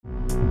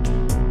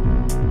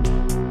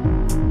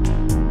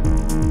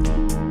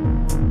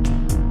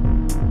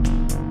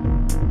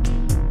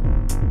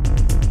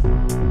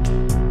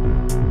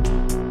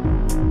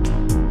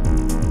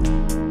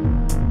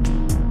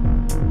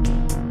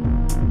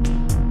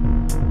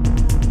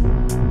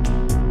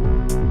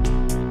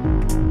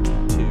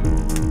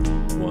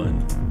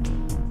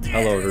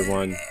Hello,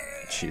 everyone.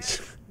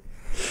 Jeez.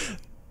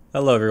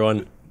 Hello,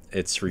 everyone.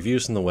 It's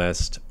Reviews in the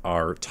West,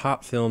 our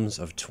top films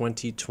of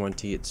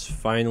 2020. It's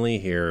finally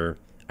here.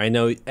 I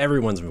know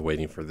everyone's been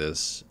waiting for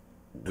this.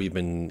 We've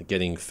been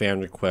getting fan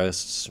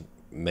requests,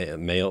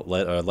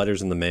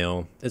 letters in the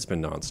mail. It's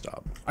been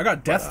nonstop. I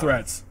got death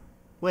threats.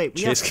 Wait,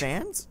 we have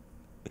fans?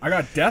 I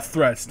got death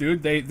threats,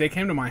 dude. They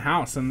came to my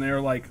house and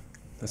they're like,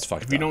 That's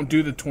fucked if you up. don't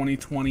do the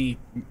 2020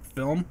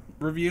 film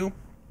review,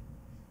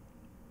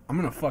 I'm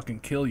gonna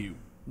fucking kill you.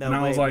 No, and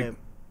I was like, wait.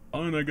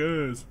 fine, I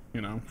guess.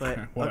 You know, But,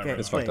 whatever. okay.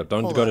 It's fucked Wait, up.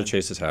 Don't hold go to on.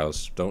 Chase's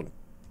house. Don't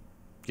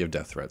give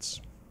death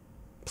threats.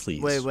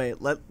 Please. Wait.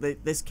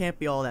 This can't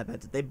be all that bad.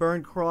 Did they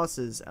burn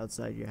crosses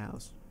outside your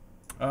house?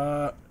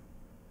 Uh,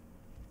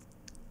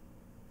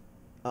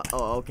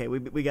 Okay.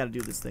 We got to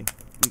do this thing.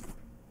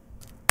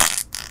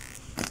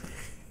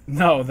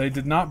 no, they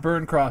did not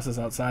burn crosses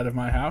outside of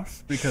my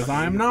house because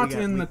I am not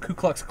in we- the Ku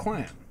Klux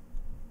Klan.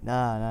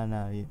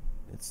 No.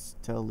 It's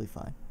totally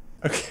fine.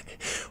 Okay.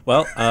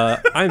 Well,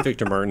 I'm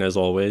Victor Martin, as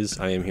always.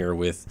 I am here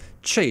with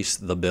Chase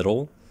the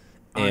Biddle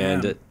I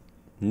and am.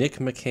 Nick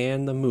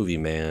McCann, the movie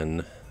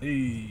man.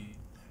 Hey.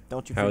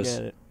 Don't you How's-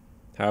 forget it.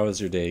 How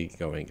is your day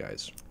going,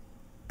 guys?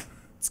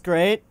 It's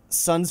great.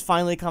 Sun's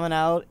finally coming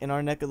out in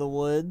our neck of the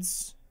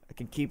woods. I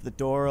can keep the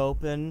door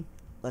open,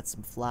 let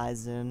some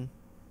flies in.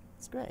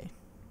 It's great.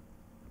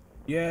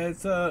 Yeah,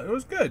 it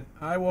was good.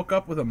 I woke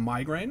up with a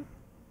migraine.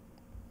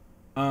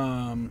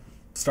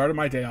 Started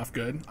my day off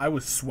good. I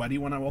was sweaty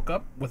when I woke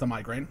up with a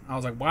migraine. I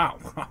was like, wow,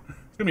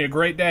 it's gonna be a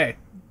great day.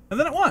 And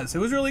then it was. It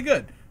was really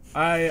good.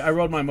 I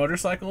rode my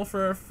motorcycle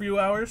for a few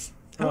hours.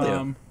 Hell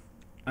yeah.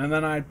 And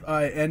then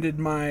I ended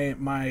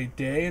my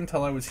day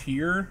until I was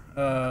here.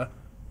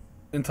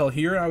 Until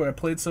here, I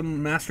played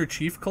some Master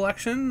Chief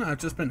Collection. I've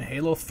just been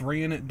Halo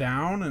 3ing it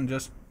down and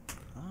just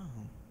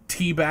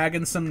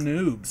teabagging some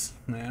noobs,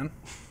 man.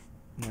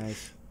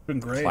 Nice. It's been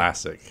great.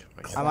 Classic.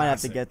 I might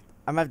have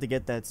to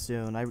get that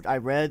soon. I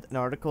read an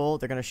article.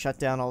 They're gonna shut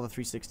down all the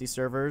 360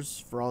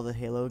 servers for all the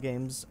Halo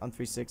games on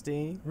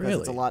 360.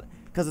 Really?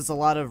 Because it's a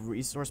lot of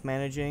resource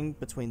managing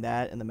between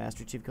that and the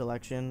Master Chief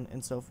Collection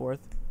and so forth,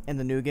 and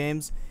the new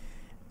games.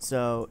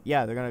 So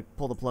yeah, they're gonna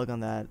pull the plug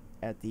on that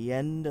at the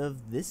end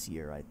of this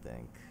year, I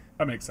think.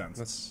 That makes sense.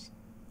 That's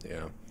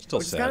still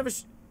Which is sad.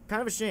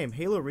 kind of a shame.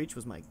 Halo Reach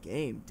was my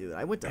game, dude.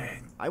 I went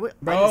I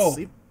Bro. to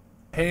sleep.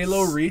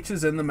 Halo Reach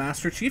is in the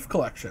Master Chief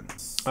Collection.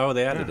 Oh,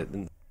 they added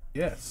it.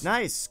 Yes.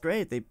 Nice,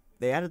 great.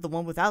 They added the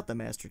one without the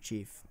Master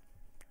Chief.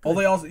 Oh,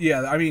 they also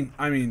I mean,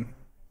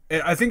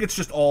 I think it's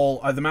just all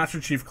the Master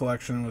Chief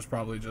Collection was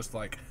probably just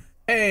like,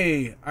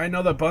 hey, I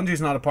know that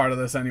Bungie's not a part of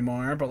this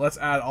anymore, but let's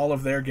add all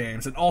of their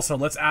games, and also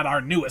let's add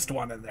our newest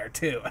one in there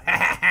too.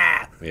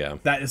 Yeah.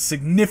 That is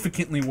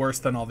significantly worse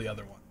than all the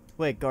other ones.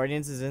 Wait,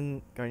 Guardians is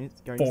in Guardians.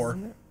 Four. Is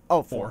in there?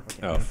 Oh, Four.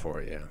 four. Okay. Oh,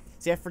 4, yeah.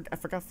 See, I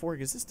forgot 4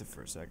 existed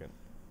for a second.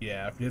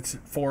 Yeah,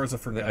 4 is a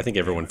forget. I think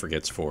everyone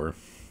forgets 4.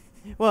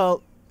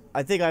 Well,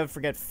 I think I would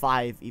forget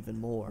 5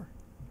 even more.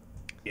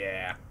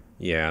 Yeah,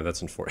 Yeah,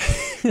 that's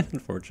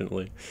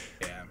unfortunately.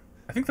 yeah.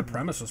 I think the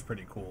premise was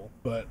pretty cool,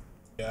 but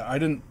yeah, I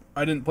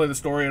didn't play the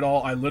story at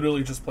all. I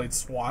literally just played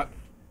SWAT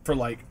for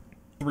like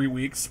 3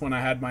 weeks when I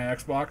had my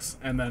Xbox,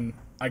 and then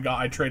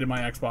I traded my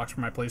Xbox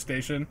for my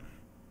PlayStation,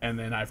 and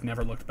then I've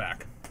never looked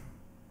back.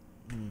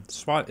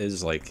 SWAT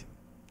is like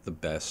the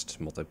best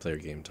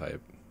multiplayer game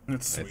type,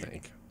 It's I sweet.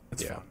 think.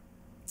 It's Yeah. fun.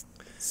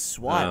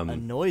 SWAT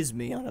annoys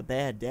me on a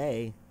bad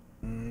day.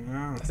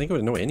 Yeah. I think it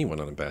would annoy anyone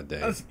on a bad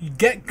day. You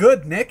get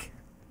good, Nick.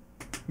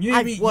 You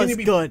I need to be, was you need to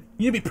be, good.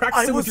 You need to be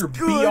practicing I with was your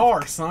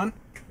good. BR, son.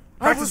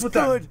 I Practice was with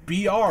good. that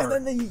BR.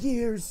 And then the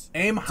years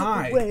Aim took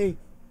high. away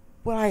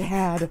what I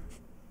had.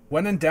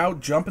 When in doubt,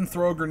 jump and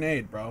throw a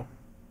grenade, bro.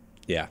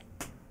 Yeah.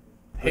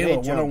 Halo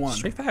Grenade jump. 101.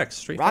 Straight facts.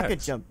 Straight Rocket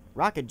facts. jump.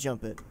 Rocket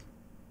jump it.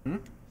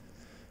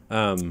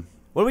 Um,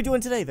 What are we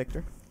doing today,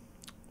 Victor?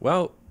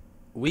 well,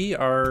 we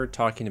are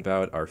talking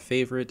about our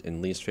favorite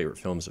and least favorite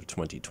films of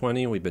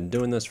 2020. We've been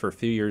doing this for a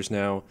few years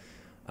now.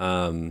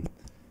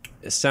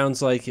 It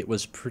sounds like it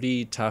was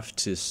pretty tough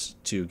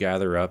to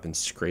gather up and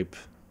scrape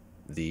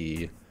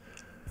the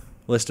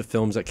list of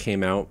films that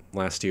came out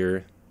last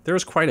year. There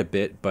was quite a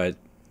bit, but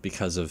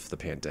because of the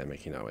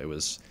pandemic, it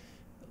was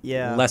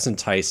Yeah. less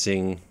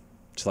enticing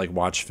to like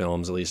watch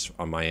films, at least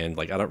on my end.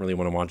 Like, I don't really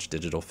want to watch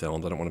digital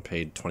films. I don't want to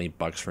pay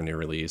 $20 for a new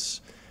release.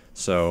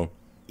 So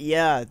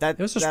Yeah, that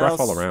it was just that rough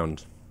all also-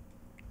 around.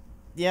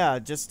 Yeah,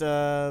 just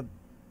that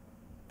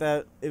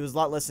it was a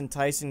lot less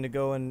enticing to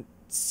go and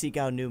seek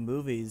out new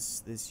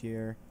movies this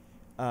year,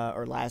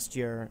 or last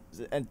year,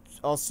 and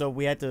also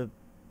we had to,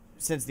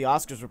 since the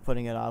Oscars were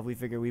putting it off, we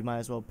figured we might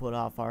as well put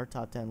off our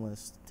top 10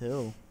 list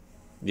too.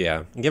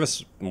 Yeah, and give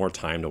us more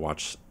time to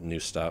watch new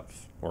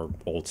stuff or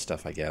old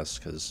stuff, I guess,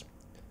 because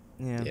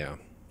yeah.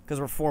 Because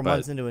we're 4 But-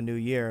 months into a new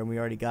year and we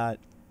already got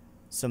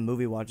some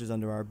movie watches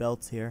under our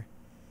belts here.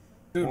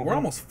 Dude, we're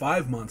almost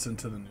 5 months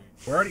into the new year.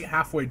 We're already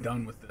halfway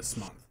done with this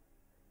month.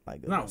 My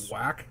Isn't that goodness,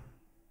 whack?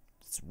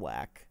 it's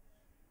whack.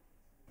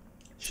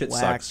 Shit Whack.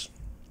 sucks.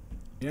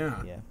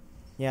 Yeah.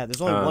 Yeah,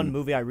 there's only one Um,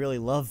 movie I really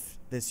love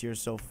this year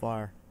so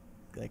far.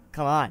 Like,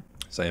 come on.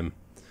 Same.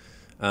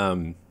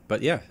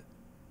 But yeah,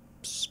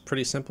 it's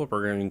pretty simple.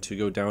 We're going to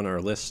go down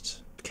our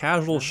list.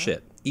 Casual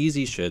shit.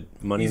 Easy shit.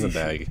 Money in the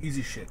bag.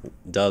 Easy shit.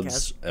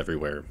 Dubs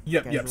everywhere.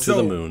 Yep. Casual. To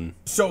the moon.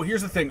 So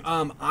here's the thing.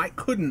 I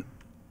couldn't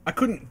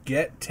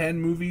get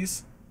 10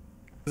 movies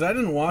because I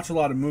didn't watch a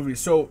lot of movies.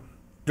 So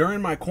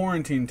during my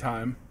quarantine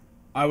time,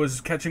 I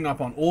was catching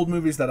up on old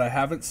movies that I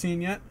haven't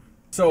seen yet.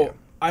 So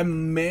I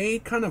may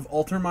kind of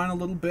alter mine a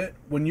little bit.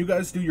 When you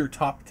guys do your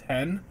top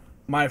 10,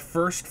 my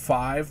first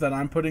 5 that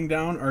I'm putting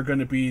down are going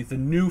to be the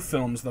new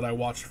films that I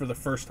watched for the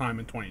first time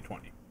in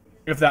 2020,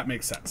 if that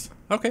makes sense.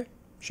 Okay,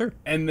 sure.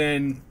 And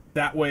then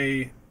that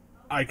way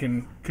I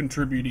can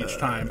contribute each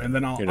time, and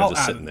then You're not I'll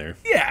just add, sitting there.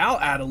 Yeah, I'll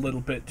add a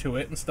little bit to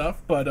it and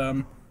stuff. But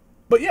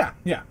yeah,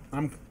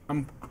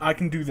 I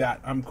can do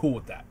that. I'm cool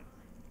with that.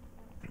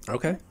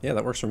 Okay, yeah,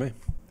 that works for me.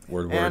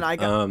 Word. And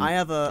I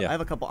have yeah.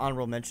 a couple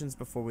honorable mentions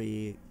before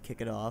we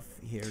kick it off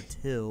here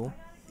too.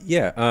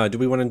 Yeah, do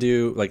we want to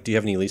do, like, do you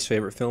have any least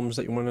favorite films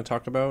that you want to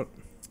talk about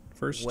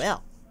first?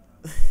 Well,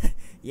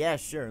 yeah,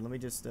 sure. Let me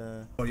just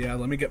Oh yeah,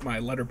 let me get my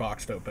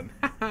Letterboxd open.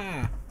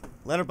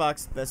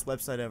 Letterboxd, best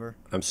website ever.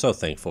 I'm so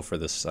thankful for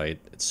this site.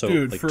 It's so,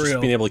 Dude, like, for just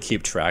real. being able to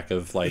keep track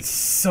of, like,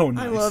 So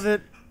nice. I love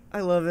it.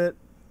 I love it.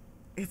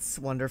 It's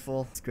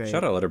wonderful. It's great.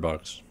 shout out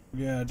Letterboxd.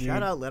 Yeah, dude.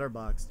 Shout out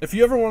Letterboxd. If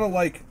you ever want to,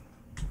 like,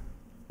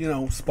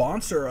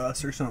 sponsor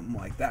us or something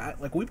like that,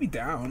 like, we'd be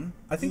down.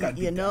 I think I'd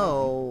be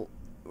down.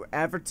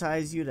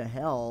 Advertise you to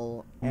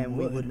hell, and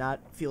we would. would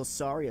not feel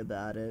sorry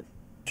about it.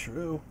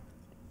 True.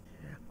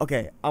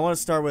 Okay, I want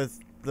to start with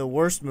the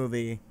worst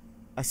movie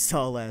I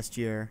saw last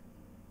year.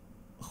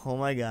 Oh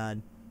my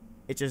god.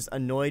 It just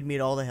annoyed me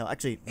to all the hell.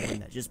 Actually,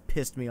 it just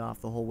pissed me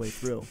off the whole way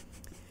through.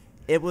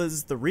 It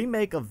was the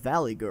remake of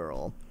Valley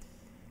Girl.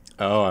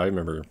 Oh, I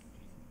remember.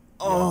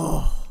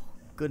 Oh,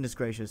 goodness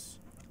gracious.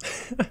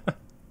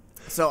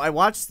 So I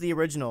watched the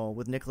original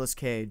with Nicolas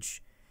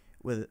Cage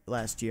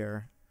last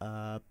year,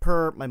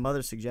 per my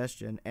mother's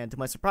suggestion, and to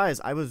my surprise,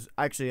 I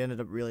actually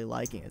ended up really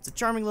liking it. It's a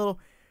charming little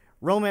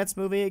romance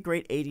movie,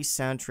 great 80s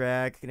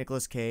soundtrack.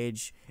 Nicolas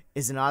Cage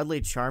is an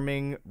oddly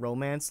charming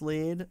romance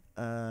lead,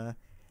 and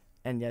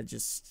yeah,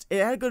 just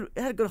it had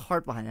a good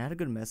heart behind it. It had a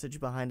good message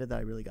behind it that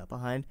I really got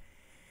behind.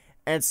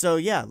 And so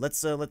yeah,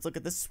 let's look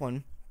at this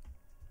one.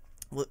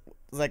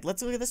 Let's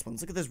look at this one.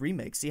 Let's look at this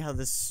remake. See how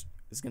this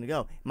is gonna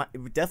go. It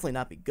would definitely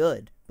not be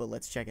good, but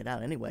let's check it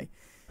out anyway.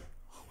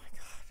 Oh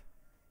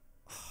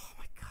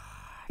my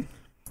god.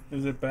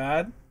 Is it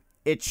bad?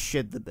 It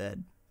shit the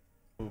bed.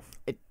 Oof.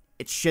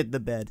 It shit the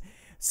bed.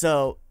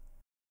 So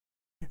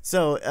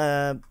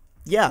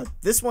yeah,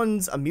 this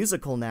one's a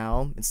musical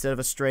now instead of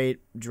a straight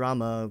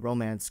drama,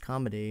 romance,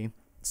 comedy,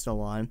 so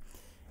on.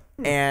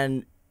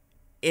 And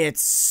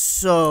it's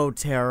so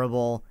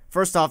terrible.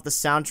 First off, the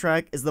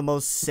soundtrack is the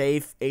most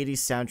safe 80s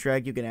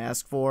soundtrack you can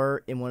ask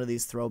for in one of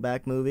these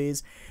throwback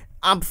movies.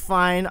 I'm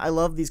fine. I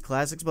love these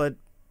classics, but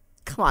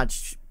come on,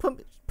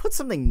 put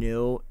something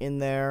new in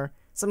there.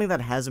 Something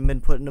that hasn't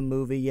been put in a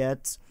movie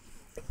yet.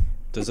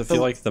 Does it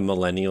feel like the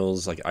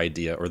millennials, like,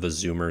 idea, or the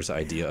Zoomers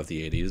idea of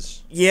the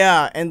 80s?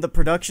 Yeah, and the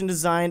production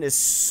design is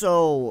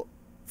so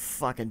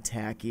fucking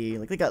tacky.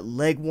 Like, they got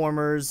leg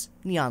warmers,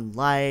 neon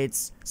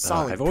lights,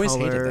 solid I've always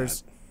hated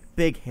colors, that.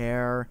 big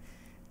hair.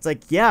 It's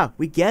like, yeah,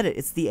 we get it.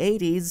 It's the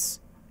 80s.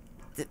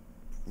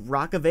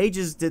 Rock of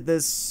Ages did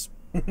this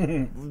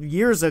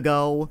years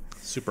ago.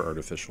 Super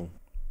artificial.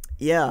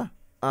 Yeah.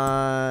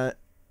 The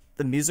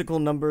musical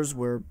numbers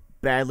were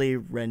bad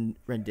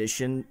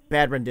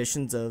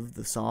renditions of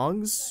the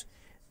songs.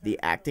 The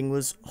acting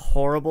was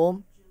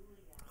horrible.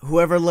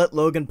 Whoever let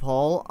Logan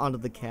Paul onto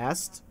the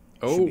cast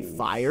should be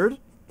fired.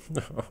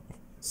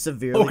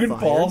 Severely Logan fired.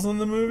 Paul's in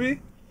the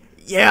movie?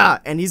 Yeah,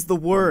 and he's the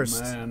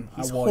worst. Man,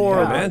 He's well,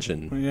 horrible.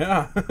 Imagine.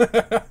 Yeah.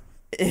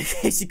 In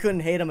case you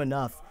couldn't hate him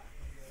enough.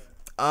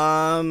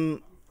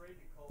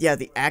 Yeah,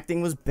 the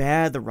acting was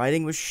bad. The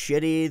writing was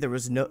shitty.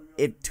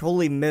 It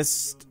totally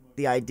missed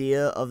the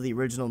idea of the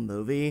original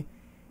movie.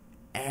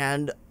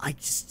 And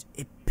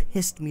it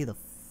pissed me the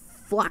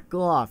fuck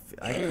off.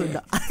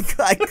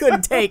 I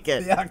couldn't take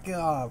it. Yuck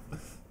off.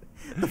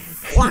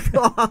 Fuck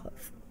off.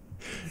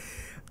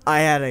 I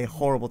had a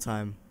horrible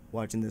time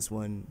watching this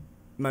one.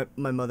 My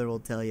mother will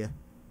tell you.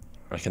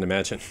 I can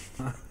imagine.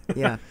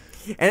 Yeah.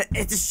 And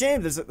it's a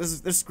shame.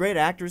 There's great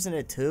actors in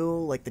it too.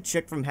 Like the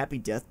chick from Happy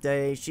Death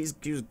Day. She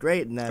was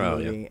great in that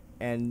movie. Yeah.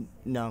 And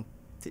no,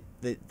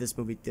 this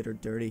movie did her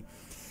dirty.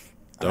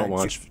 Don't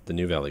watch the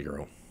new Valley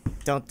Girl.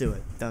 Don't do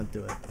it. Don't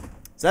do it.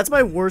 So that's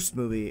my worst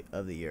movie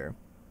of the year.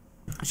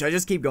 Should I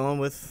just keep going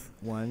with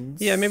ones?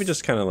 Yeah, maybe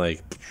just kind of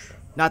like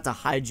Not to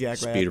hijack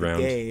Speed right at round.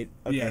 the gate.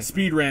 Okay. Yeah,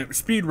 speed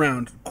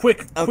round.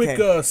 Quick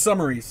Okay.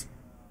 summaries.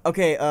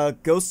 Okay,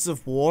 Ghosts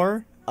of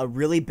War, a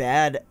really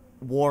bad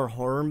war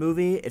horror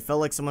movie. It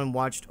felt like someone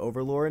watched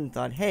Overlord and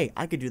thought, hey,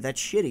 I could do that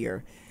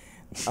shittier.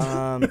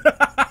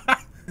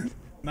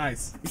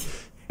 Nice.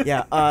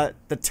 Yeah,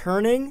 The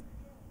Turning,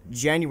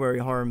 January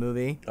horror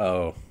movie.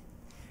 oh,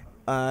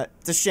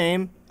 It's a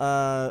shame.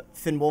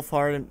 Finn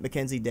Wolfhard and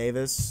Mackenzie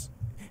Davis.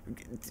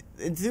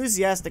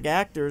 Enthusiastic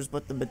actors,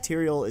 but the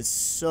material is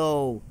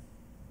so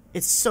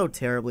It's so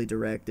terribly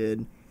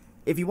directed.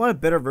 If you want a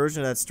better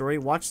version of that story,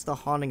 watch The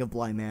Haunting of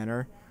Bly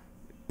Manor.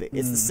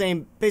 It's the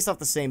same, based off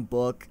the same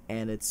book,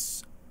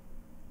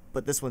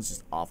 but this one's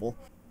just awful.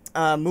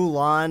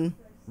 Mulan,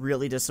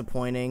 really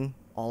disappointing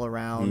all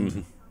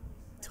around.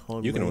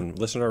 Totally. You can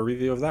listen to our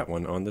review of that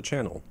one on the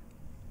channel.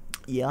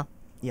 Yeah.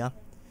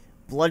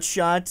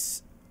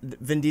 Bloodshot,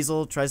 Vin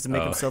Diesel tries to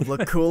make himself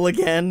look cool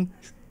again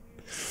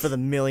for the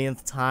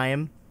millionth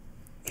time.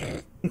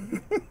 The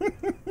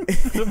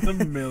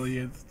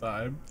millionth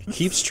time.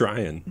 Keeps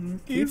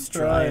trying. Keeps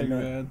trying,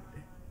 man.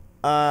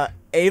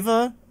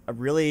 Ava, a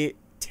really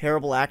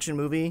terrible action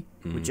movie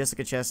with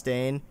Jessica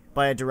Chastain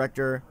by a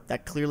director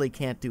that clearly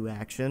can't do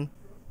action.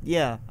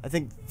 Yeah, I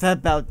think that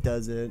about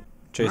does it.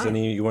 Chase,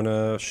 any you want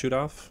to shoot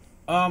off?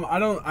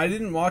 I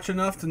didn't watch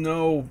enough to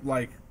know,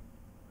 like,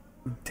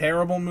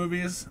 terrible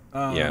movies.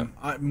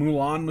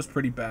 Mulan was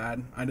pretty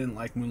bad. I didn't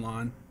like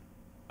Mulan.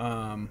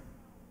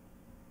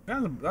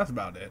 That's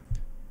about it.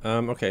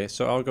 Okay,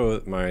 so I'll go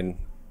with mine.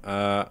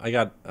 I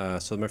got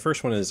so my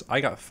first one is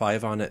I Got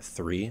 5 on It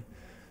 3.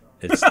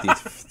 It's the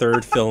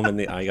third film in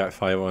the I Got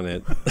 5 on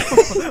It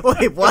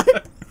Wait,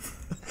 what?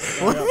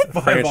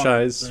 What?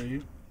 franchise.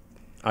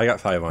 I Got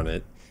 5 on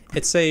It.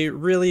 It's a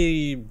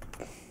really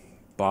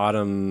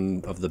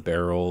bottom of the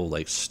barrel,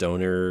 like,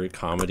 stoner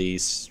comedy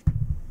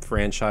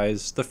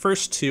franchise. The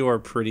first two are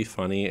pretty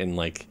funny in,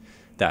 like,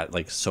 that,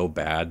 like, so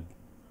bad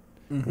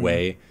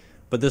way,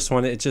 but this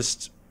one, it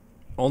just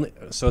only,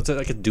 so it's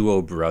like a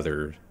duo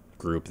brother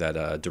group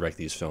that direct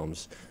these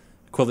films,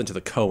 equivalent to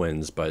the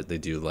Coens, but they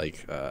do,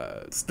 like,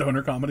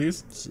 stoner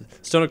comedies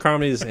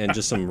and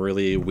just some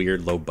really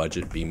weird low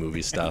budget B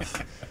movie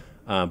stuff.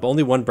 But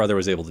only one brother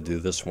was able to do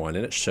this one,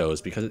 and it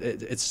shows because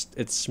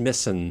it's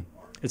missing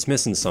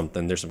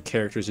something. There's some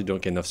characters who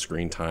don't get enough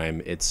screen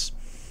time. It's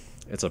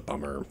a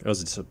bummer. I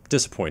was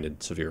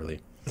disappointed severely.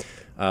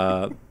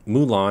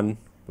 Mulan,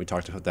 we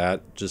talked about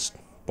that. Just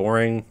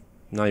boring.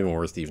 Not even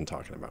worth even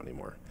talking about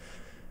anymore.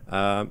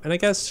 And I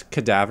guess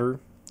Cadaver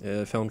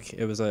film.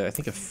 It was I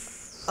think a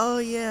Oh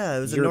yeah,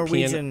 it was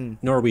European,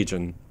 a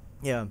Norwegian.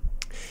 Yeah.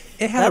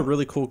 It had a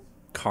really cool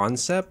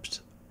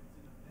concept,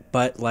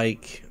 but,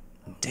 like,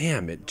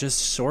 damn, it just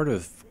sort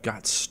of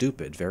got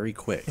stupid very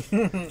quick.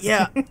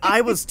 Yeah,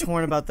 I was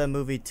torn about that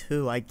movie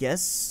too. I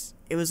guess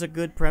it was a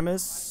good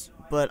premise,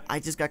 but I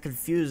just got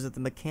confused at the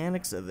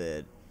mechanics of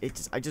it.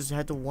 I just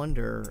had to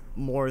wonder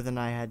more than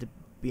I had to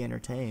be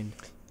entertained.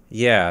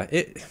 Yeah,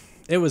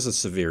 it was a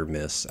severe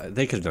miss.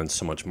 They could have done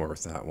so much more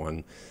with that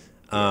one.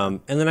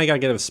 And then I gotta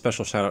give a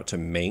special shout out to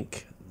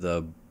Mank,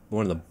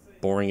 one of the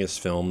boringest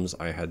films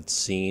I had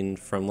seen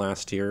from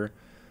last year.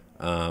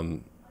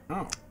 That's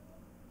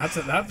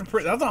a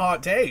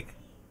hot take.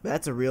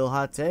 That's a real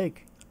hot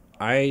take.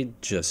 I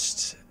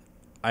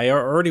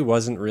already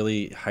wasn't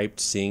really hyped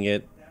seeing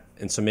it,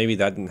 and so maybe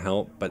that didn't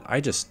help, but I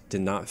just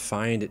did not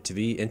find it to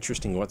be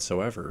interesting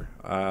whatsoever.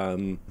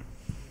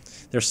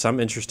 There's some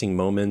interesting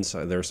moments.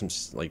 There's some,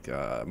 like,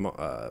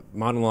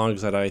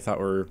 monologues that I thought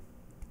were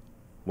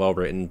well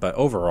written, but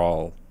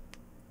overall,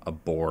 a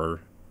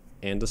bore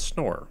and a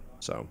snore.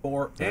 So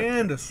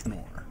and a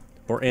snore.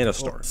 Or and a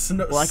snore.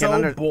 Well,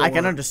 I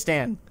can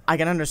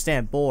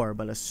understand bore,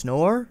 but a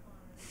snore?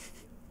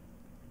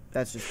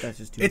 That's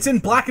just too It's in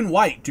black and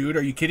white, dude.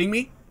 Are you kidding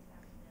me?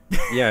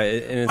 Yeah,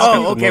 and it's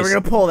okay, we're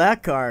gonna pull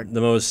that card.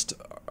 The most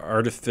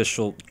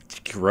artificial,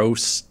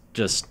 gross,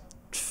 just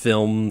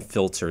film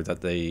filter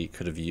that they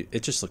could have used.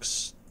 It just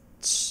looks.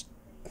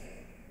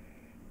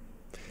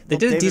 They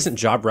did a decent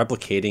job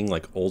replicating,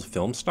 like, old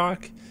film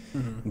stock,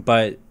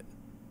 but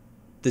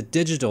the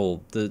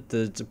digital,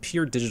 the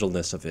pure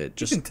digitalness of it,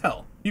 just you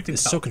can tell.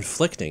 So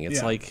conflicting.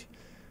 It's like.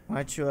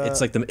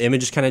 It's like the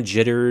image just kind of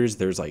jitters.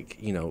 There's, like,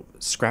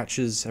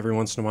 scratches every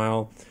once in a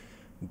while,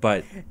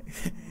 but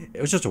it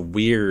was just a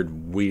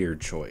weird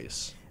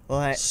choice.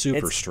 Well,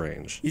 super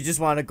strange. You just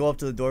want to go up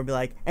to the door and be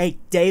like, "Hey,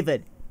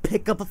 David,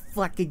 pick up a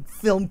fucking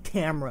film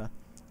camera."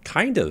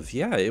 Kind of,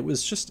 yeah. It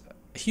was just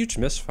a huge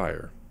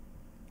misfire.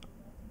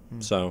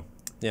 So,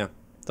 yeah,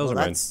 those are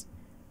mine.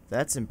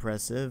 That's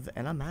impressive,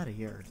 and I'm out of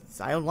here.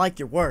 I don't like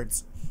your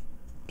words.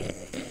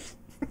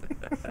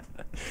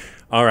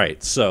 All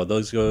right, so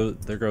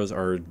there goes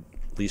our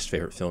least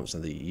favorite films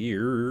of the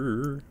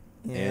year.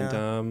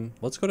 Yeah. And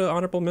let's go to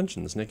honorable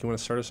mentions. Nick, you want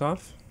to start us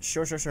off?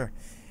 Sure.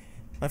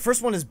 My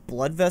first one is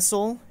Blood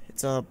Vessel.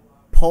 It's a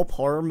pulp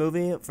horror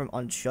movie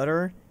on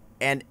Shudder,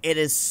 and it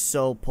is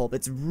so pulp.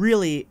 It's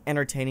really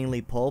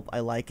entertainingly pulp.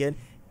 I like it.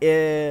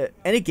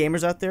 Any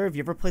gamers out there, have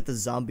you ever played the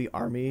Zombie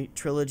Army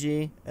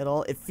trilogy at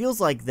all? It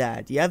feels like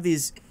that. You have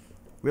these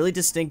really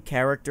distinct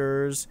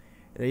characters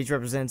that each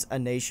represents a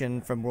nation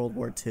from World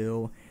War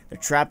II. They're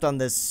trapped on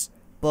this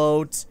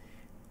boat.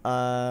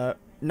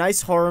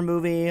 Nice horror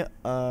movie.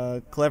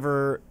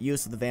 Clever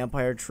use of the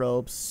vampire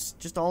tropes.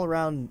 Just all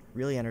around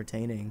really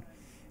entertaining.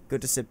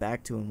 Good to sit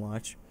back to and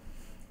watch.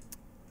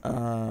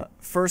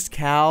 First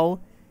Cow.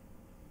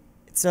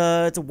 It's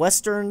a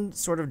Western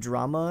sort of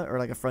drama, or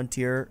like a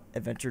frontier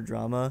adventure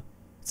drama.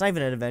 It's not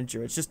even an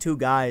adventure. It's just two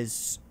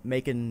guys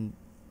making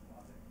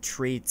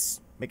treats,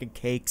 making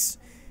cakes,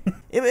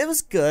 It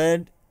was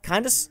good.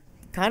 Kind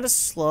of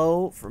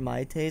slow for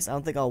my taste. I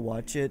don't think I'll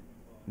watch it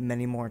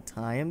many more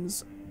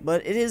times,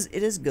 but it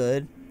is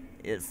good.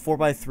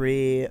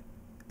 4x3,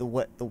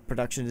 the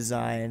production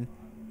design,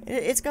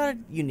 it's got a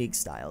unique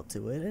style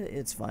to it.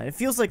 It's fine. It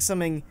feels like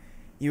something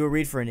you would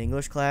read for an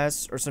English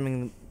class or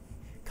something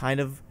kind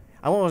of.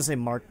 I don't want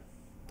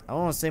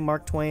to say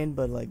Mark Twain,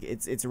 but like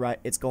it's right.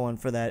 It's going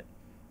for that.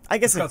 I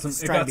guess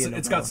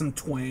it's got some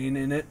Twain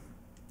in it.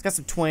 It's got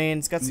some Twain.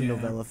 It's got some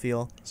novella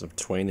feel. Some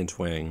Twain and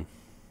twang.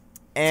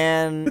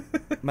 And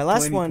my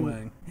last one.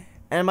 Twang.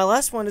 And my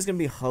last one is gonna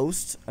be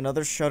Host,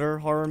 another Shudder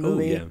horror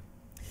movie. Oh yeah.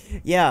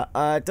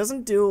 Yeah, it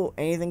doesn't do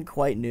anything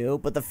quite new,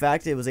 but the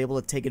fact it was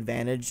able to take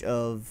advantage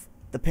of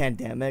the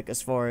pandemic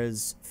as far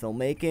as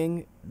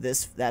filmmaking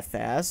that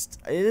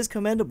fast, it is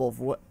commendable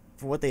for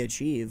what they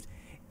achieved.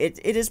 It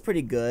is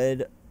pretty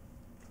good.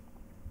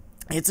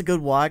 It's a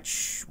good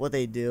watch. What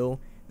they do,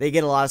 they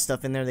get a lot of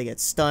stuff in there. They get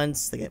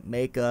stunts, they get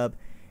makeup,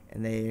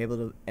 and they're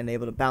able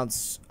to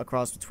bounce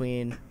across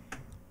between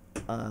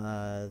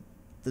the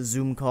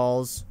Zoom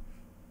calls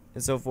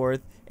and so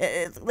forth.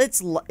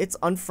 It's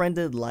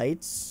unfriended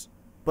lights,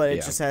 but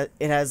it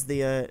has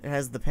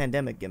the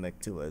pandemic gimmick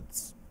to it.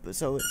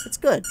 So it's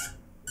good.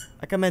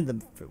 I commend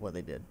them for what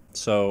they did.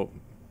 So,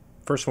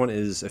 first one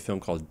is a film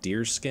called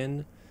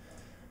Deerskin.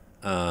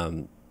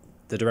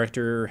 The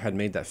director had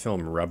made that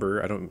film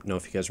Rubber. I don't know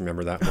if you guys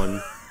remember that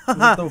one.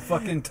 The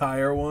fucking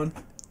tire one.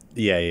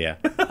 Yeah.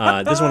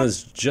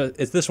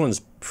 This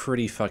one's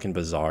pretty fucking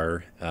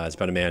bizarre. It's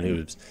about a man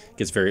who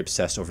gets very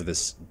obsessed over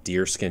this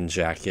deerskin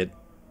jacket,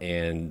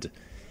 and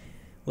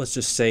let's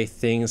just say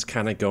things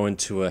kind of go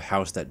into a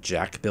house that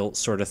Jack built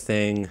sort of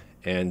thing,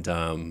 and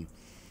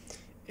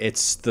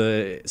it's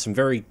some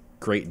very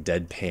great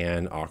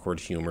deadpan, awkward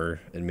humor.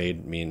 It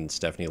made me and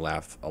Stephanie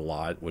laugh a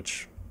lot,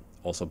 which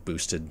also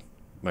boosted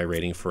my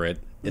rating for it.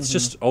 It's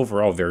just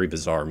overall very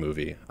bizarre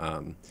movie.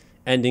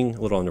 Ending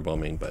a little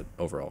underwhelming, but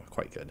overall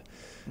quite good.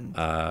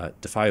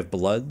 Defy of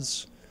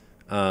Bloods.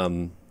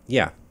 This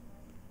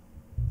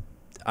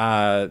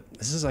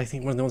is, I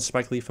think, one of the most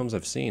Spike Lee films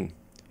I've seen.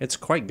 It's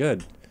quite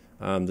good.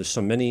 There's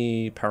so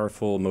many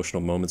powerful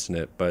emotional moments in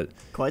it, but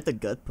Quite the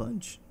gut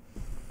punch.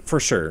 for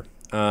sure.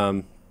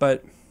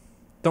 But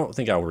don't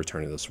think I'll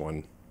return to this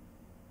one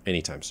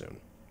anytime soon.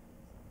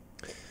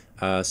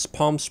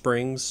 Palm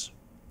Springs,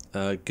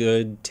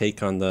 good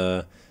take on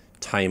the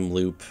time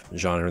loop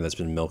genre that's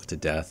been milked to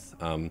death.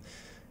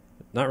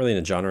 Not really in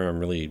a genre I'm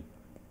really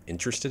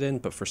interested in,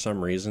 but for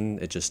some reason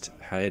it just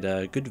had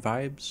good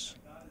vibes,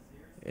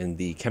 and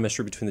the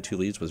chemistry between the two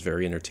leads was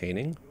very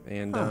entertaining.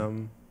 And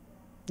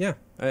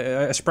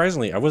I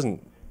surprisingly I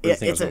wasn't really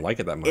thinking I was gonna like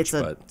it that much.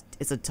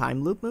 It's a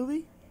time loop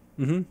movie.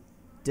 Mm-hmm.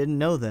 Didn't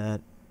know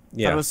that.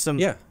 Yeah.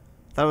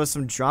 Thought it was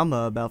some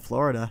drama about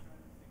Florida.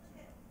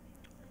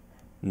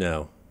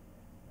 No.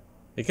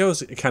 It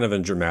goes kind of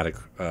in dramatic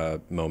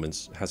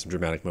moments, has some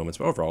dramatic moments,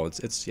 but overall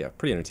it's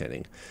pretty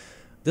entertaining.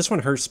 This one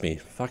hurts me.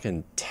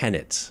 Fucking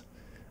Tenet.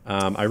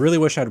 I really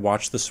wish I'd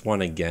watched this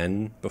one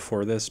again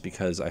before this,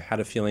 because I had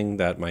a feeling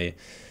that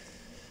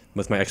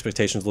with my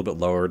expectations a little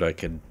bit lowered, I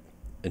could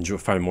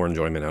find more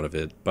enjoyment out of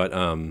it. But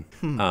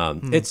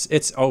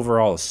it's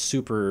overall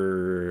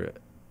super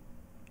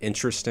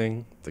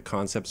interesting. The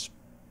concept's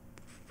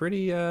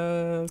pretty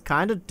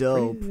kind of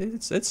dope.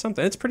 It's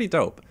something. It's pretty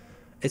dope.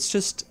 It's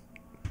just,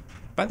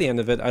 by the end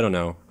of it, I don't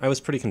know. I was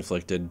pretty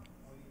conflicted.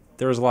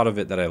 There was a lot of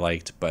it that I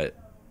liked, but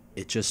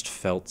it just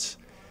felt,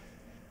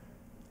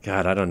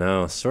 God, I don't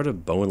know, sort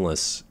of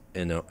boneless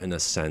in a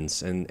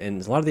sense. And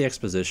a lot of the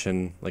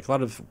exposition, like a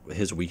lot of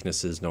his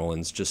weaknesses,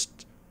 Nolan's,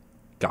 just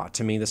got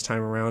to me this time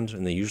around,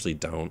 and they usually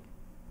don't.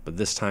 But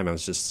this time I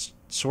was just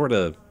sort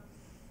of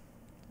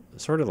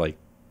like,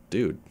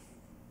 dude,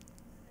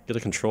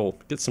 get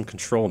some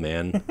control,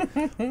 man.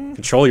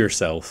 Control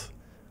yourself.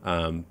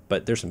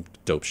 But there's some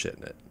dope shit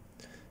in it.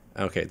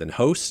 Okay, then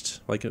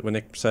Host, like what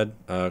Nick said,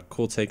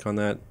 cool take on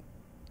that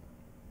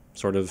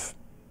sort of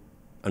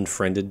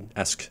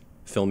Unfriended-esque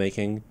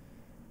filmmaking.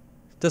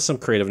 Does some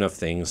creative enough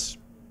things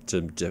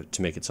to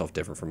make itself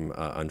different from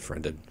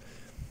Unfriended.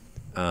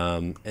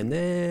 And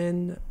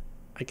then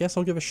I guess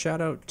I'll give a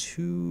shout out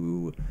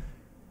to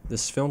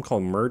this film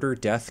called Murder,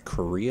 Death,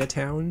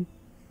 Koreatown.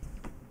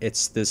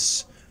 It's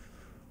this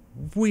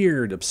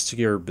weird,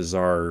 obscure,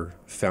 bizarre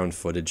found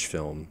footage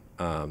film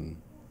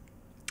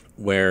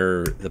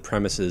where the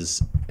premise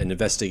is an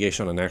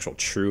investigation on an actual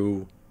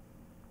true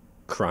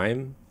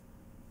crime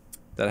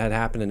that had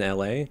happened in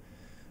LA,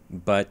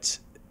 but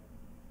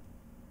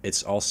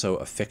it's also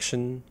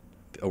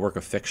a work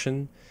of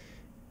fiction,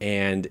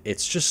 and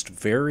it's just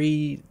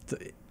very,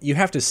 you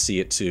have to see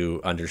it to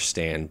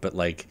understand, but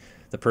like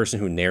the person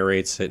who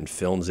narrates it and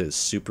films it is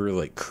super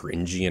like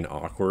cringy and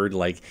awkward.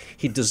 Like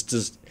he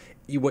does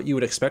what you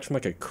would expect from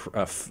like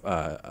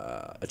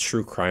a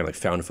true crime, like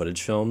found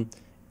footage film.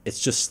 It's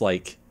just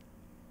like,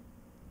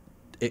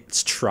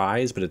 it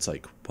tries, but it's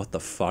like, what the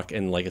fuck?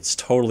 And like, it's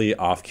totally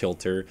off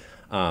kilter.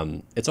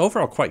 It's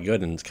overall quite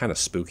good and it's kind of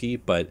spooky,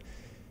 but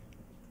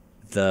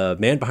the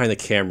man behind the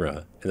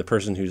camera and the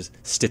person who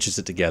stitches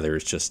it together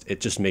is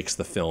just makes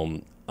the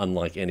film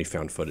unlike any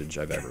found footage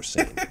I've ever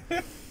seen.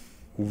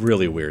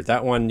 Really weird.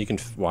 That one you can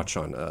watch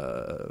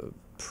on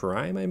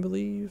Prime, I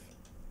believe.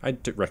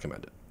 I'd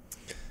recommend it.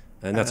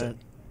 And that's it.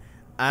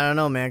 I don't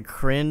know, man.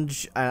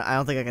 Cringe. I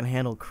don't think I can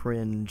handle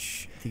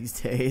cringe these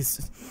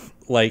days.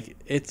 Like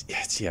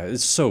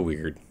it's so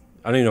weird.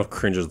 I don't even know if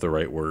cringe is the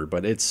right word,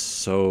 but it's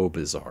so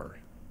bizarre.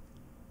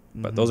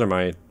 But those are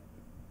my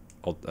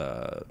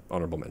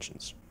honorable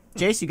mentions.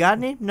 Jace, you got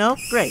any? No?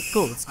 Great,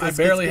 cool. I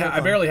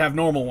barely have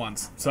normal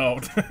ones, so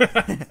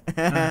I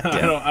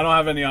don't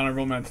have any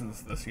honorable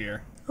mentions this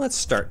year. Let's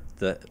start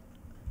the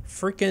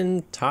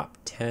freaking top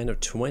 10 of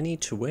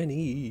 2020.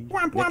 Nick, you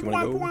wanna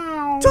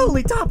go?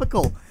 Totally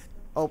topical.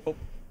 Oh.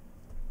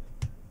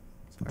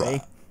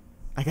 Sorry.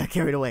 I got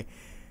carried away.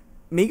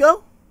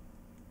 Migo?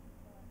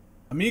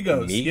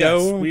 Amigos. Migo?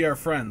 Yes, we are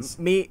friends.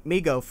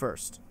 Migo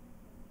first.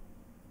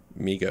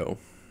 Migo.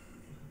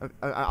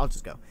 I'll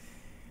just go.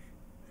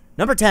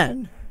 Number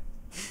 10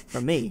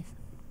 from me.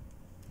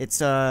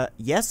 It's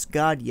Yes,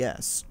 God,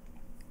 Yes.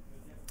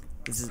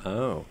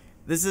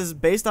 This is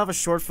based off a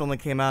short film that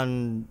came out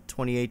in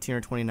 2018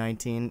 or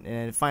 2019,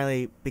 and it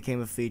finally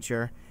became a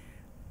feature.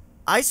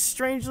 I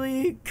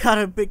strangely got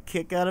a big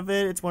kick out of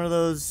it. It's one of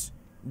those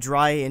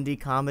dry indie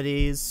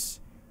comedies.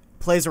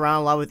 Plays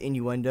around a lot with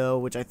innuendo,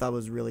 which I thought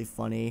was really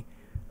funny.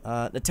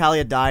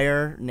 Natalia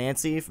Dyer,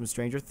 Nancy from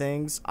Stranger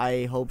Things.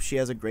 I hope she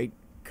has a great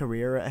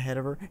career ahead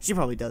of her. She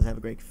probably does have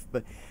a great,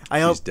 but I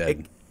hope she's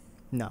dead.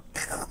 No,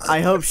 I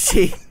hope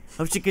she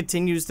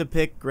continues to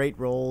pick great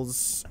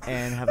roles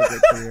and have a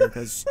great career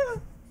because.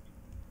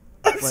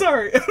 I'm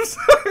sorry.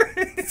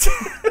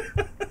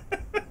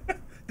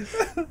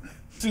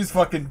 She's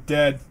fucking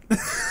dead.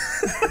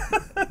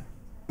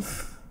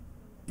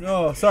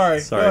 Oh,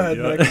 sorry. Go ahead,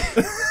 Nick.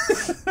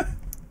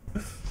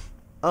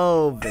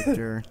 Oh,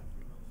 Victor.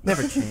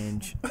 Never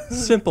change.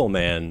 Simple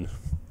man.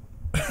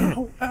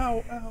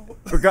 Ow.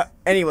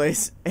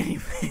 Anyways.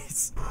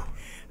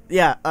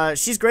 Yeah,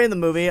 she's great in the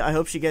movie. I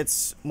hope she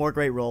gets more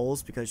great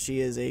roles because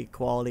she is a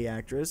quality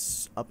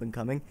actress, up and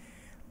coming.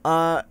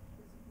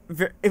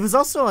 It was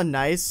also a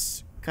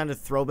nice kind of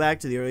throwback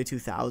to the early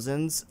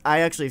 2000s.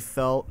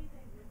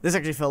 This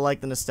actually felt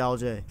like the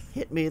nostalgia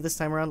hit me this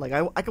time around. Like,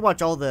 I could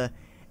watch all the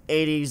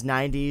 80s,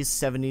 90s,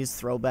 70s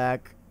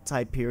throwback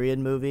type period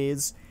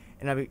movies,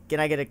 and I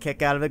get a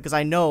kick out of it because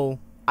I know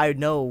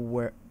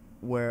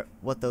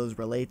what those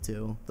relate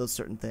to, those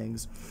certain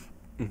things.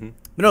 Mm-hmm.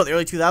 But no, the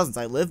early 2000s,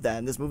 I lived that,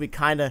 and this movie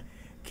kind of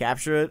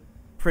captured it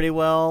pretty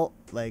well.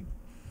 Like,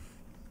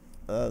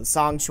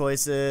 song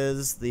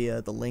choices,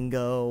 the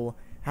lingo,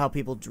 how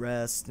people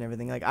dressed, and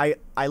everything. Like, I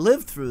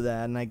lived through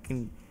that, and I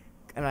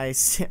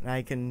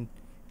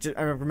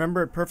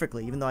remember it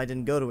perfectly, even though I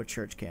didn't go to a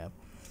church camp.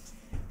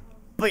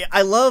 But yeah,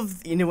 I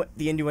love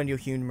the innuendo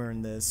humor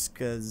in this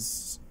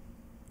because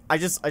I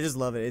just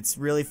love it. It's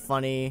really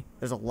funny.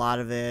 There's a lot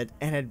of it,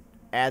 and it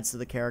adds to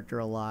the character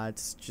a lot.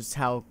 It's just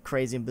how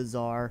crazy and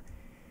bizarre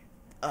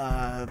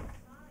the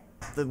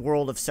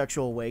world of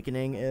sexual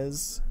awakening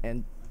is,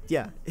 and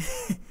yeah,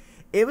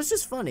 it was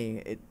just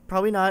funny. It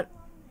probably not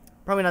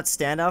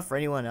standout for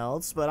anyone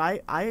else,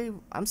 but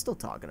I'm still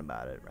talking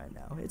about it right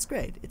now. It's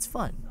great. It's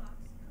fun.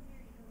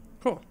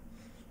 Cool.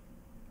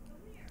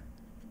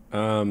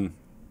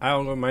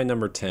 I'll go. My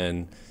number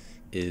 10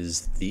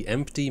 is The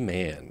Empty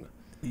Man.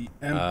 The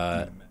Empty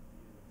Man.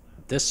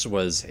 This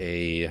was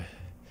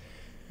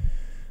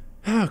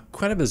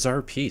quite a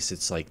bizarre piece.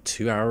 It's like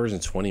 2 hours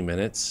and 20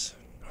 minutes.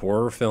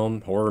 Horror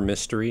film, horror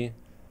mystery.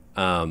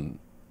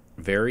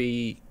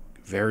 Very,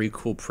 very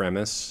cool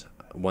premise.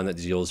 One that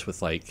deals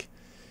with like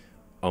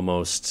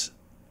almost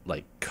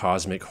like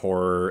cosmic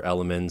horror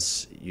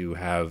elements. You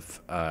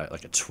have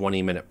like a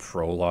 20-minute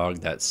prologue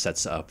that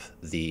sets up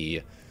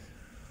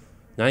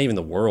not even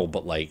the world,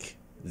 but like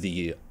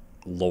the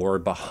lore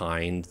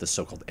behind the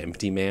so-called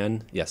Empty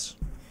Man. Yes.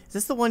 Is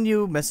this the one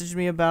you messaged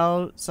me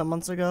about some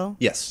months ago?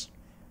 Yes.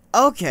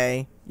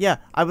 Okay. Yeah,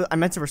 I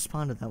meant to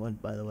respond to that one,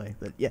 by the way,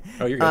 but yeah.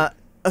 Oh, you're good.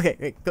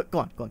 Okay, go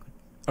on.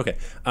 Okay.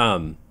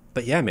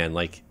 But yeah, man,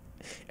 like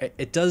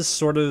it does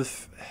sort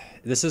of.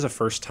 This is a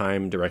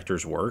first-time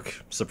director's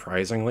work,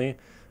 surprisingly.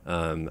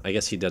 I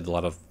guess he did a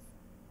lot of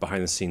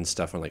behind-the-scenes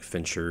stuff on like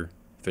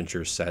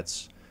Fincher's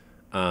sets,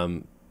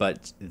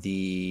 but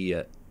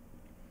the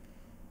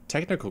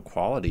technical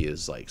quality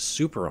is like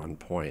super on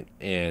point.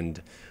 And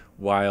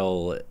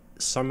while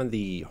some of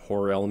the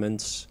horror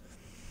elements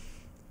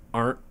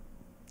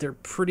they're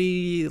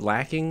pretty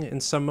lacking in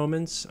some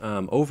moments.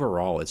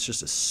 Overall, it's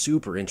just a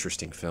super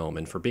interesting film,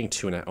 and for being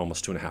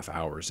almost 2.5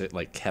 hours, it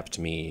like kept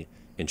me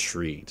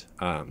intrigued.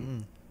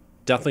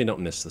 Definitely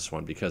don't miss this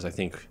one because I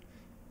think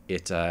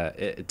it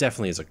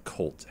definitely is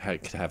could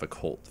have a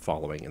cult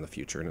following in the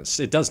future, and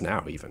it does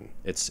now even.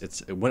 It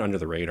went under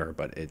the radar,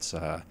 but it's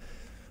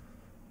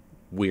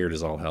weird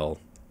as all hell.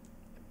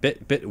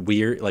 Bit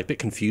weird, like bit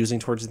confusing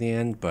towards the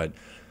end, but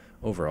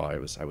overall, I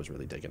was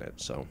really digging it.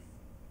 So,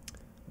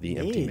 The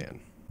Empty Man.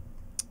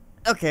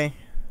 Okay,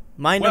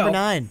 my number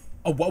 9.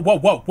 Oh,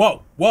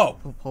 whoa.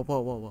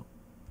 Whoa.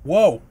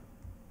 Whoa.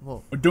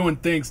 Whoa. We're doing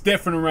things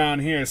different around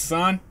here,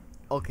 son.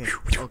 Okay.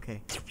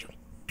 Okay.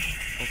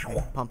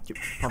 Pump your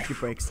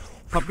brakes.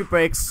 Pump your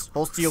brakes.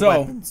 Holster your So-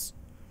 weapons.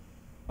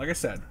 Like I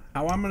said,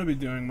 how I'm going to be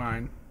doing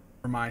mine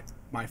for my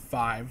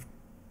 5.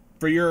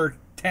 For your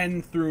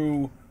 10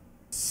 through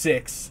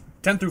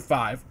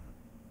 5,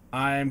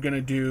 I'm going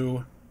to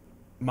do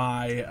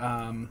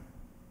my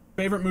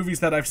favorite movies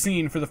that I've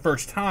seen for the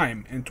first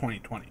time in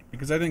 2020,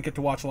 because I didn't get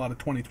to watch a lot of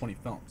 2020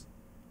 films.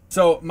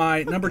 So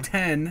my number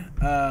 10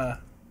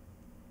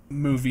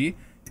 movie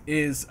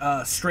is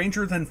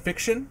Stranger Than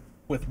Fiction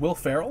with Will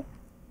Ferrell.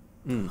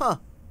 Huh.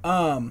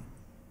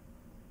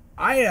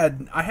 I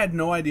had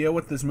no idea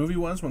what this movie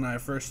was when I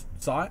first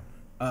saw it.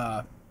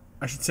 I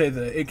should say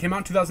that it came out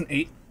in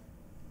 2008.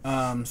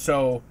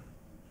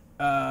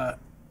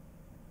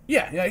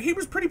 Yeah, he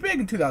was pretty big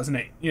in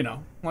 2008. You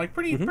know, like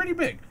pretty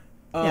big.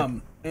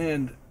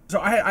 And so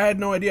I had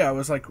no idea. I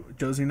was like,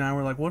 Josie and I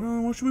were like,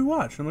 what should we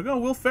watch? I'm like, oh,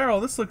 Will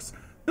Ferrell. This looks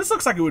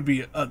like it would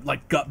be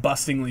like gut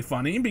bustingly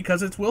funny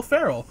because it's Will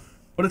Ferrell,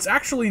 but it's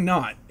actually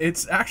not.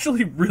 It's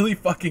actually really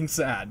fucking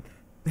sad.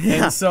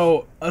 Yeah. And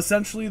so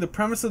essentially the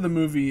premise of the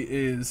movie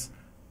is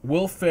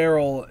Will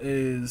Ferrell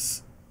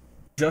is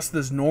just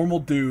this normal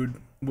dude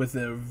with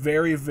a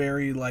very,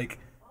 very like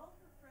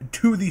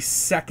to the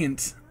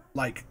second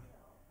like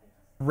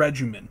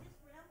regimen,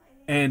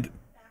 and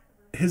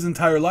his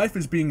entire life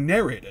is being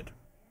narrated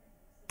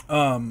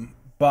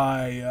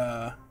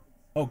by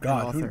oh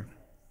god, author.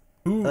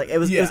 who Like it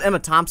was Emma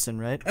Thompson,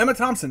 right? Emma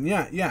Thompson,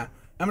 yeah.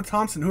 Emma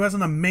Thompson, who has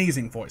an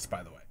amazing voice,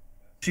 by the way.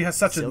 She has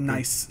such a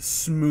nice,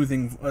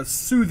 soothing voice.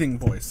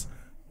 Silky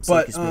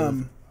But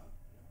smooth.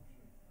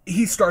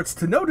 he starts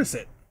to notice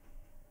it.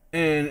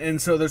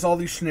 And so there's all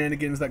these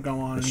shenanigans that go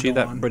on. Is and she go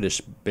that on.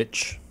 British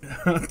bitch?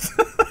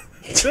 Victor!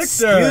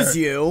 Excuse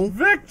you.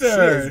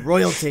 Victor! She is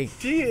royalty.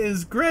 She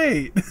is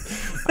great.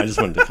 I just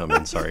wanted to come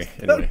in. Sorry.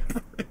 Anyway.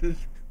 British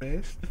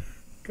bitch.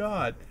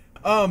 God.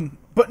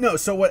 But no,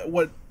 so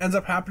what ends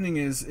up happening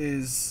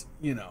is,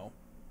 you know,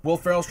 Will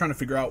Ferrell's trying to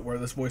figure out where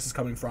this voice is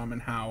coming from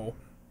and how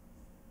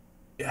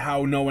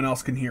no one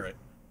else can hear it.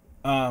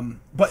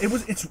 But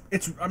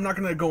it's I'm not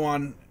gonna go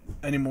on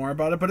anymore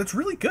about it, but it's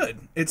really good.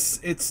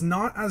 It's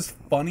not as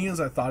funny as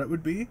I thought it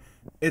would be.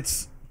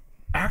 It's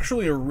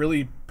actually a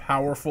really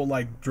powerful,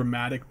 like,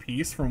 dramatic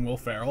piece from Will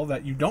Ferrell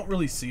that you don't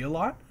really see a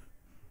lot.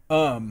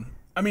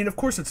 I mean, of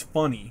course it's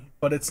funny,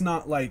 but it's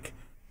not like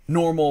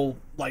normal,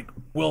 like,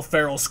 Will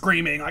Ferrell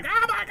screaming like,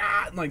 oh my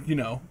god, like, you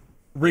know,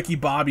 Ricky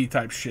Bobby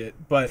type shit.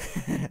 But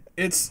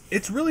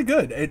it's really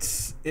good.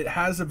 It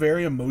has a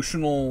very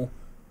emotional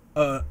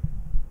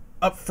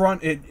up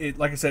front. It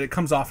like I said, it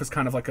comes off as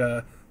kind of like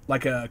a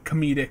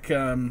comedic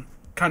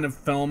kind of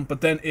film,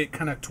 but then it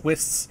kind of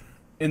twists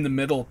in the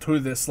middle to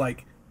this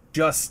like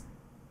just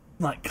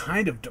like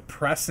kind of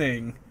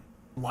depressing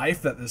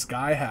life that this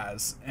guy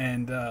has.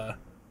 And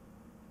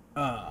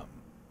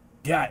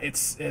yeah,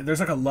 there's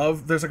like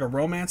a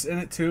romance in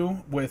it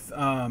too with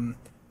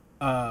Maggie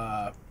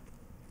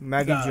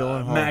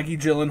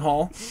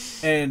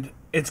Gyllenhaal, and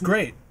it's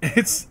great.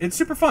 It's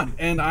super fun,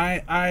 and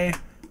I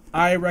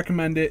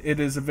recommend it. It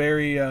is a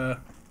very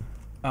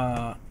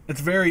it's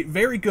very,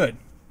 very good,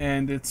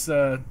 and it's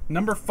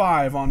number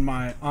 5 on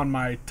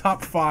my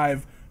top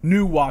 5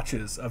 new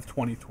watches of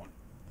 2020.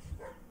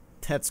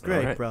 That's great,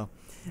 Alright. bro.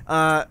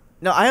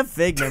 No, I have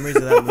vague memories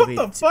of that movie.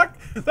 What the fuck?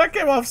 That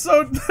came off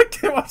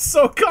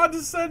so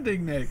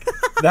condescending, Nick.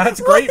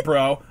 That's great,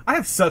 bro. I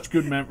have such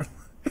good memories.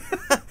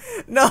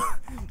 No,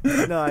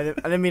 I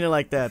didn't mean it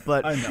like that.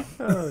 But I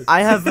know.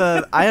 I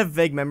have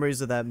vague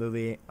memories of that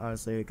movie,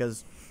 honestly,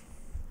 because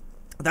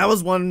that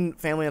was one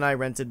family and I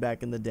rented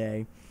back in the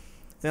day.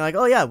 They're like,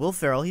 oh yeah, Will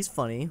Ferrell, he's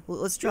funny. Well,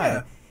 let's try Yeah.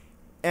 it.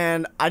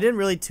 And I didn't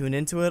really tune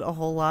into it a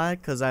whole lot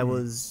because I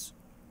was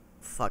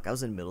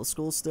in middle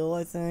school still,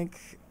 I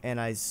think, and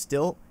I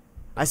still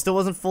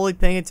wasn't fully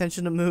paying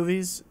attention to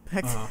movies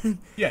back then.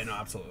 Yeah, no,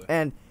 absolutely.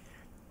 And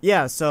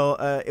yeah, so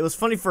it was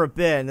funny for a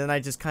bit, and then I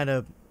just kind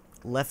of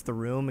left the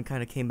room and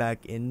kind of came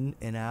back in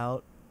and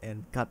out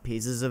and got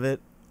pieces of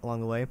it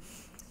along the way.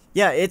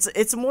 Yeah, it's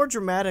a more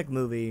dramatic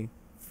movie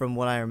from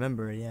what I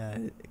remember. Yeah,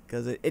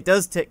 because it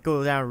does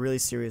go down a really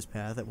serious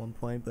path at one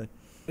point, but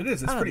It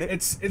is. It's I don't pretty. know,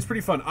 It's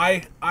pretty fun.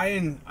 I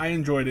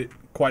enjoyed it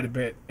quite a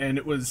bit, and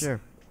it was. Sure.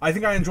 I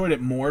think I enjoyed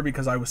it more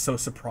because I was so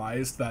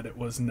surprised that it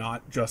was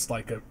not just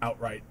like an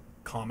outright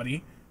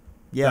comedy.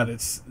 yeah,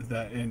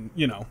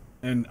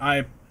 And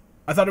I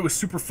thought it was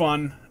super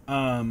fun.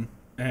 And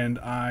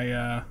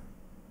I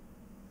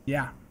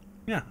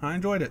I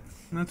enjoyed it.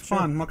 That's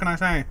fun. What can I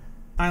say?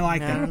 I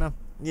like I it. don't know.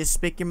 You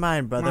speak your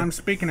mind, brother. I'm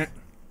speaking it.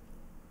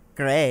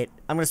 Great.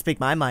 I'm gonna speak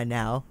my mind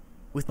now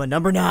with my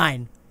number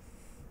 9.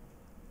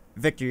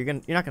 Victor, you're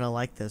not gonna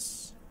like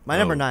this. My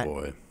number 9.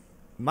 Boy.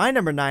 My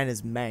number 9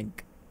 is Mank.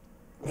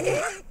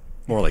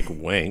 More like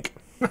wank.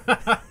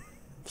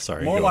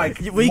 Sorry. More go like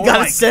on. We more gotta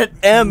like- set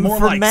M more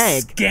for like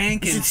Mank. Skank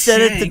You and should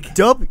set it shank. to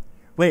W.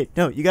 Wait,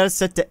 no, you gotta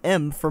set to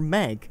M for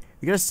Mank.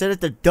 You gotta set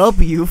it to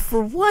W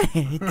for Wank.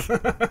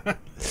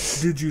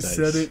 Did you Nice.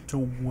 set it to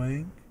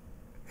wank?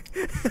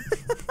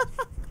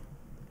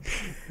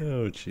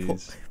 Oh,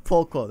 jeez.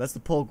 Pull quote. That's the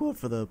pull quote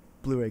for the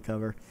Blu-ray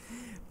cover.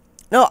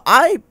 No,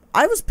 I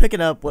was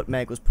picking up what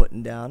Meg was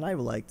putting down. I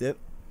liked it.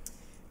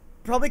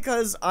 Probably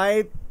because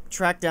I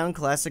track down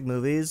classic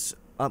movies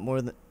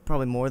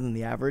probably more than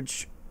the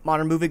average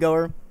modern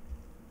moviegoer.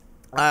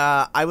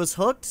 I was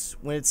hooked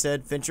when it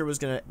said Fincher was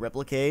going to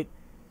replicate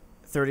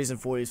 30s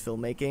and 40s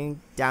filmmaking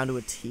down to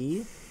a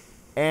T,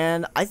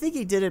 and I think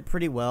he did it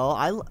pretty well.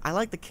 I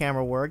like the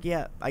camera work.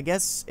 Yeah, I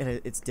guess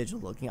it's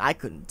digital looking. I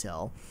couldn't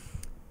tell.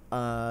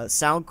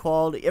 Sound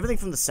quality, everything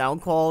from the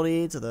sound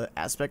quality to the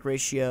aspect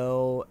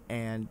ratio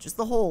and just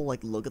the whole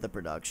like look of the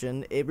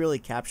production, it really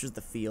captures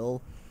the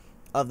feel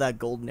of that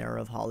golden era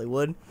of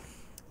Hollywood.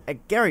 And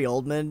Gary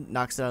Oldman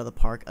knocks it out of the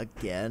park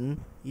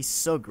again. He's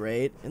so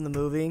great in the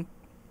movie.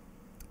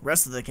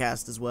 Rest of the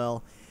cast as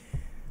well.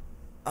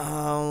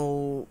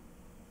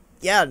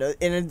 Yeah, and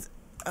it's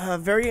a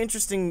very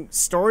interesting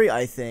story,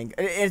 I think.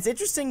 And it's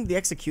interesting the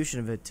execution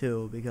of it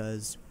too,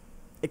 because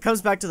it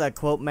comes back to that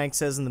quote Mank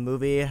says in the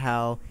movie,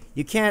 how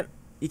you can't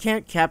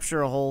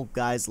capture a whole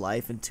guy's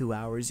life in 2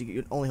 hours.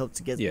 You can only hope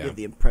to give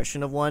the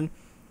impression of one.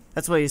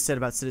 That's what he said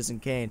about Citizen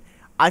Kane.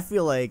 I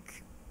feel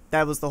like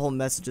that was the whole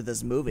message of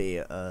this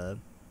movie.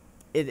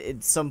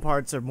 Some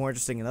parts are more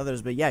interesting than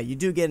others, but yeah, you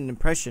do get an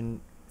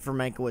impression for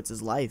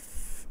Mankiewicz's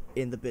life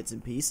in the bits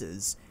and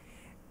pieces,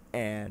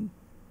 and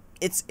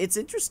it's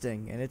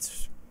interesting and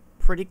it's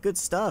pretty good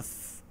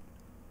stuff.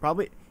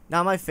 Probably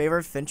not my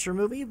favorite Fincher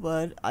movie,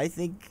 but I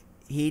think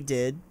he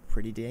did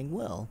pretty dang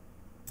well.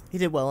 He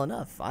did well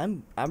enough.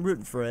 I'm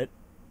rooting for it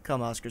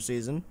come Oscar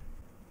season.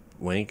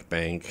 Wank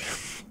bank.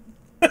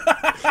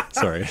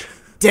 Sorry.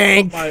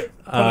 Dank. Put it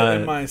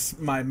in my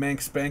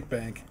Mank Spank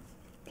Bank.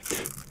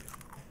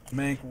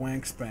 Mank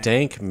Wank Spank.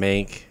 Dank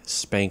Mank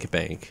Spank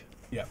Bank.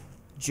 Yep.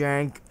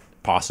 Jank.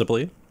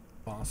 Possibly.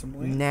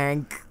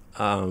 Nank.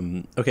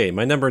 Okay,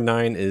 my number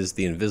 9 is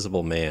The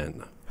Invisible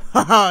Man.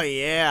 Oh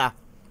yeah.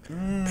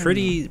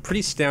 Pretty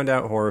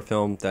standout horror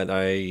film that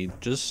I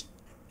just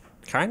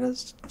kind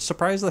of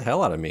surprised the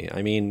hell out of me.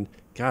 I mean,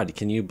 God,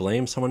 can you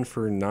blame someone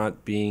for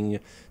not being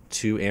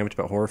too amped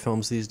about horror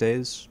films these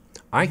days?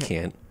 I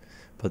can't.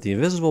 But The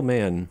Invisible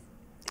Man,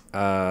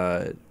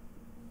 kind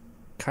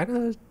of,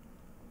 I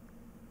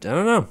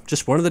don't know,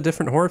 just one of the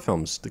different horror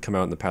films that come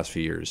out in the past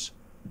few years.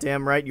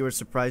 Damn right you were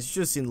surprised. You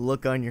should have seen the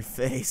look on your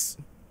face.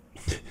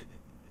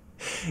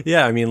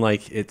 Yeah, I mean,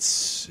 like,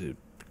 it's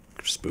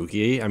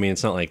spooky. I mean,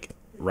 it's not, like,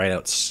 right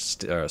out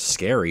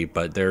scary,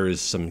 but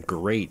there's some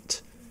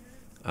great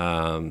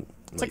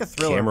it's like a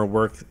thriller. camera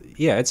work.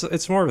 Yeah,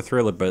 it's more of a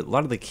thriller, but a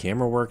lot of the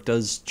camera work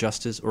does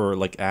justice or,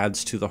 like,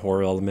 adds to the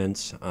horror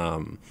elements.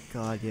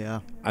 God, yeah.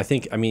 I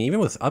think, I mean, even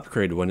with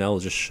Upgrade,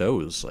 Winnell just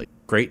shows, like,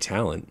 great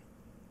talent.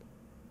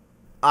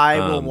 I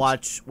will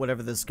watch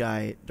whatever this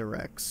guy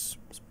directs.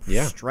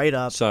 Yeah. Straight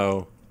up.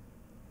 So,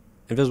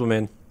 Invisible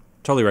Man,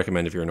 totally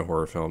recommend if you're into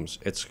horror films.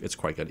 It's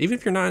quite good. Even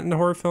if you're not into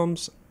horror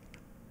films,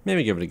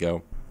 maybe give it a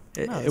go.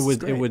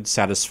 It would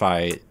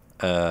satisfy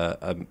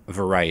a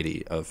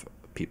variety of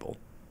people.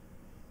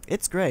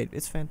 It's great.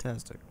 It's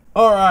fantastic.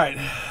 All right.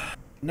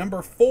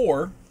 Number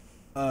 4,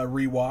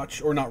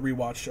 rewatch, or not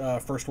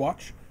rewatch, first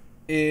watch,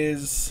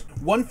 is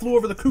One Flew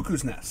Over the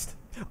Cuckoo's Nest.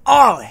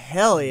 Oh,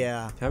 hell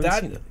yeah. Haven't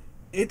seen it.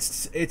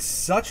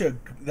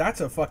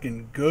 That's a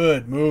fucking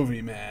good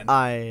movie, man.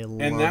 I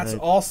love it. And that's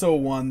also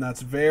one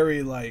that's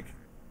very, like,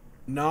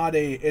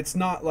 it's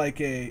not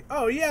like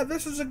oh yeah,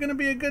 this is gonna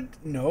be a good,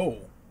 no.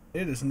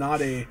 It is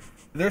not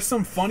there's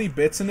some funny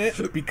bits in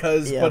it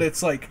because, but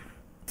it's like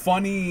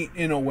funny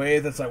in a way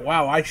that's like,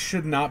 wow, I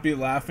should not be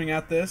laughing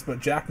at this, but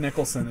Jack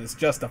Nicholson is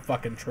just a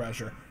fucking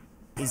treasure.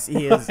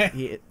 He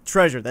is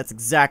treasure. That's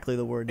exactly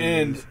the word.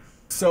 And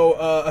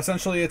so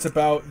essentially, it's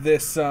about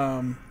this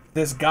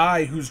this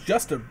guy who's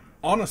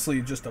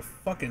honestly just a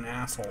fucking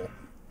asshole.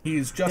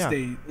 He's just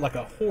a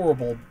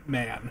horrible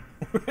man,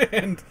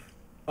 and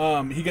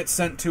he gets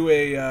sent to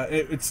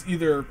it's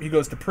either he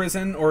goes to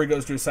prison or he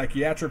goes to a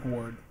psychiatric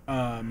ward.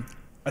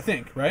 I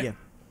think, right? Yeah.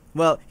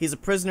 Well, he's a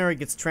prisoner. He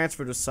gets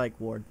transferred to a psych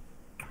ward.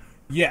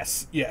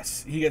 Yes.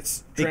 He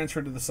gets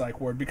transferred to the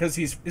psych ward because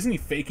isn't he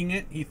faking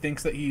it? He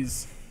thinks that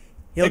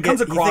it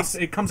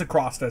comes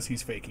across as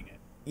he's faking it.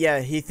 Yeah,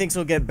 he thinks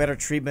he'll get better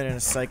treatment in a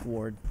psych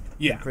ward.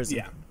 Yeah, in prison.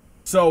 Yeah.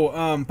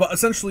 So, but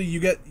essentially,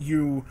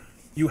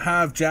 you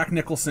have Jack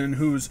Nicholson,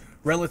 who's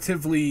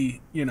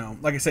relatively,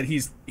 like I said,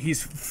 he's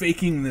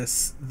faking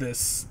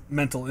this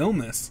mental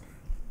illness,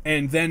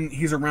 and then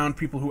he's around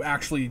people who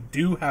actually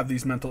do have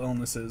these mental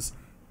illnesses,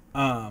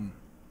 it's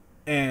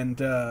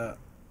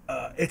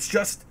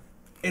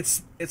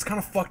kind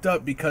of fucked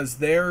up because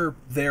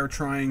they're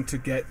trying to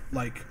get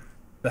like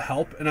the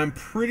help, and I'm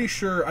pretty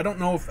sure I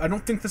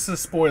don't think this is a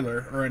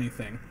spoiler or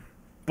anything,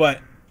 but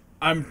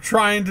I'm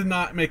trying to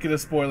not make it a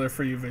spoiler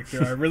for you,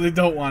 Victor. I really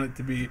don't want it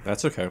to be.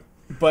 That's okay.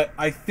 But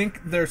I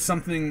think there's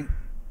something.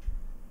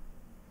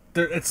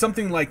 It's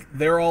something like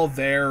they're all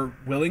there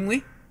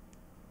willingly.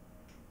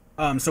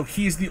 So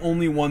he's the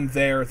only one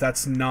there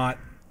that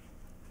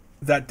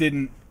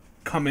didn't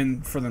come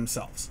in for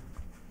themselves.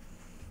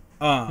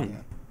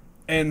 And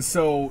And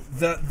so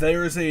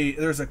there's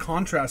a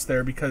contrast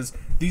there because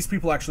these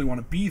people actually want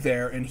to be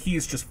there, and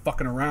he's just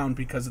fucking around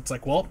because it's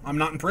like, well, I'm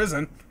not in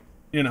prison,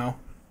 you know,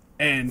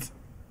 and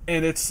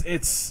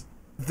it's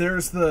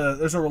there's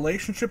a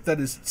relationship that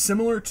is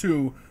similar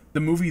to the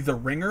movie The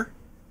Ringer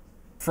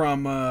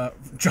from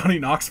Johnny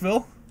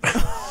Knoxville,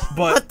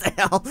 but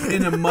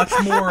in a much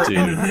more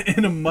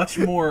in a much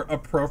more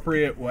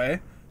appropriate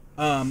way.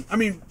 I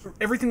mean,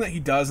 everything that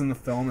he does in the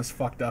film is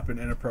fucked up and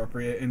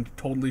inappropriate and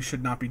totally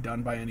should not be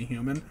done by any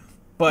human.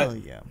 But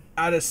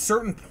at a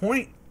certain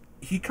point,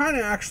 he kind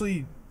of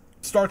actually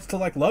starts to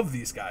like love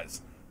these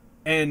guys,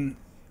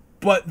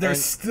 but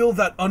there's still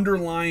that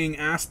underlying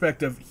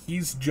aspect of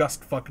he's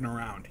just fucking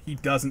around. He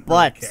doesn't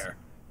really care.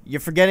 You're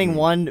forgetting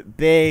one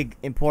big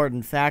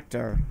important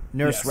factor: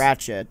 Nurse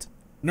Ratched.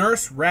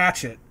 Nurse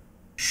Ratched,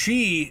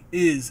 she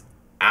is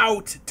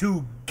out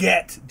to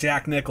get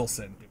Jack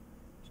Nicholson.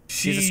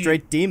 She's a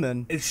straight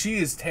demon. She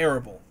is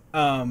terrible.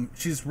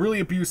 She's really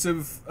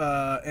abusive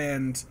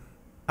and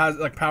has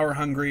like power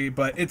hungry,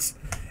 but it's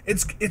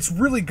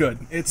really good.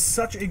 It's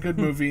such a good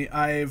movie.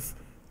 I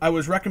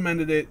was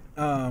recommended it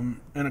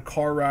in a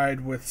car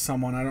ride with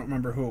someone. I don't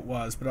remember who it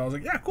was, but I was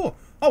like, yeah, cool.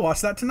 I'll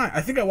watch that tonight.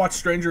 I think I watched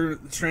Stranger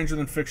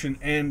Than Fiction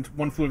and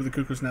One Flew Over the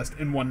Cuckoo's Nest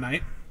in one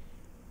night.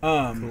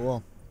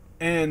 Cool.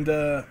 And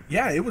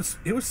yeah, it was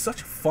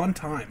such a fun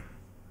time.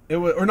 It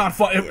was not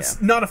fun. It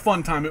was not a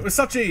fun time. It was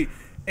such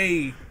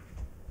a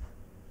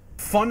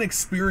fun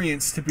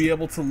experience to be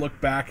able to look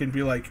back and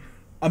be like,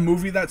 a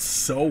movie that's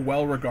so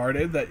well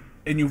regarded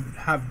and you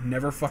have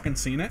never fucking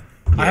seen it.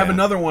 I have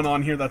another one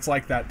on here that's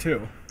like that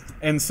too,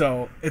 and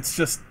so it's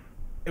just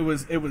it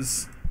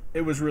was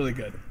really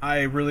good.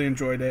 I really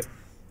enjoyed it.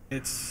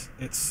 It's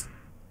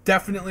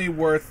definitely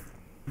worth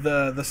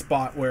the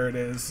spot where it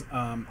is.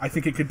 I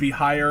think it could be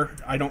higher.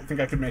 I don't think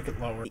I could make it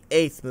lower. The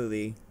 8th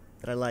movie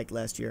that I liked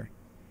last year,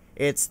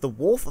 it's The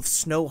Wolf of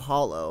Snow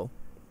Hollow.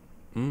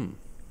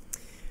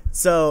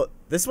 So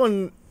this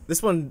one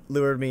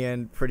lured me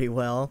in pretty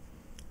well.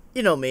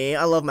 You know me,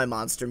 I love my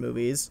monster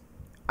movies.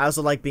 I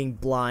also like being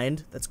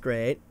blind. That's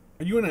great.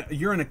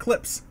 You're an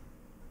eclipse.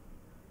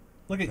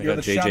 Look at I you're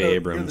got the J.J. shadow.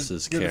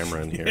 Abrams'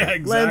 camera in here. Yeah,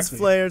 exactly. Lens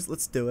flares.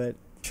 Let's do it.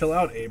 Chill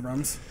out,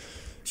 Abrams.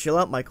 Chill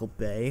out, Michael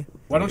Bay.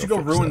 Why don't you go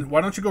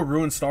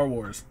ruin Star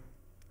Wars?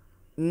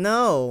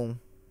 No.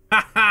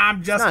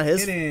 I'm just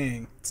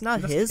kidding. It's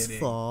not his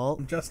fault.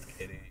 I'm just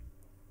kidding.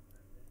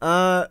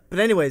 But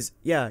anyways,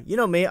 yeah, you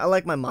know me, I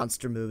like my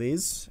monster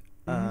movies.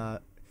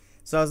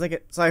 So I was thinking,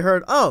 so I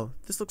heard, oh,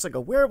 this looks like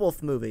a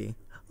werewolf movie.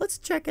 Let's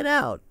check it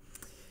out.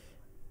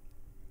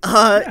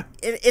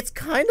 It's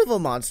kind of a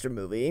monster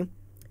movie.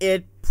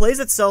 It plays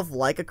itself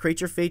like a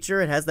creature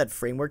feature. It has that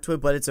framework to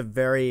it, but it's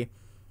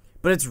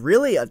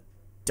really a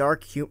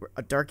dark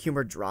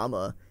humor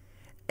drama,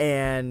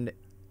 and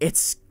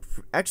it's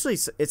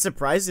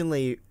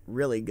surprisingly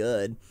really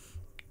good.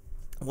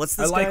 What's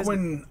this?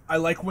 I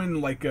like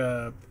when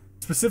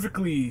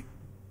specifically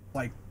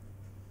like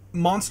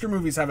monster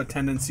movies have a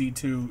tendency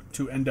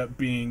to end up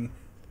being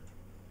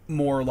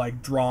more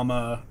like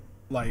drama,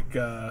 like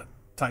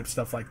type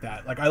stuff like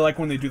that. Like I like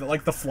when they do that.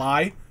 Like The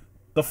Fly.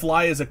 The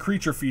Fly is a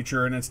creature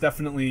feature, and it's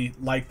definitely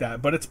like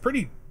that, but it's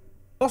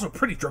also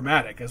pretty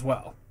dramatic as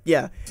well.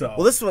 Yeah. So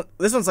well,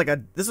 this one's like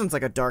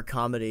a dark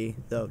comedy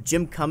though.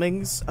 Jim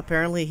Cummings,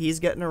 apparently he's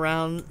getting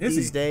around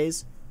these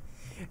days.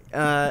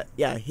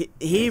 Yeah,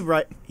 he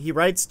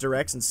writes,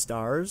 directs, and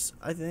stars,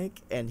 I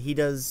think, and he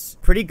does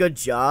pretty good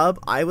job.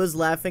 I was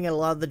laughing at a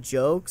lot of the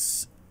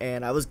jokes,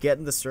 and I was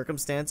getting the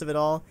circumstance of it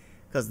all,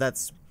 because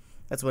that's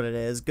what it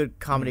is. Good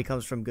comedy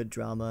comes from good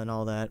drama and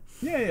all that.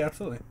 Yeah,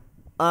 absolutely.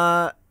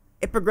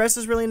 It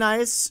progresses really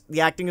nice.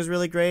 The acting is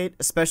really great,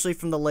 especially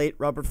from the late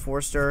Robert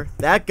Forster.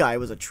 That guy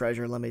was a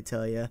treasure, let me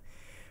tell you.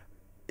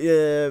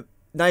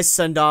 Nice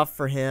send-off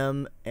for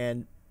him,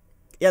 and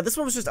yeah, this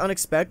one was just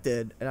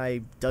unexpected, and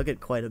I dug it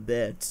quite a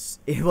bit.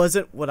 It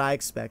wasn't what I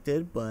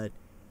expected, but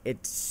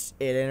it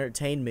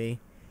entertained me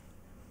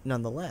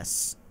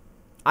nonetheless.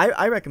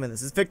 I recommend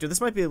this. Victor,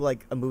 this might be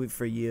like a movie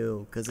for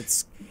you,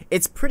 because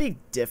it's pretty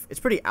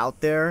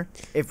out there.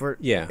 If we're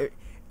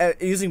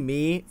using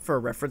me for a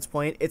reference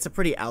point, it's a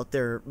pretty out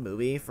there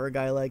movie for a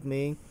guy like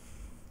me.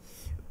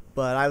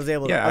 But I was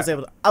able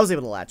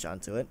to latch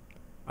onto it.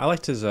 I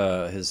liked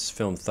his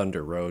film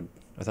Thunder Road.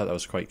 I thought that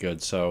was quite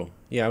good. So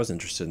yeah, I was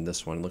interested in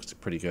this one. It looks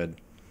pretty good.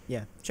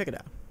 Yeah, check it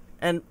out.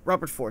 And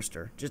Robert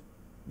Forster, just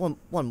one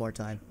more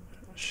time.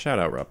 Shout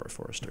out Robert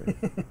Forster.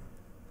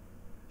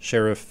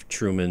 Sheriff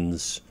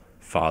Truman's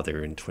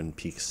father in Twin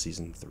Peaks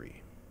season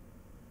 3.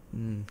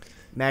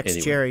 Max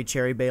Anyway.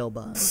 Cherry Bail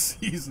Bond.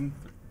 Season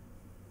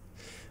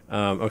 3.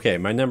 Okay,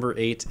 my number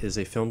 8 is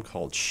a film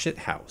called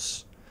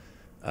Shithouse.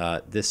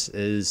 This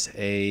is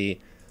a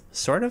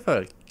sort of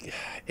a...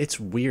 It's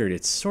weird.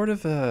 It's sort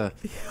of a...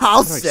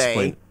 I'll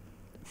say.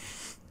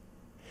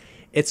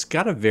 It's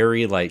got a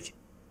very, like,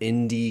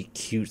 indie,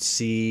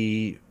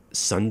 cutesy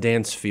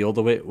Sundance feel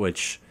to it,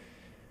 which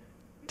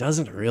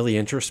doesn't really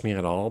interest me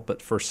at all.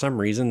 But for some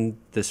reason,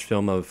 this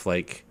film of,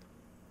 like...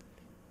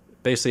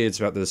 Basically, it's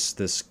about this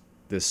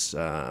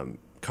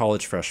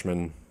college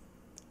freshman,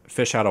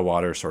 fish out of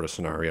water sort of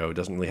scenario.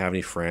 Doesn't really have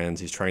any friends.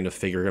 He's trying to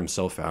figure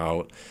himself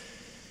out.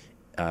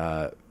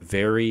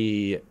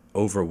 Very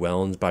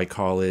overwhelmed by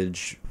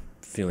college,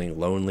 feeling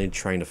lonely,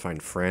 trying to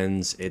find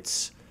friends.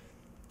 It's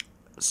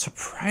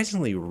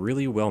surprisingly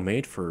really well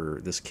made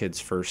for this kid's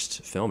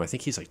first film. I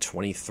think he's like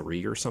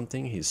 23 or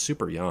something. He's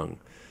super young.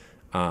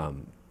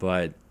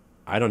 But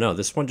I don't know.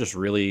 This one just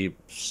really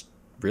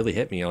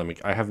hit me.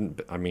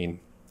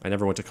 I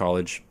never went to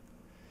college,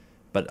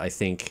 but I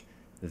think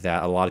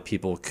that a lot of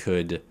people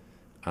could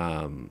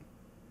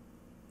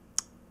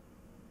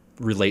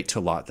relate to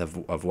a lot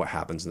of what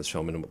happens in this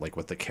film and like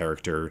with the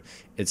character.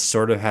 It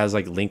sort of has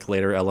like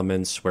Linklater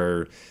elements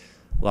where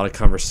a lot of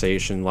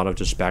conversation, a lot of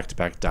just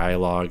back-to-back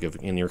dialogue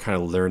and you're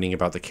kind of learning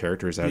about the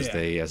characters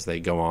as they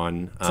go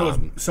on.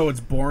 So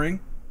it's boring.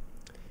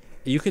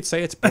 You could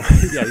say it's boring.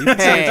 Yeah, you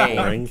could say it's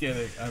boring. I'm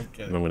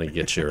kidding. I'm gonna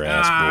get your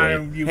ass,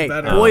 boy. You Hey,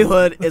 better.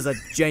 Boyhood is a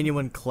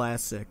genuine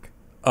classic.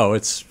 Oh,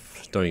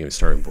 don't even get me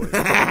started, boy.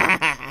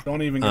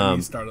 Don't even get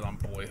me started on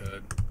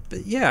Boyhood.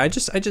 But yeah,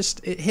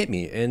 it hit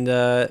me and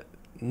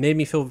made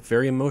me feel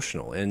very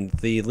emotional. And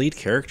the lead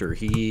character,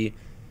 he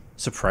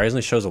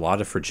surprisingly shows a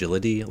lot of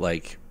fragility,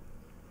 like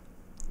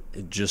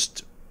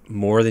just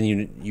more than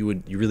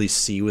you really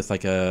see with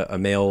like a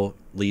male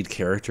lead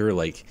character.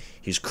 Like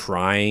he's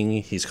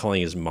crying, he's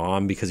calling his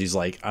mom because he's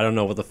like, I don't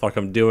know what the fuck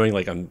I'm doing.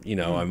 Like I'm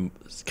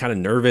kind of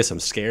nervous, I'm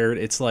scared.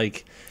 It's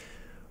like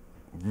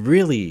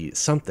really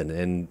something.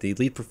 And the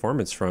lead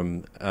performance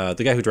from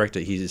the guy who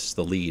directed it, he's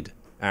the lead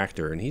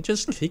actor and he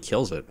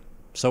kills it.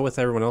 So with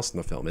everyone else in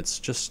the film, it's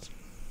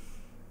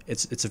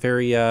a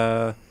very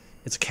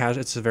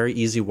it's a very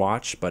easy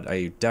watch, but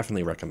I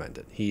definitely recommend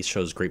it. He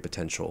shows great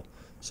potential.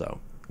 So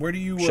Where do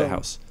you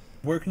Shithouse.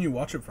 Where can you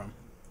watch it from?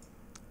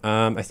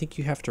 I think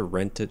you have to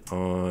rent it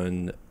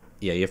on.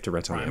 Yeah, you have to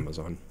rent it on Prime.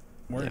 Amazon.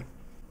 Where? Yeah.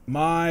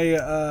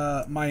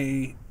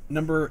 My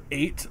number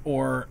 8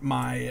 or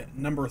my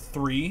number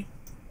 3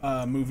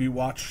 movie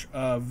watch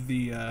of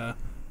the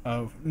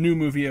new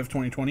movie of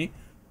 2020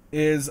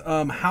 is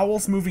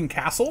Howl's Moving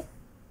Castle.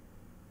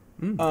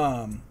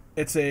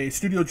 It's a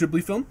Studio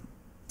Ghibli,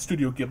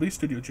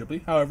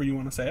 however you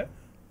want to say it.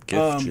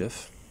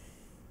 GIF.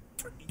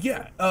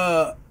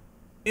 Yeah,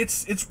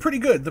 it's pretty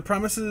good. The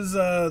premise is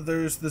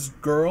there's this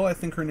girl, I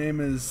think her name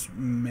is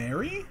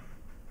Mary.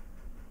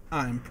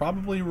 I'm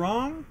probably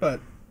wrong, but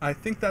I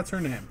think that's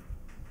her name.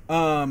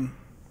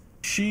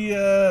 She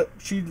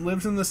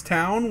lives in this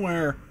town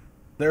where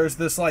there's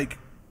this like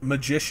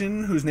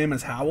magician whose name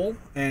is Howl,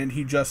 and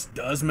he just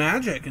does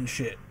magic and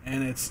shit,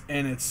 and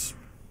it's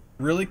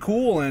really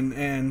cool,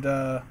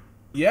 and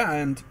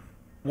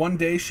one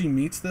day she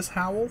meets this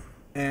Howl,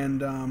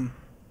 and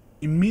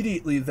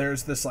immediately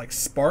there's this like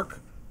spark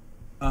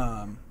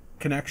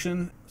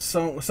connection.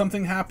 So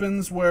something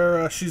happens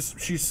where she's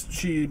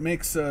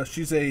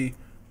a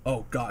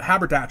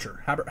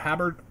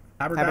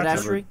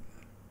Haberdashery?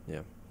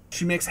 Yeah.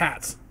 She makes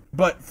hats,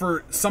 but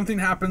something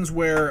happens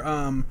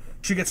where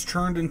she gets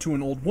turned into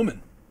an old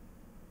woman,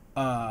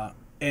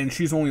 and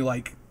she's only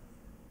like,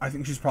 I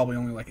think she's probably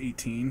only like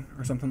 18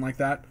 or something like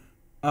that.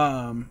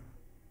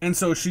 And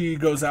so she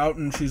goes out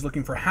and she's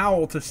looking for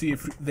Howl to see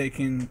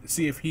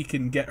if he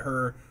can get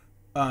her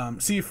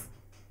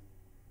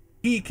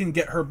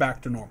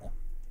back to normal.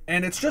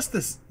 And it's just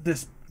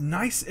this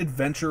nice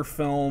adventure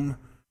film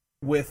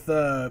with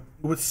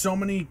so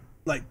many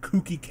like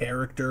kooky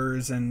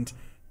characters, and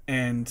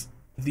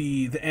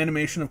the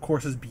animation of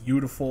course is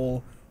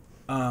beautiful.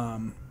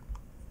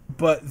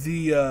 But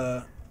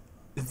the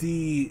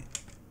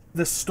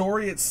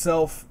story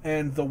itself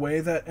and the way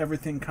that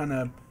everything kind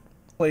of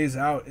plays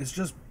out is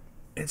just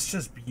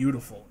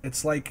beautiful.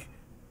 It's like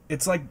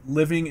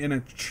living in a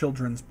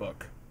children's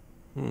book.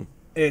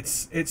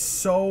 It's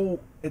so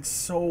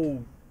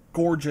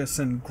gorgeous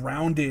and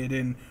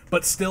grounded,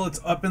 but still it's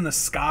up in the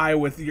sky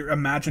with your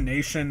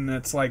imagination.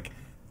 It's like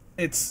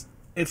it's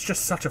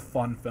just such a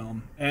fun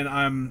film. And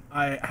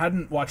I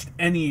hadn't watched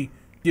any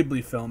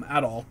Ghibli film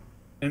at all,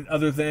 and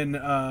other than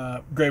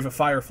Grave of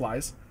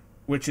Fireflies,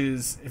 which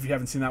is, if you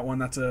haven't seen that one,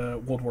 that's a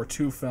World War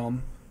II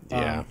film.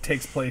 Yeah.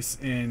 Takes place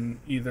in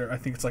either, I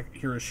think it's like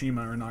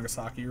Hiroshima or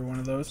Nagasaki or one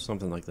of those.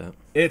 Something like that.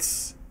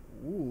 It's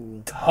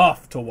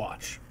tough to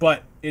watch,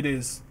 but it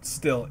is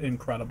still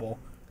incredible.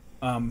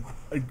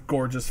 A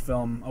gorgeous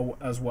film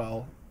as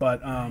well.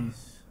 But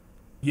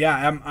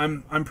yeah,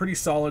 I'm pretty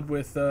solid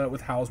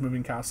with Howl's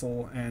Moving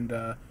Castle, and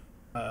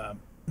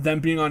them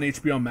being on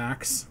HBO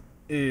Max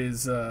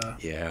is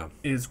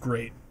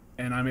great,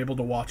 and I'm able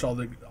to watch all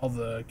the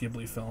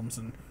Ghibli films,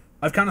 and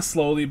I've kind of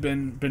slowly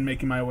been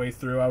making my way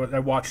through. I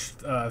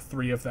watched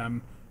 3 of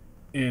them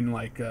in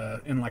like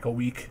a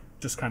week,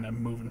 just kind of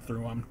moving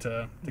through them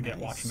to get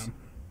watching them.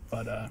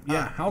 But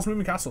yeah, Howl's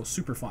Moving Castle is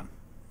super fun.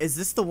 Is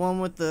this the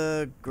one with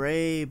the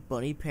gray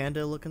bunny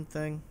panda looking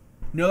thing?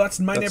 No, that's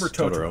My Neighbor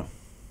Totoro.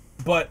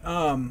 But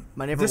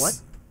My Neighbor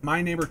what?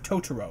 My Neighbor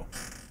Totoro.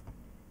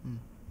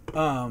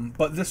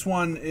 But this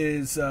one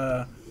is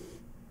in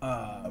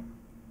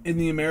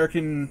the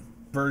American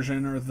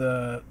version, or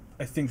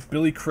I think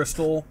Billy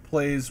Crystal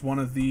plays one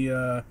of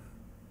the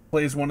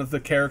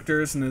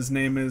characters, and his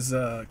name is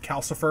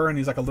Calcifer, and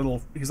he's like a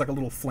little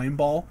flame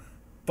ball.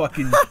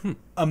 Fucking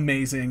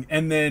amazing.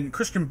 And then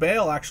Christian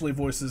Bale actually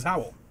voices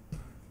Howl.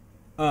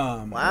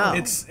 Wow.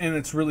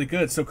 It's really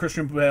good. So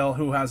Christian Bale,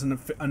 who has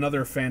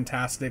another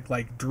fantastic,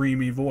 like,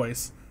 dreamy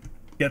voice,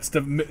 gets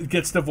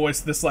to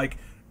voice this like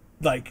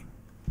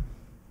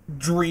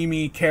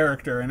dreamy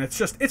character, and it's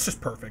just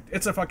perfect.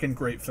 It's a fucking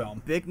great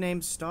film. Big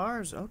name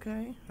stars.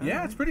 Okay.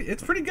 Yeah, it's pretty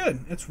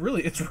good. It's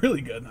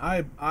really good.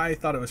 I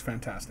thought it was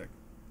fantastic.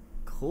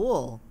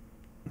 Cool.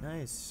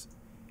 Nice.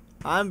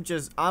 I'm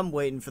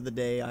waiting for the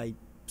day I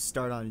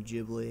start on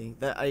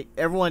Ghibli.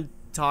 Everyone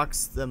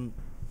talks an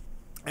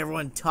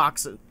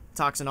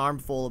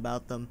armful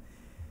about them.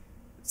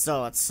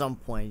 So at some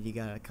point you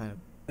gotta kind of.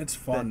 It's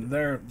fun.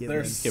 They're Give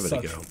it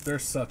a go. They're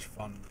such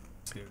fun,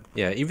 dude.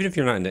 Yeah, even if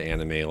you're not into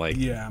anime, like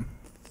Yeah.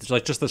 it's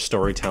like just the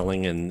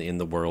storytelling and in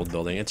the world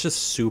building, it's just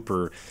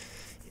super.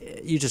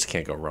 You just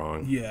can't go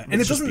wrong. Yeah, and it's it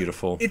just doesn't,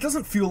 beautiful. It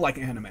doesn't feel like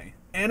anime.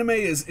 Anime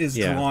is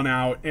Yeah. drawn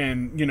out,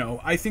 and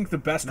I think the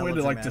best way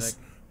to like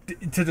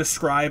to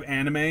describe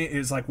anime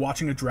is like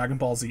watching a Dragon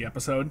Ball Z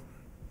episode,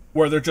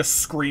 where they're just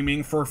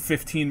screaming for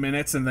 15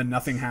 minutes and then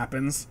nothing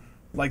happens.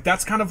 Like,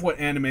 that's kind of what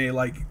anime,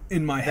 like,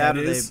 in my head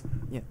is.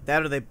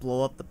 That or they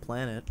blow up the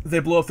planet. They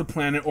blow up the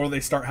planet, or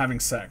they start having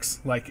sex.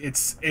 Like,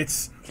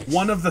 it's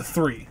one of the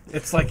three.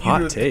 It's like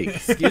Hot take.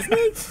 Excuse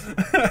me?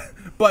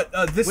 But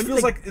this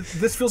feels like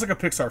a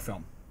Pixar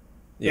film.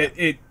 Yeah.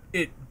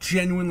 It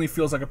genuinely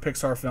feels like a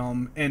Pixar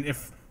film, and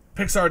if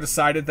Pixar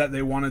decided that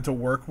they wanted to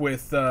work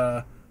with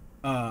oh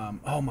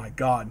my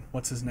god,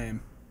 what's his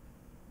name?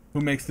 Who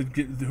makes the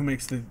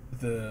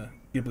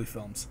Ghibli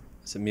films?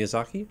 Is it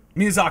Miyazaki?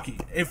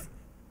 Miyazaki.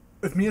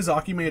 If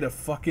Miyazaki made a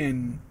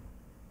fucking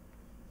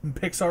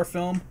Pixar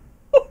film,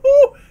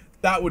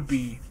 that would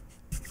be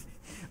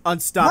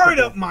Unstoppable. right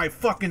up my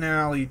fucking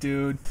alley,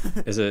 dude.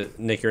 Is it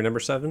Nick? Your number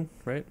 7,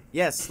 right?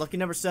 Yes, lucky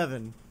number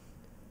 7.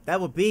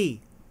 That would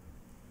be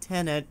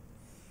Tenet.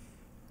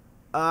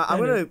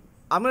 I'm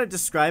gonna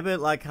describe it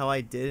like how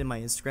I did in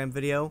my Instagram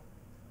video.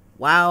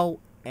 Wow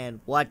and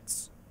what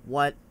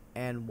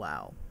and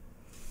wow.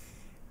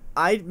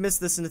 I missed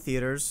this in the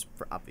theaters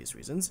for obvious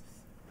reasons,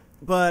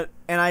 and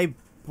I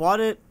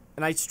bought it,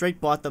 and I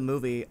straight bought the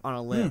movie on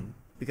a limb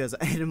because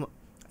I didn't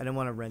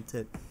want to rent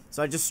it,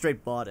 so I just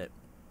straight bought it.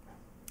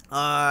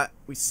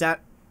 We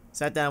sat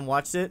down and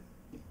watched it,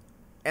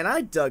 and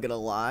I dug it a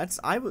lot.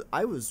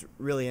 I was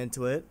really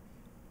into it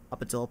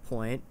up until a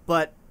point,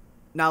 but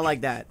not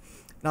like that.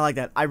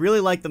 I really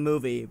like the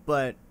movie,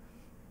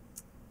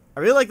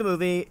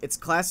 It's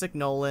classic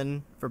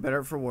Nolan, for better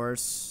or for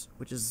worse,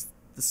 which is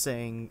the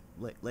saying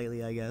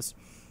lately, I guess.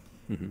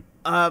 Mm-hmm.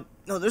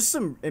 No, there's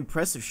some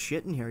impressive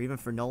shit in here, even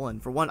for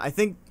Nolan. For one, I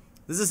think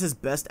this is his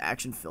best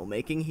action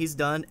filmmaking he's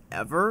done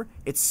ever.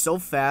 It's so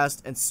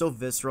fast and so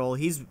visceral.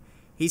 He's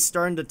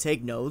starting to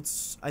take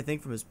notes, I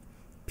think, from his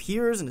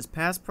peers and his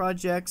past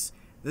projects.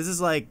 This is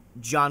like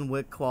John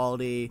Wick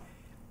quality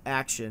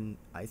action,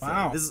 I think.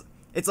 Wow.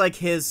 It's like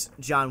his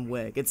John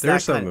Wick.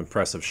 There's some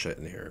impressive shit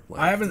in here. Like,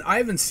 I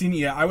haven't seen it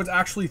yet. I was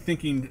actually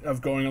thinking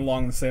of going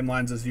along the same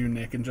lines as you,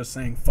 Nick, and just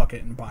saying fuck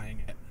it and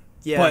buying it.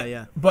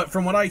 Yeah. But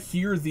from what I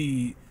hear,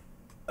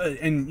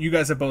 and you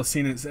guys have both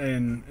seen it,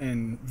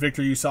 and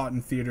Victor, you saw it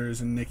in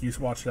theaters, and Nick, you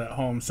watched it at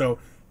home. So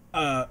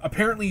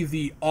apparently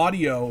the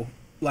audio,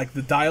 like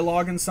the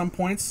dialogue in some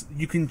points,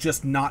 you can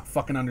just not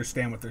fucking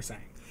understand what they're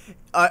saying.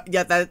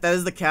 Yeah, that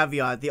is the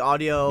caveat. The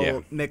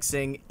audio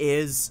mixing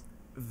is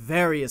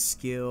very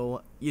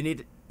askew.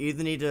 You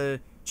either need to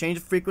change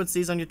the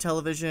frequencies on your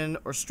television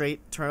or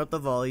straight turn up the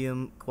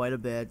volume quite a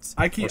bit.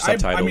 I mean,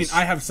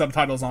 I have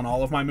subtitles on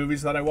all of my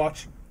movies that I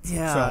watch.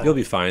 Yeah, So You'll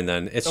be fine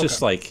then. It's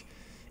just like,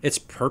 it's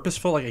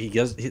purposeful. Like he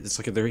does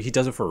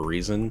it for a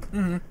reason.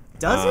 Mm-hmm.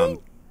 Does he?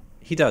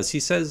 He does. He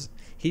says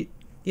he.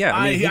 Yeah,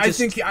 I mean, I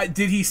think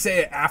did he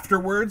say it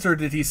afterwards or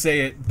did he say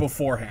it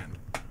beforehand?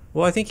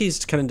 Well, I think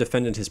he's kind of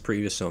defended his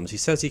previous films. He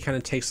says he kind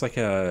of takes like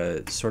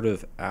a sort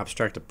of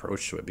abstract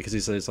approach to it because he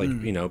says like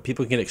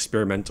people can get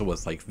experimental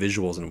with like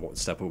visuals and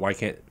stuff, but why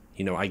can't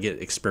I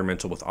get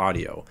experimental with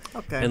audio?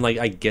 Okay. And like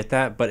I get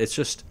that, but it's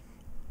just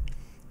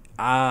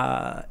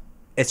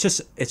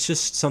it's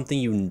just something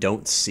you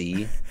don't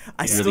see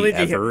really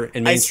ever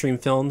in mainstream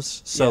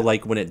films. So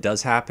like when it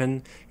does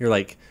happen, you're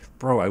like,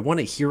 bro, I want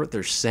to hear what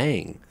they're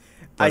saying.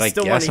 But I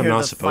still guess I'm hear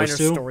not the supposed finer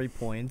to. story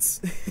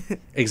points.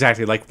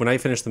 Exactly. Like when I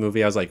finished the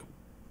movie, I was like,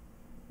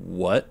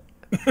 "What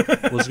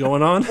was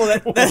going on?" Well,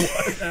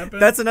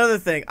 that's another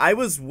thing. I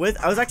was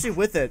actually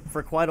with it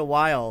for quite a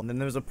while, and then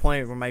there was a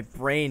point where my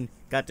brain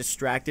got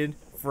distracted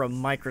for a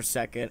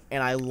microsecond,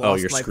 and I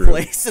lost my screwed.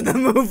 place in the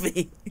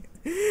movie.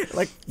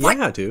 Like, what?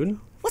 Yeah, dude.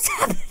 What's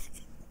happening?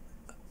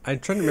 I'm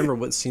trying to remember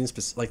what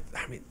scenes. Like,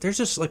 I mean, there's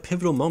just like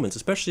pivotal moments,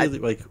 especially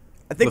like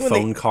I think the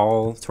phone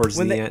call towards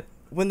the end.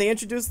 When they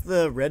introduced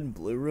the red and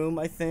blue room,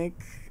 I think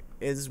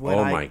is when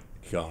my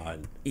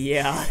god.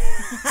 Yeah.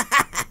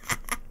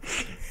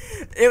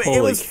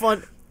 It was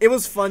fun. It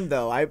was fun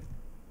though. I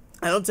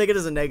don't take it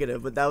as a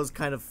negative, but that was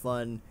kind of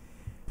fun.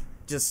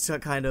 just to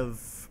kind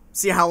of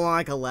see how long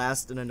I could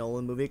last in a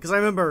Nolan movie. Because I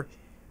remember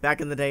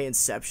back in the day,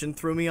 Inception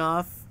threw me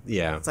off.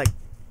 Yeah. It's like,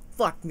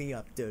 fuck me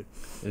up, dude.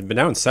 But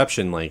now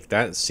Inception, like,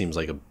 that seems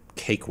like a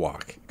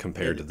cakewalk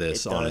compared to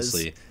this, it does.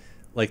 honestly.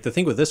 Like, the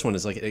thing with this one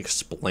is, like, it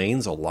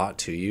explains a lot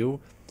to you,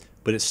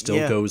 but it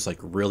still goes, like,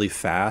 really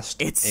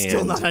fast. It's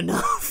still not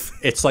enough.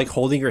 It's like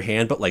holding your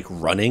hand, but, like,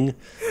 running.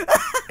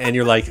 And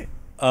you're like,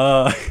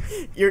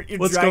 You're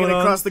what's dragging going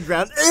on? across the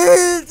ground.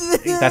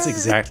 That's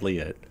exactly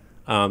it.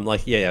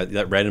 Like, yeah,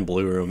 that red and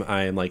blue room.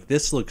 I am like,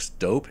 this looks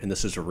dope, and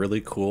this is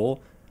really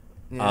cool.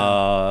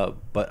 Yeah.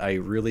 But I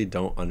really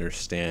don't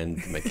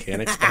understand the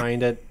mechanics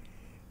behind it.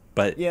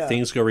 But Yeah.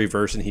 things go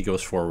reverse and he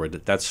goes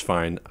forward. That's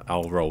fine.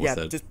 I'll roll with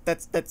it. Just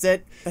that's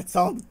it. That's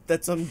all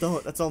I'm doing.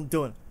 That's all I'm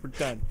doing. We're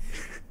done.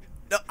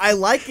 No, I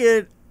like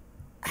it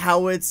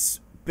how it's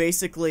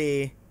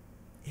basically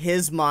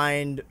his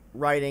mind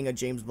writing a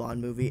James Bond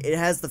movie. It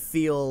has the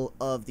feel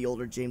of the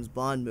older James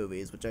Bond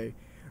movies, which I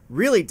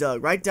really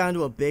dug, right down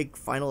to a big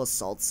final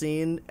assault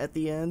scene at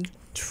the end.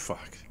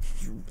 Fuck.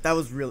 That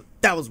was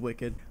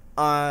wicked.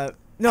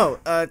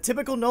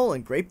 Typical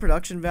Nolan. Great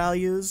production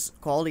values,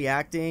 quality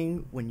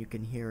acting when you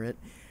can hear it.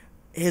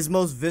 His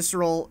most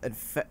visceral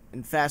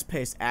and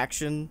fast-paced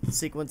action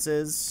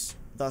sequences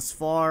thus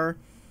far.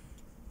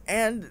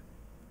 And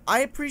I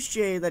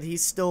appreciate that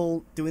he's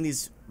still doing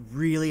these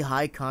really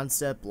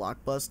high-concept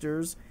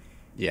blockbusters.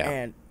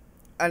 Yeah.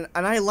 And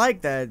I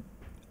like that.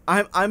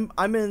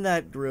 I'm in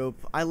that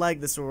group. I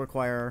like this will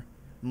require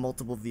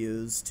multiple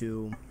views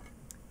to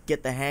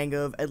get the hang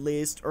of, at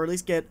least, or at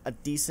least get a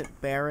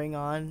decent bearing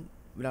on.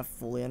 We're not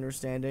fully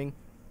understanding.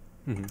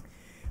 Mm-hmm.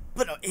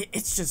 But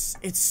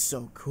it's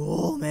so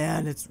cool,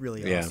 man. It's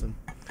really Yeah. awesome.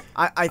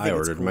 I think I it's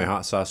ordered cool. my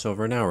hot sauce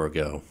over an hour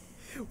ago.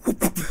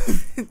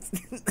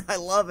 I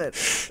love it.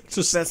 It's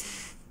just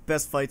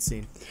Best fight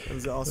scene. It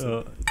was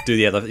awesome. dude.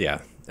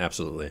 Yeah,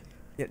 absolutely.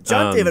 Yeah,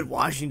 John David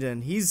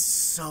Washington. He's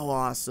so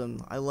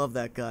awesome. I love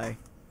that guy.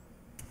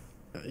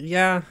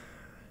 Yeah,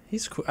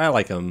 he's cool. I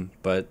like him,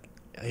 but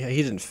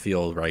he didn't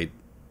feel right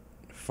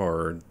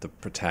for the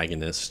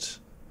protagonist.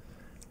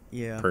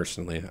 Yeah.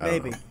 Personally, I don't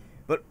Maybe. know.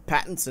 But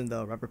Pattinson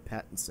though, Robert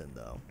Pattinson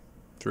though.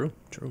 True.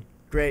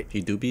 Great.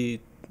 He do be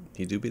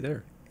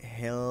there.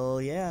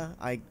 Hell yeah.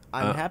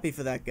 I'm happy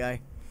for that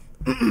guy.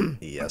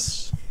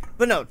 Yes.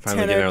 But no,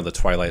 Finally getting out of the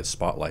Twilight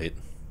spotlight.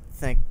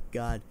 Thank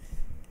God.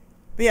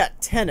 But yeah,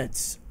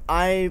 Tenet.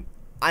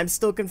 I'm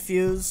still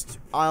confused.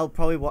 I'll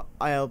probably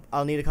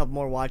I'll need a couple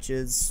more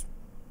watches,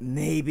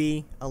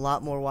 maybe a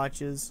lot more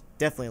watches.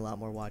 Definitely a lot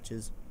more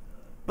watches.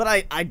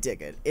 But I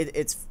dig it.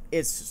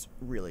 It's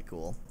really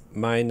cool.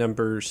 My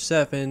number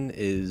 7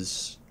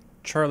 is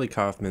Charlie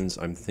Kaufman's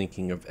I'm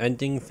Thinking of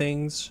Ending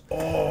Things.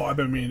 Oh, I've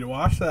been meaning to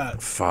watch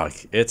that. Fuck.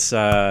 It's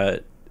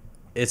a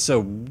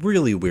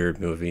really weird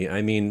movie.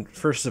 I mean,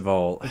 first of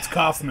all, It's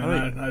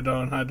Kaufman. I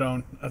don't.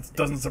 That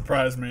doesn't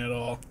surprise me at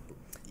all.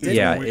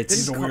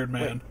 He's a weird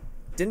man. Wait,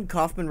 didn't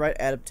Kaufman write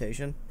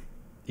Adaptation?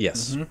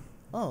 yes. Mm-hmm.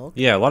 Oh,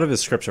 okay. Yeah, a lot of his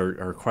scripts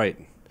are quite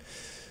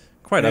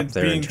And up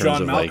there in being terms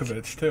John of like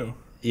Malkovich too.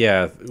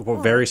 yeah,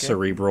 well, very okay.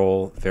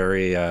 cerebral,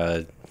 very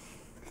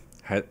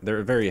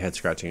they're very head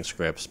scratching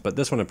scripts, but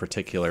this one in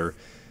particular,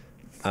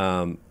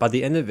 by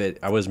the end of it,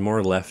 I was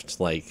more left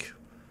like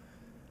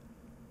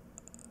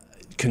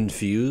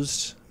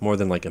confused more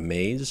than like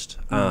amazed.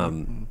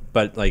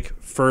 But like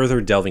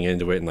further delving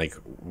into it and like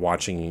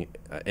watching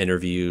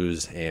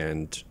interviews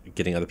and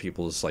getting other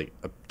people's like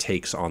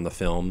takes on the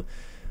film,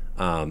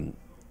 I'm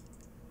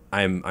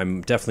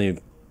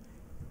definitely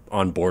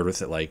on board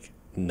with it like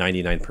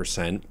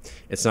 99%.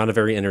 It's not a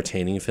very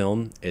entertaining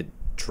film. It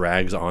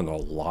drags on a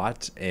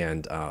lot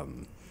and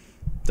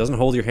doesn't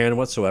hold your hand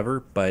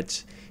whatsoever,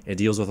 but it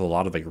deals with a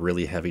lot of like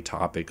really heavy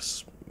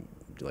topics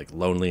like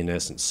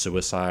loneliness and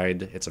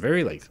suicide. It's a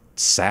very like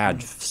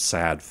sad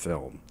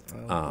film.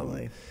 Oh,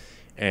 boy.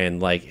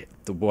 And like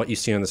what you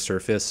see on the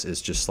surface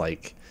is just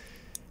like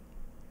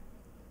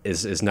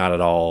is not at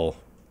all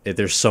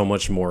there's so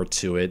much more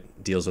to it.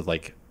 It deals with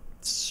like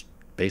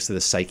basically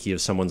the psyche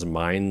of someone's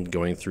mind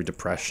going through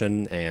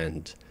depression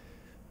and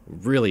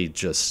really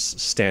just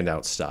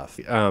standout stuff.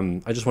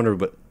 I just wonder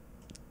what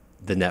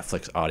the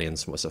Netflix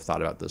audience must have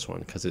thought about this one,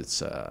 because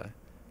it's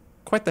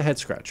quite the head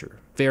scratcher.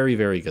 Very,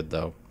 very good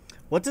though.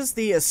 What does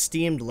the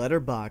esteemed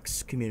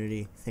Letterboxd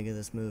community think of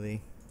this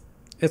movie?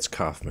 It's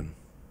Kaufman.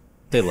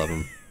 They love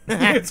him.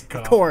 It's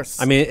Of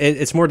course. I mean,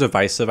 it's more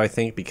divisive, I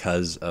think,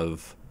 because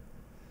of.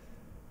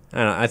 I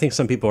don't know, I think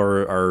some people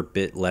are a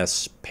bit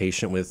less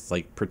patient with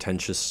like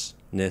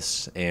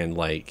pretentiousness and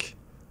like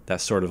that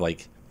sort of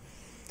like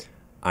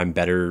I'm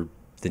better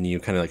than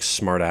you kind of like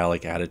smart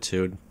aleck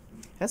attitude.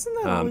 Hasn't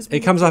that always been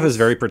It comes the off as case?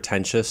 very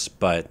pretentious,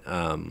 but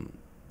I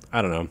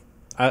don't know.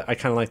 I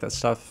kind of like that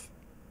stuff,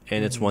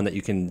 and it's one that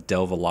you can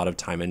delve a lot of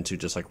time into,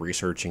 just like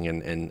researching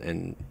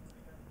and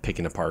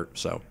picking apart.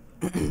 So,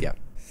 yeah.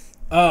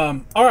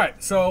 All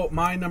right. So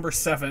my number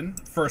 7,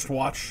 first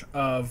watch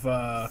of.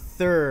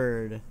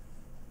 Third.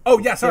 Oh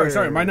yeah, sorry.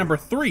 Third. My number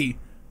 3.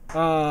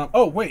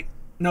 Oh wait,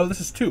 no, this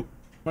is 2.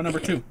 My number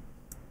 2.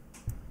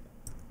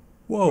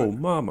 Whoa,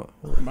 mama.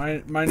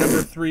 My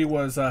number 3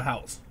 was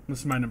House.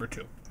 This is my number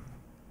 2.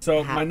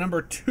 So my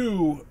number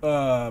 2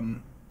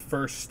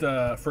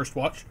 first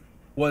watch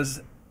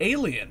was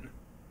Alien.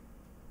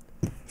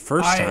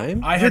 First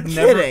time? I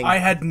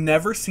had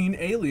never seen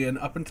Alien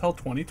up until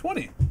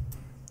 2020.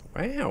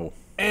 Wow.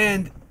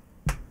 And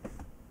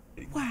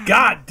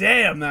god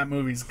damn, that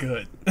movie's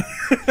good.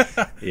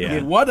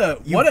 Yeah. What a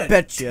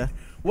betcha.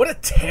 What a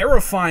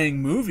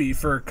terrifying movie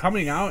for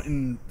coming out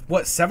in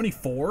what,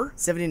 74?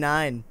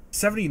 79.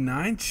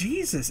 79?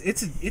 Jesus,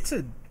 it's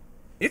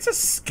a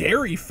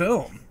scary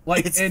film.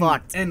 Like, It's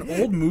fucked. And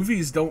old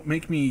movies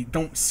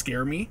don't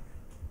scare me.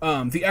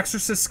 The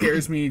Exorcist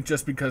scares me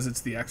just because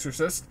it's The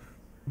Exorcist.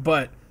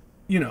 But,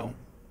 you know,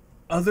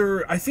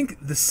 I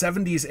think the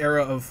 70s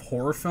era of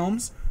horror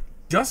films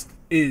just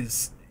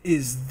is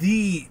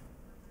the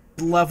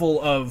level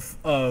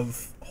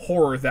of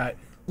horror that,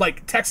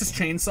 like, Texas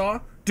Chainsaw,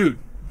 dude,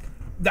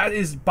 that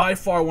is by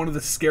far one of the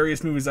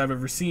scariest movies I've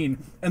ever seen,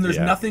 and there's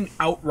nothing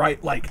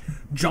outright like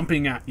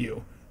jumping at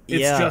you.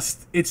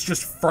 It's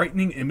just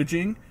frightening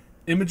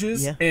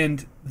images,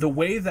 and the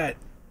way that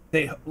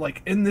they,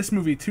 like in this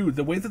movie too,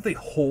 the way that they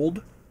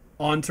hold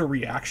onto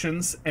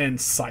reactions and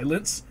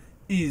silence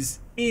is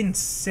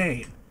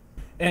insane.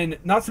 And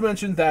not to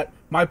mention that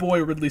my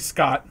boy Ridley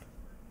Scott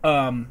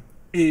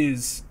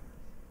is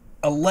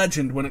a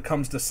legend when it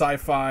comes to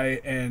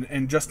sci-fi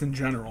and just in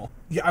general.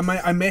 Yeah,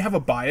 I may have a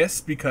bias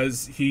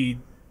because he,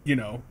 you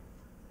know,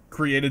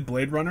 created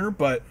Blade Runner,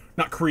 but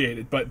not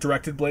created, but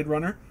directed Blade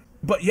Runner.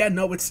 But yeah,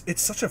 no,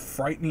 it's such a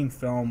frightening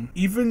film.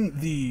 Even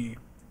the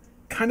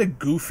kind of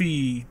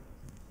goofy,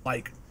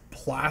 like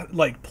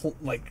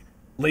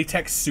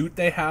latex suit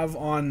they have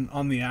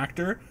on the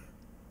actor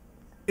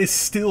is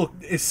still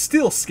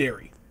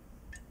scary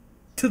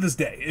to this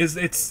day.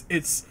 It's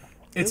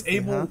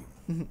able. Huh?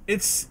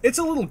 It's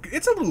a little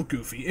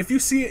goofy. If you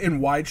see it in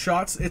wide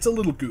shots, it's a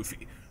little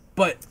goofy.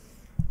 But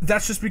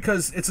that's just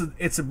because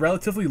it's a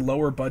relatively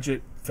lower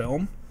budget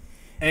film,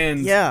 and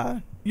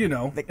you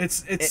know,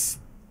 it's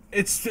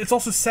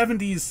also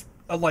 70s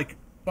like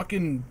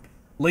fucking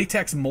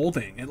latex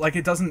molding.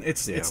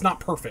 It's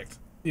not perfect,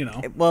 you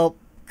know. Well,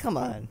 come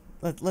on.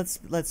 Let's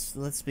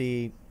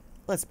be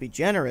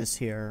generous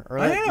here. Or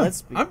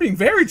I'm being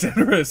very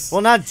generous.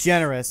 Well, not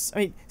generous. I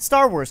mean,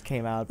 Star Wars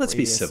came out. Let's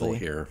previously. be civil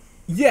here.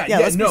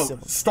 Yeah, no.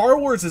 Star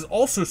Wars is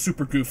also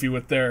super goofy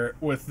with their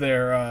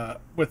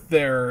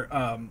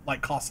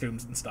like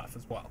costumes and stuff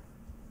as well.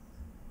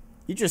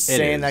 You're just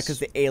saying that because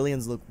the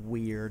aliens look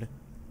weird.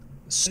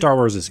 Star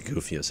Wars is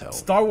goofy as hell.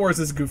 Star Wars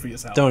is goofy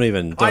as hell. Don't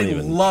even. I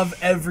love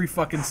every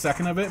fucking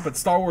second of it, but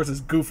Star Wars is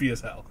goofy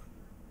as hell.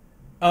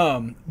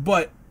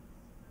 But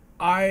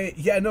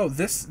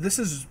this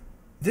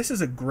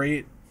is a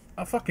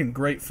fucking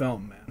great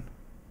film, man.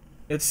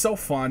 It's so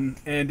fun,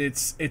 and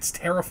it's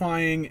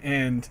terrifying,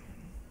 and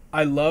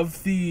I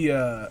love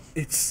the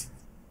it's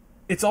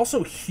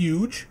also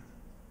huge.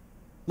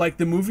 Like,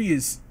 the movie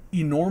is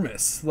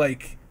enormous.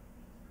 Like,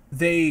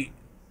 they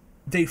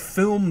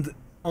filmed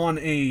on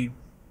a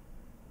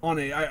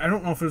I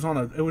don't know if it was on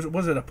a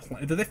was it a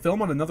planet? Did they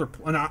film on another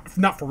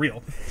not for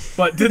real,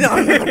 but did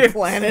they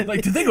planet?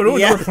 Like, did they go to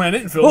another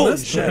planet and film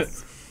this shit?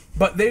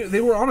 But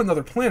they were on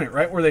another planet,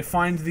 right, where they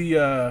find the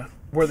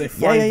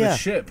the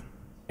ship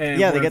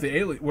and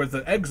where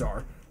the eggs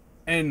are,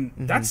 and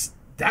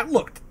that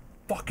looked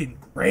fucking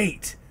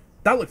great.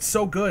 That looked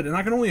so good, and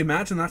I can only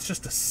imagine that's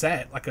just a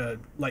set,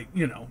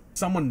 you know,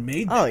 someone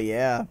made that. Oh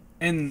yeah.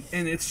 And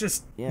it's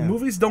just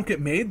movies don't get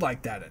made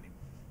like that anymore.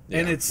 Yeah,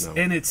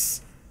 and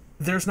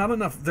there's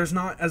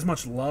not as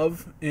much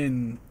love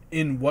in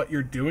what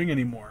you're doing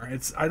anymore.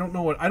 I don't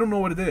know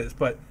what it is,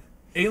 but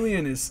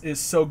Alien is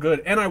so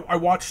good. And I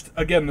watched,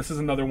 again, this is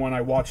another one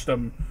I watched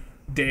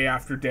day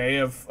after day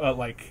of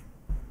like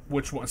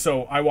which one.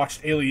 So I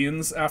watched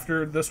Aliens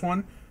after this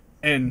one,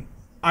 and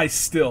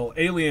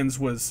Aliens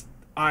was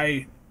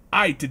I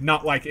did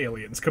not like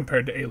Aliens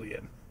compared to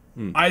Alien.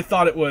 I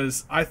thought it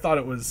was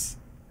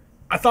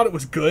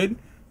good,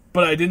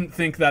 but I didn't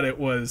think that it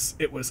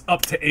was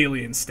up to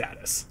Alien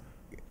status.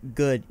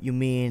 Good, you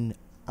mean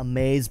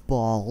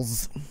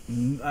amazeballs?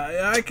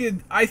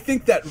 I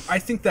think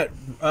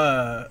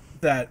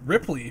that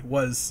Ripley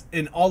was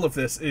in all of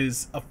this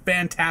is a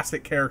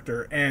fantastic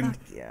character, and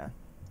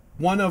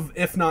one of,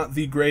 if not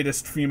the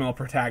greatest female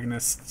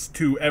protagonists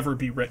to ever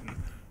be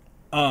written.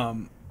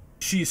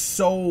 She's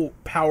so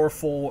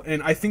powerful,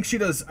 and I think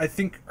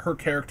her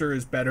character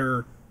is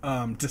better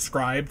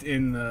described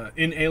in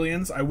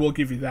Aliens. I will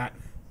give you that.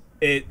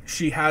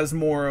 She has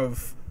more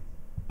of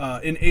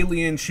in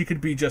Alien, she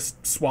could be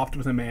just swapped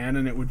with a man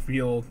and it would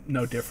feel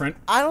no different.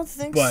 I don't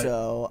think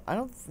so.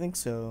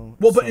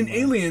 Well, but in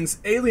Aliens,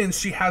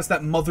 she has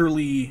that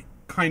motherly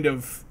kind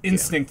of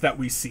instinct that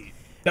we see,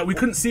 that we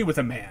couldn't see with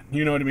a man.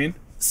 You know what I mean?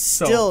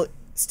 Still,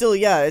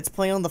 yeah, it's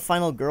playing on the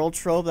final girl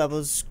trope that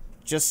was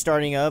just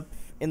starting up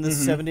in the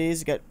 70s.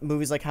 You got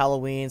movies like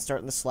Halloween,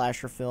 starting the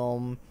slasher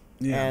film,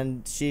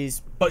 and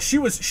But she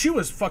was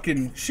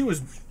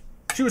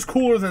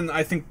cooler than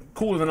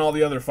all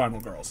the other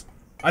final girls.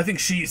 I think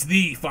she's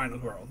the final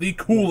girl, the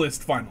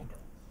coolest final girl.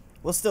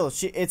 Well, still,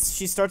 she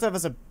starts off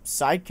as a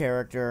side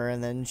character,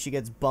 and then she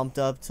gets bumped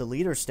up to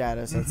leader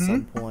status at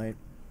some point.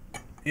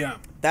 Yeah.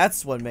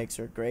 That's what makes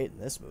her great in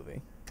this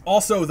movie.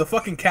 Also, the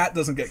fucking cat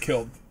doesn't get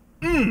killed.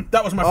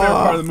 That was my favorite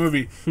part of the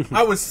movie.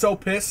 I was so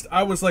pissed.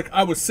 I was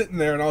sitting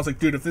there and I was like,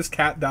 dude, if this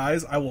cat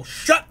dies, I will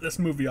shut this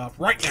movie off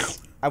right now.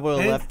 I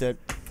would have left it.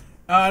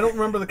 I don't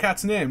remember the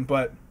cat's name,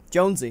 but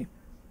Jonesy.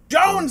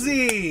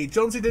 Jonesy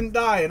didn't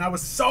die, and I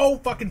was so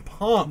fucking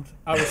pumped.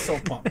 I was so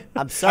pumped.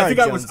 I'm sorry,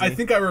 Jonesy. I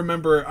think I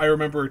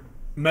remember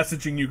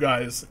messaging you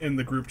guys in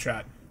the group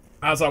chat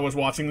as I was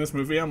watching this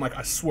movie. I'm like,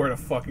 I swear to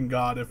fucking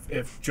God,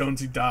 if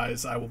Jonesy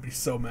dies, I will be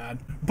so mad.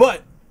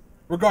 But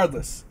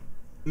regardless,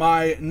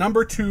 my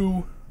number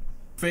 2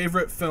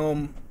 favorite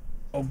film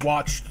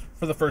watched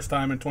for the first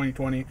time in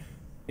 2020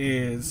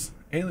 is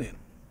Alien.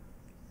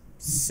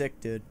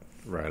 Sick, dude.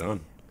 Right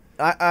on.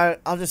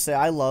 I'll just say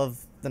I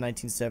love the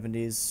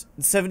 1970s.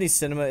 70s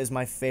cinema is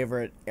my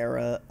favorite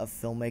era of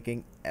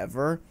filmmaking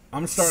ever.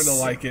 I'm starting to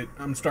like it.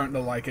 I'm starting to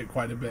like it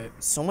quite a bit.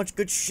 So much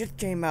good shit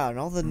came out, and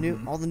all the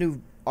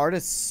new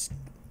artists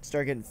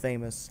start getting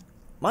famous.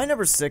 My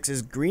number 6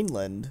 is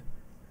Greenland.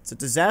 It's a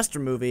disaster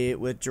movie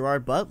with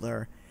Gerard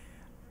Butler.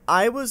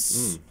 I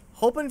was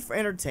hoping for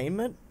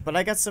entertainment, but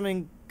I got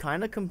something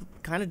kind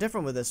of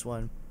different with this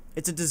one.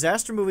 It's a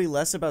disaster movie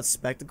less about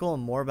spectacle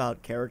and more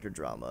about character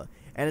drama,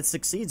 and it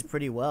succeeds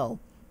pretty well.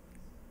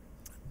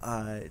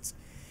 It's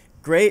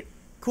great,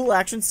 cool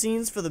action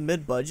scenes for the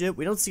mid-budget.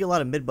 We don't see a lot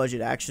of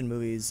mid-budget action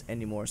movies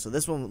anymore, so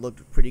this one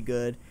looked pretty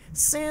good.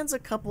 Sans a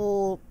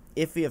couple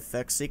iffy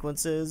effect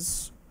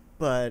sequences,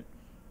 but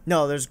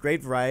no, there's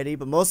great variety.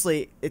 But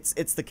mostly,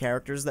 it's the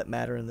characters that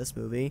matter in this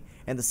movie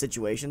and the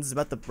situations.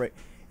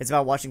 It's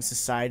about watching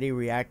society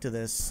react to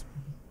this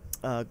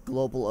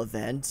global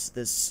event,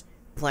 this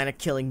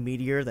planet-killing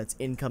meteor that's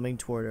incoming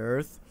toward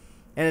Earth,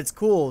 and it's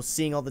cool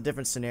seeing all the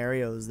different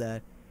scenarios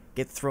that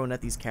get thrown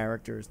at these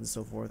characters and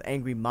so forth.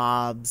 Angry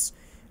mobs,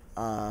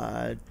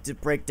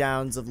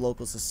 breakdowns of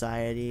local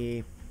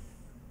society,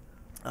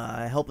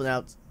 helping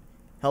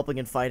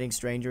and fighting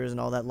strangers and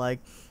all that. Like,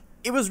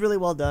 it was really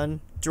well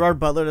done. Gerard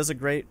Butler does a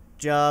great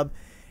job.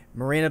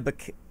 Marina,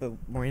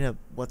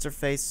 what's her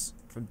face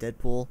from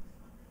Deadpool?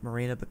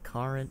 Marina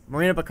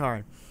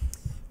Baccarin.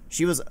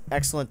 She was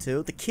excellent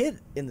too. The kid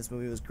in this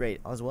movie was great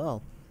as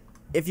well.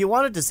 If you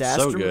want a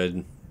disaster, So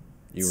good.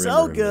 You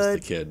so remember him good.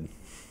 as the kid.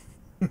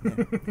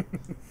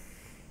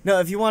 No,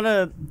 if you want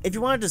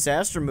a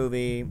disaster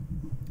movie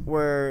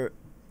where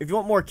if you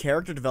want more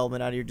character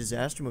development out of your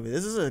disaster movie,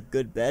 this is a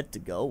good bet to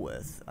go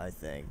with, I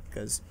think,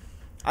 because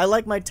I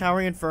like my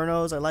Towering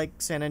Infernos, I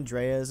like San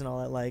Andreas and all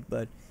that,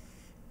 but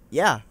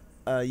yeah,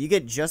 you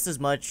get just as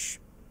much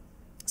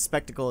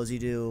spectacle as you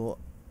do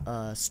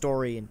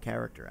story and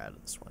character out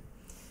of this one.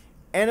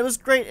 And it was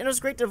great. And it was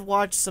great to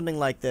watch something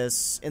like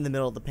this in the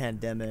middle of the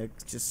pandemic.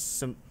 Just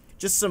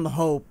some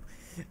hope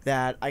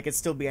that I could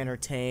still be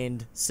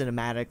entertained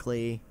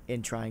cinematically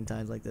in trying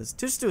times like this,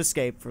 just to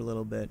escape for a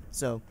little bit.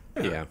 So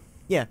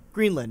yeah,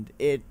 Greenland.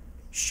 It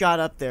shot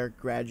up there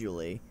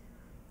gradually.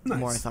 The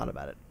more I thought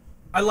about it.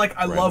 I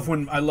love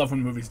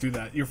when movies do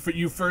that. You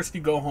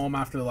go home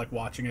after like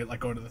watching it, like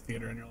going to the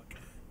theater, and you're like,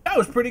 that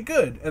was pretty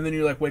good. And then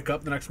you like wake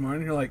up the next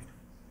morning, and you're like,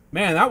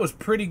 man, that was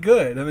pretty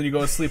good. And then you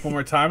go to sleep one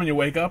more time, and you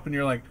wake up, and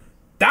you're like,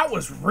 that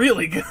was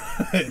really good.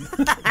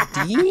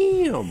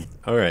 Damn.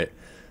 All right.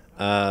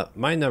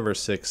 My number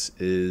 6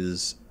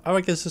 is... I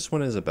guess this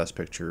one is a Best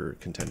Picture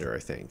contender, I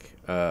think.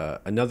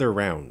 Another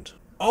Round.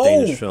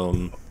 Danish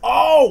film.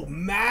 Oh,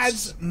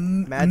 Mads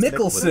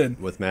Mikkelsen.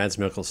 With Mads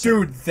Mikkelsen.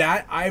 Dude,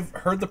 I've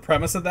heard the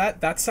premise of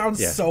that. That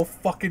sounds so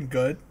fucking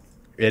good.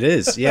 It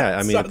is, yeah.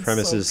 I mean, the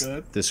premise so is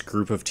good. This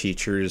group of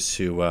teachers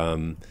who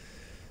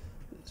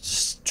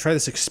try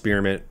this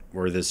experiment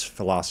where this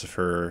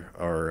philosopher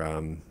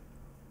or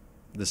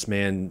this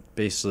man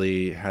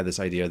basically had this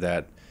idea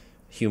that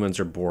humans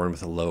are born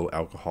with a low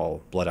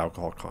blood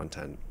alcohol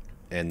content,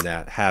 and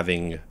that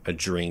having a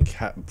drink,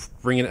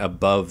 bringing it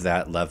above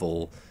that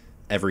level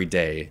every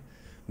day,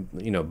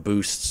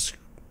 boosts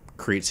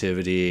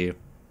creativity,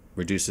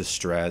 reduces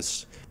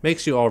stress,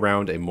 makes you all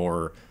around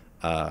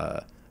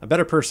a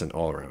better person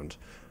all around.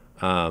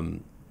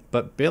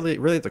 But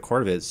really at the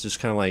core of it, it's just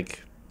kind of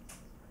like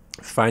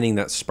finding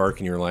that spark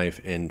in your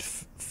life and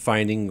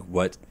finding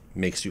what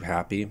makes you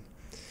happy.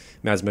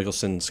 Mads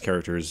Mikkelsen's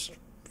character is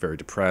very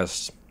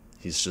depressed.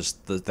 He's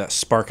just that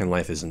spark in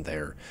life isn't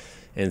there,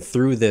 and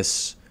through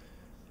this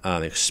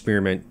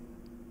experiment,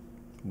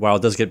 while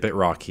it does get a bit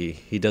rocky,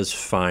 he does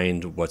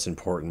find what's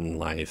important in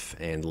life,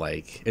 and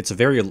like it's a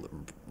very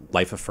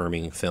life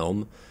affirming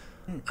film.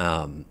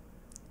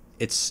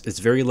 It's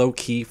very low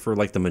key for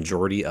like the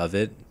majority of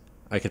it.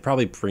 I could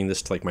probably bring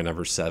this to like my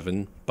number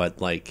 7, but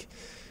like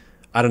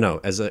I don't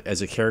know, as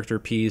a character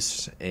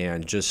piece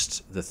and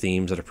just the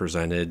themes that are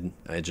presented,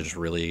 it just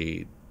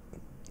really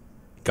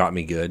got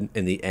me good.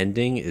 And the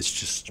ending is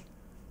just,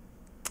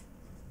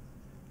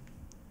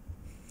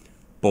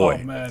 boy,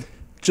 oh man,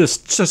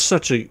 just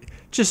such a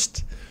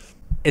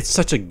it's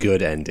such a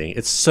good ending.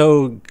 It's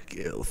so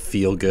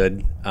feel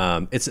good.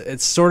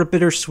 It's sort of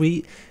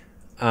bittersweet,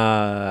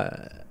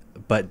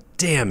 but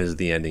damn, is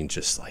the ending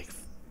just like,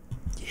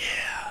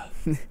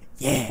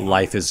 Yeah.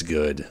 life is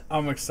good.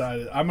 I'm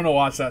excited. I'm gonna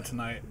watch that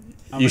tonight.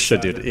 You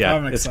should do excited. it. Yeah,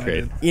 I'm it's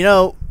great. excited. You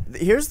know,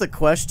 here's the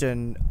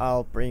question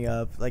I'll bring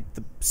up, like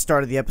the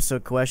start of the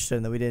episode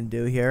question that we didn't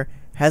do here.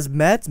 Has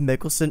Mads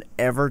Mikkelsen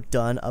ever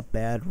done a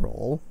bad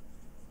role?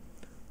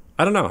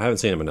 I don't know. I haven't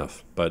seen him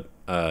enough, but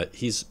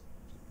he's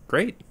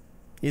great.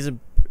 He's a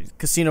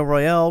Casino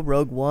Royale,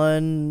 Rogue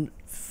One,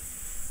 Doctor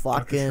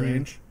fucking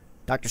Strange.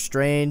 Doctor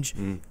Strange.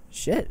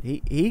 Shit,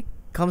 he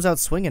comes out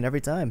swinging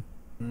every time.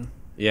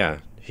 Yeah,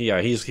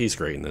 he's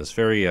great in this.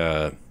 Very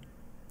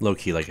low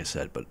key, like I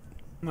said, but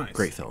Nice.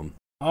 great film.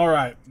 All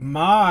right,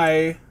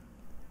 my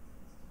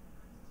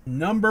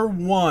number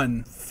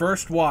one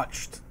first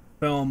watched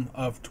film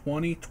of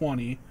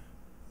 2020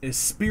 is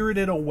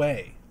Spirited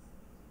Away,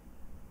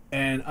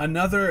 and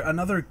another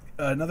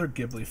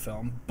Ghibli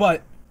film.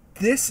 But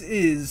this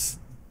is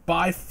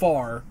by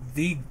far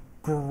the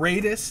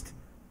greatest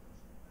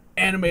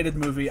animated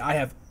movie I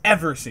have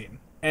ever seen,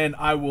 and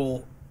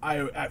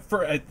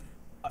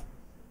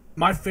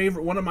my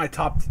favorite, one of my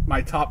top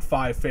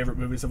 5 favorite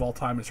movies of all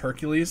time is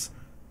Hercules,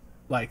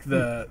 like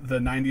the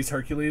 90s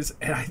Hercules,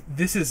 and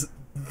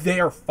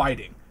they're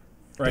fighting,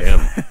 right?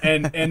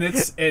 Damn.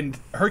 and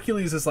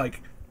Hercules is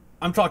like,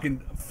 I'm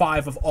talking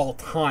 5 of all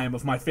time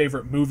of my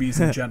favorite movies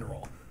in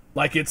general.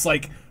 Like it's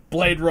like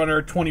Blade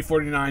Runner,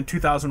 2049,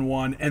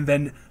 2001, and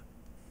then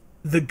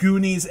The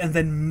Goonies, and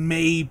then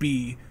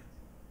maybe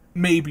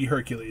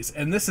Hercules,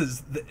 and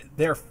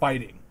they're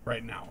fighting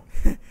right now.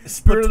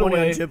 Spirited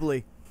Away.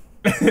 Ghibli.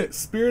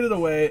 Spirited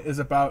Away is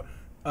about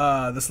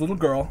this little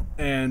girl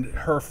and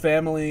her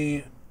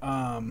family.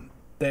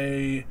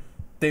 They're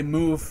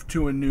moving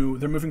to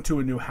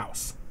a new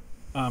house,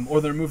 or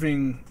they're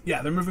moving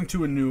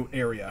to a new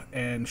area,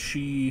 and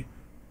she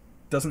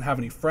doesn't have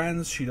any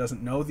friends. She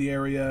doesn't know the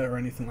area or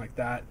anything like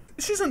that.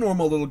 She's a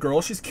normal little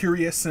girl. She's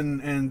curious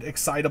and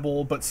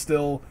excitable, but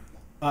still,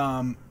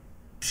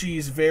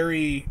 she's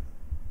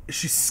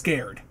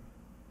scared.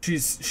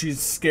 She's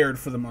scared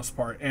for the most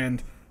part,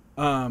 and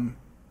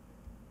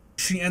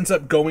she ends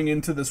up going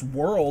into this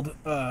world,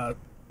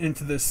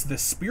 into this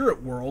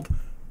spirit world,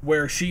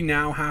 where she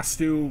now has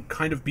to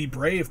kind of be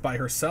brave by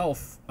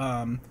herself,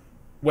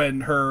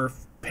 when her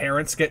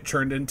parents get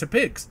turned into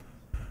pigs,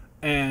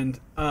 and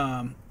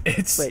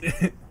it's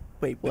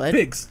Wait, what?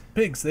 pigs.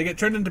 They get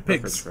turned into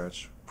pigs.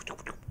 Scratch.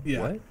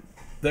 Yeah.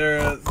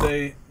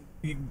 What?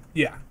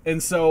 Yeah,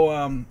 and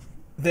so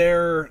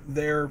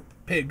they're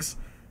pigs,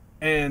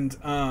 and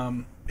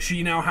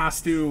she now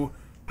has to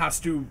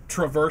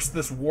traverse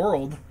this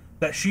world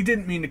that she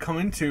didn't mean to come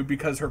into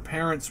because her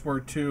parents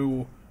were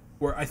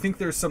I think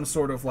there's some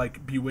sort of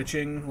like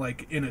bewitching,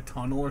 like in a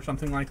tunnel or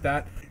something like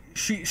that.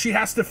 She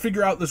has to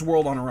figure out this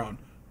world on her own,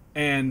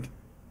 and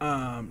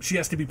she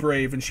has to be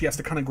brave, and she has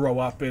to kind of grow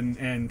up,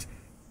 and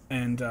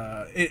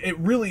it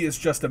really is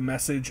just a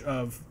message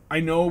of, I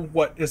know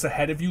what is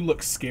ahead of you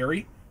looks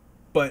scary,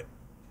 but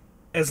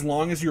as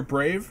long as you're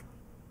brave,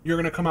 you're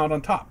going to come out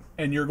on top,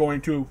 and you're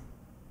going to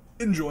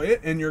enjoy it,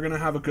 and you're going to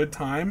have a good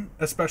time,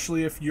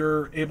 especially if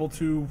you're able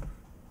to,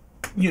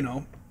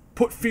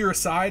 put fear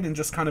aside and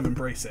just kind of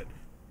embrace it.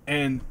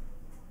 And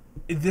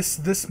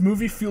this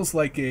movie feels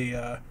like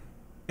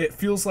it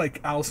feels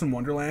like Alice in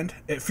Wonderland.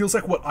 It feels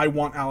like what I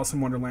want Alice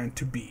in Wonderland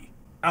to be.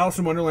 Alice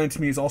in Wonderland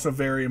to me is also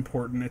very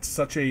important. It's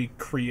such a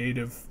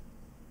creative,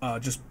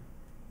 just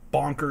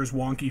bonkers,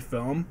 wonky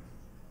film.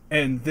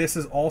 And this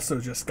has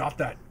also just got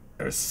that.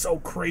 It's so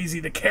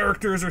crazy. The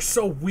characters are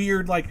so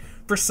weird. Like,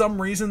 for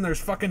some reason, there's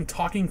fucking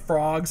talking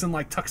frogs and,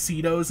 like,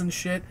 tuxedos and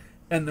shit.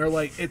 And they're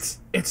like, it's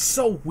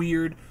so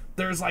weird.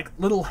 There's, like,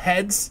 little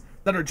heads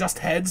that are just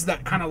heads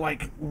that kind of,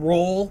 like,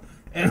 roll.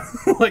 And,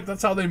 like,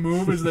 that's how they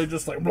move, is they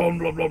just, like, blah,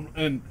 blah, blah.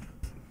 And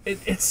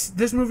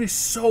this movie's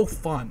so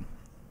fun.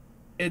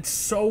 It's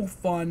so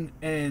fun,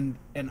 and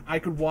I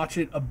could watch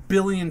it a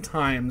billion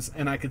times,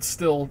 and I could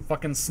still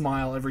fucking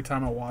smile every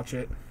time I watch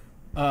it.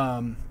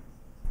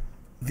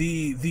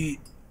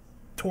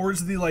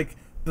 Towards the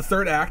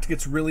third act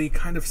gets really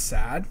kind of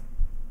sad,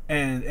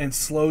 and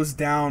slows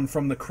down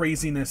from the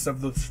craziness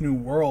of this new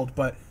world,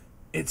 but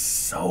it's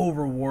so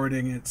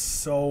rewarding. It's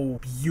so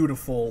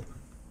beautiful,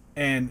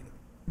 and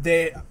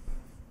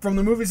from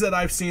the movies that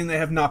I've seen, they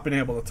have not been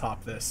able to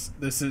top this.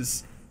 This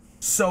is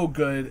so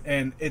good,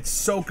 and it's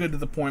so good to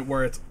the point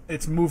where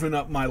it's moving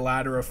up my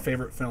ladder of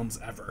favorite films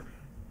ever.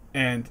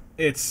 And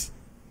it's,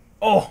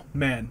 oh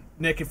man,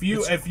 Nick, if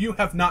you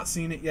have not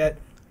seen it yet,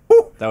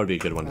 That would be a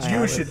good one to you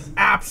start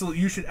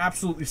with. should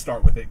absolutely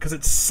start with it, because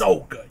it's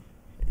so good.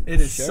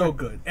 It is Sure. so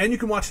good, and you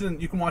can watch it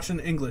in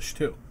English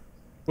too,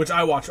 which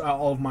I watch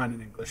all of mine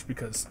in English,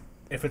 because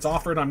if it's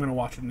offered, I'm gonna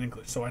watch it in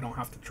English, so I don't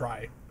have to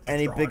try.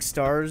 Any extra big hard.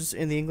 stars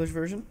in the English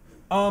version?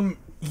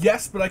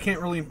 Yes, but I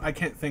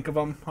can't think of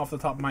them off the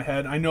top of my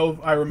head. I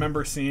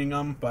remember seeing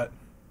them, but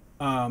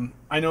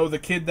I know the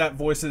kid that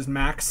voices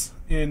Max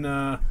in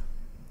the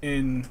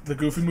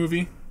Goofy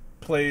movie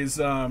plays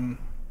a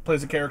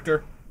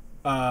character.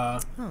 Uh,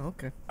 Oh,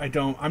 okay.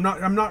 I'm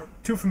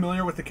not too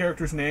familiar with the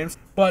characters' names,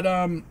 but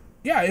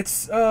yeah,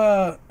 it's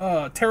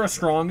Tara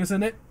Strong is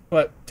in it,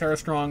 but Tara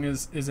Strong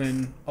is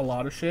in a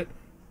lot of shit.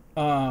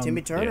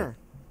 Timmy Turner.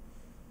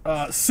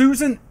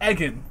 Susan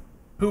Egan,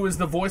 who is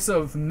the voice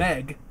of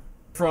Meg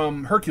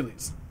from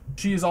Hercules,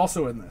 she is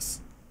also in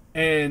this,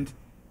 and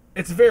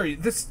it's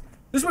this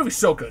movie's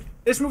so good.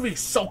 This movie is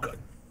so good,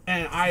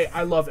 and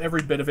I love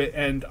every bit of it,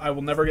 and I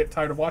will never get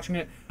tired of watching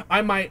it.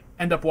 I might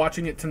end up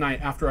watching it tonight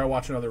after I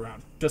watch another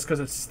round, just because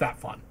it's that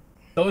fun.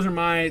 Those are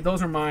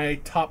my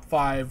top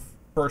 5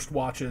 first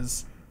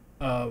watches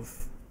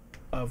of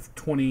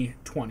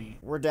 2020.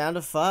 We're down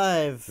to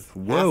 5.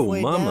 Whoa,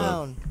 Halfway mama.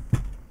 down.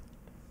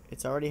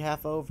 It's already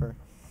half over.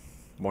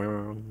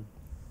 Wow.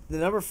 The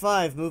number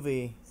 5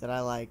 movie that I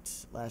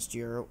liked last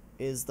year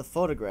is The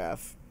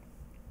Photograph.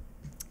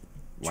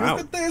 Look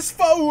at this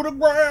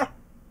photograph.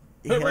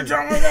 Every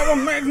time it ever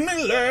makes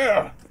me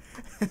laugh.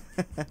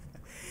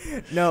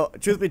 No,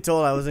 truth be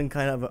told, I was in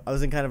kind of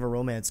a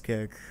romance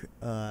kick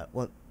a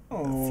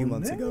few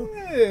months ago.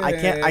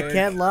 I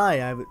can't lie.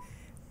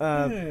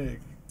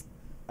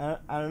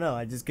 I don't know.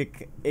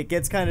 It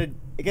gets kind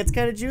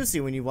of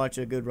juicy when you watch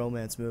a good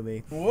romance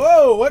movie.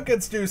 Whoa, what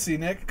gets juicy,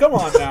 Nick? Come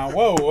on now.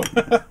 Whoa.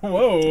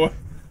 Whoa.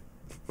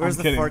 Where's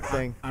the fart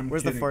thing?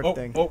 Where's the fart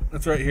thing? Oh,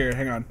 that's right here.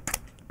 Hang on.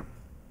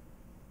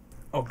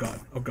 Oh god.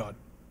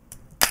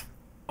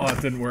 Oh,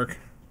 it didn't work.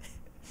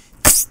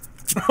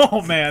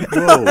 Oh man.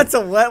 Whoa. That's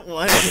a wet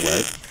one.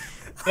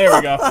 There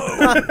we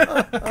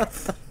go.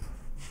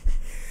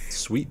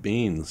 Sweet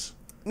beans.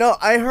 No,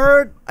 I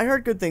heard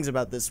good things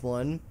about this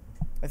one.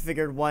 I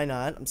figured, why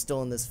not? I'm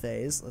still in this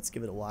phase. Let's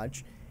give it a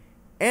watch.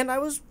 And I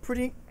was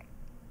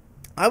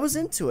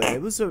into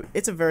it.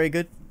 It's a very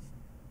good.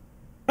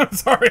 I'm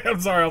sorry. I'll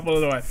put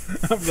it away.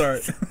 I'm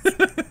sorry.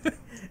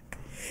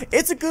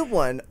 It's a good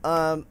one.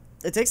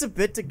 It takes a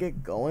bit to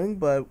get going,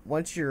 but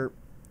once you're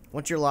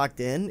locked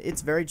in,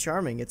 it's very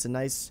charming. It's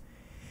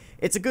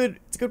a good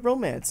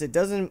romance. It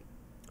doesn't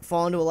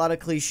fall into a lot of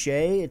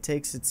cliche. It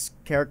takes its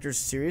characters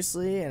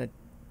seriously, and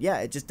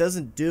it just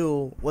doesn't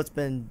do what's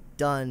been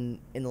done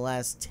in the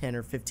last 10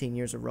 or 15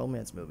 years of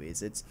romance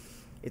movies.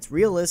 It's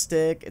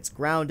realistic, it's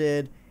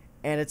grounded,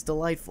 and it's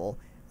delightful.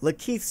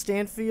 Lakeith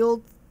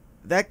Stanfield,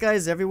 that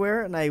guy's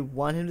everywhere, and I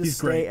want him to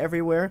stay great.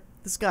 everywhere.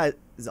 This guy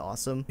is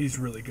awesome. He's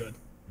really good.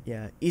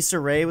 Yeah, Issa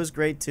Rae was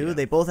great too. Yeah.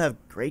 They both have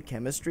great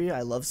chemistry.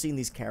 I love seeing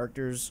these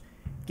characters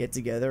get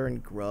together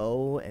and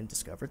grow and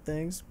discover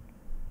things.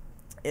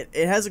 It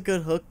has a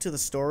good hook to the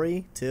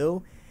story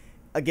too.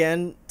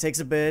 Again, takes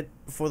a bit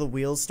before the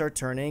wheels start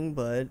turning,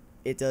 but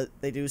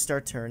they do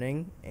start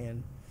turning,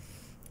 and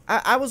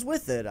I was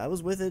with it. I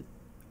was with it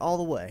all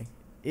the way.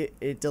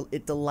 It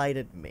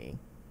delighted me.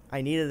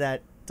 I needed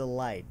that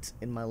delight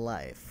in my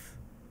life.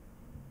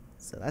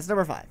 So that's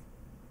number 5.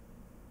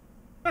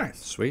 Nice.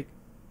 Sweet.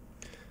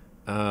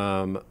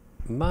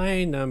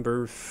 My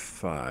number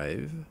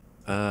 5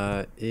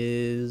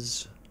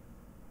 is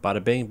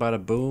Bada Bang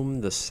Bada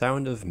Boom, The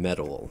Sound of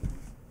Metal.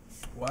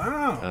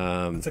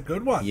 Wow. That's a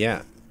good one.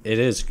 Yeah, it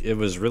is. It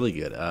was really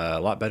good. A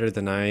lot better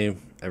than I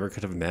ever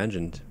could have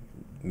imagined.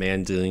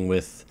 Man dealing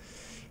with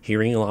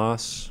hearing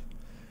loss,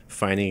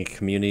 finding a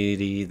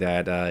community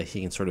that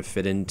he can sort of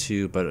fit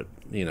into, but,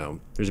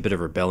 there's a bit of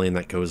rebellion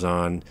that goes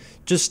on.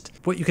 Just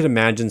what you could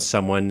imagine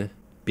someone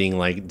being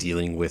like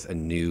dealing with a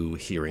new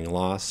hearing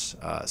loss.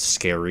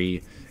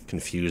 Scary,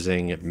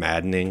 confusing,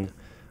 maddening.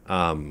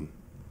 But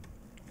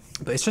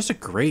it's just a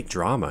great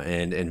drama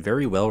and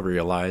very well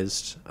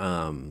realized.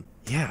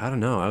 Yeah, I don't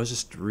know. I was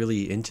just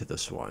really into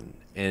this one.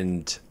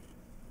 And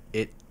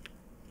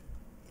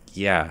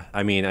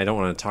I mean, I don't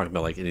want to talk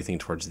about like anything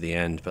towards the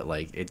end, but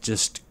like it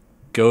just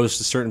goes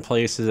to certain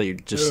places that you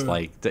just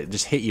that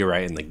just hit you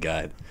right in the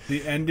gut.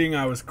 The ending,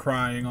 I was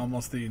crying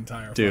almost the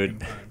entire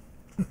Dude.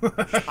 fucking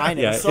time. I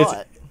never saw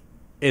it.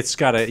 It's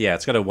got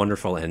a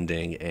wonderful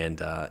ending and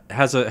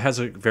has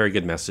a very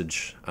good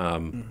message.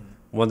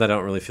 One that I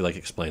don't really feel like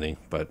explaining,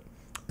 but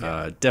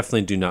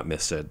definitely do not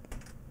miss it.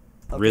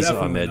 Riz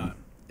Definitely Ahmed not.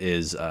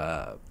 is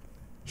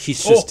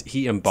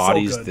he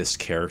embodies so good. this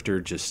character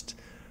just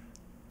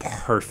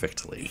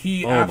perfectly.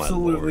 He my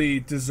absolutely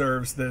Lord.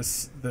 deserves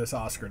this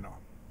Oscar nom.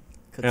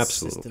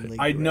 Consistently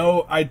I great.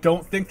 know. I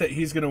don't think that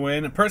he's going to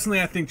win. Personally,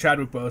 I think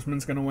Chadwick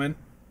Boseman's going to win.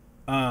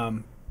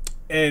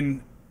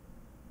 And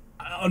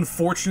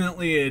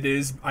unfortunately, it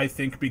is, I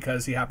think,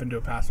 because he happened to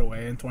have passed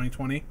away in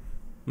 2020.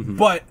 Mm-hmm.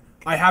 But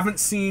I haven't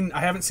seen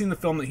the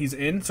film that he's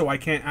in, so I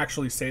can't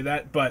actually say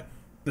that. But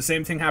the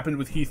same thing happened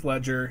with Heath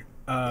Ledger.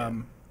 I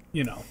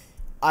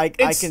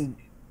It's- saw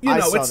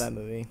that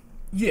movie.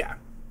 Yeah.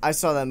 I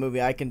saw that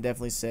movie. I can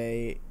definitely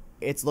say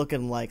it's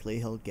looking likely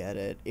he'll get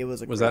it. It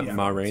was Was great that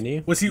Ma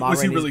Rainey? Was he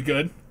Rainey's- really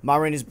good? Ma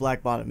Rainey's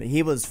Black Bottom.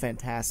 He was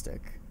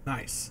fantastic.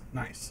 Nice.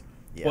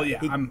 Yeah, Well, yeah,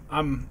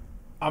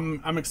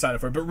 I'm excited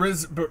for it. But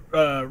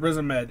Riz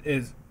Ahmed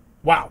is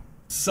wow.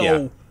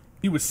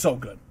 He was so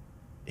good.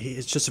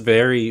 It's just a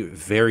very,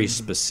 very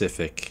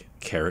specific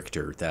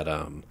character that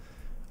I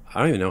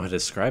don't even know how to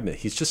describe it.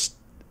 He's just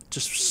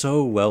just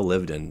so well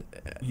lived in.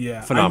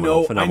 Yeah,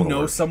 Phenomenal. I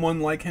know Work.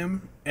 someone like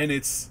him, and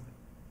it's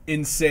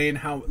insane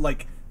how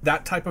like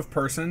that type of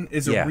person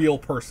is a Yeah. real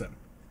person.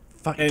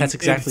 And That's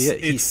exactly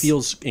it. He it's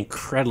feels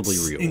incredibly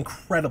real.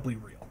 Incredibly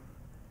real.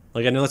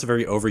 Like, I know that's a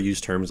very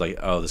overused term. It's like,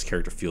 oh, this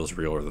character feels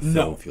real, or the film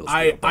No, feels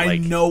real. But, I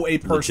like, know a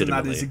person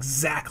that legitimately. is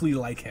exactly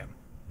like him.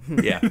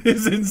 Yeah.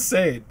 It's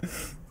insane.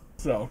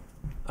 So,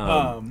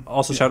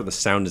 Also, shout out the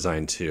sound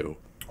design too,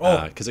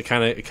 Oh. because it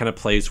kind of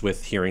plays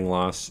with hearing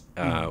loss,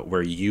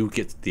 where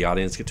the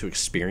audience get to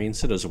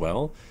experience it as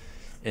well,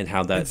 and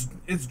how that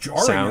it's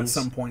jarring sounds.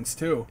 at some points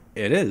too.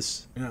 It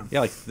is.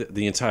 Yeah. Like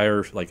the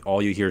entire, like,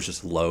 all you hear is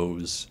just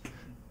lows,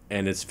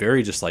 and it's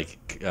very just like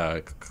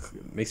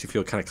makes you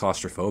feel kind of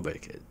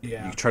claustrophobic.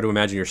 Yeah. You try to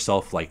imagine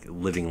yourself like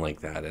living like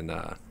that, and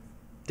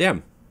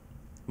damn,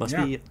 must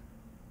Yeah. be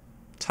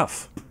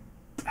tough.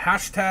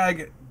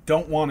 Hashtag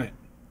don't want it.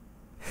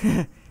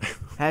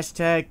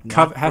 Hashtag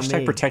not for Hashtag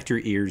me. protect your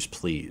ears,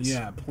 please.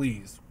 Yeah,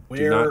 please.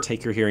 Do not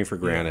take your hearing for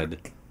granted.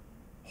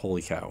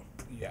 Holy cow.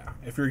 Yeah,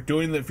 if you're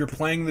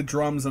playing the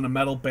drums in a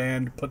metal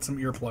band, put some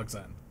earplugs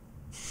in.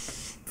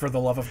 For the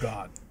love of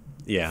God.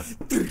 Yeah.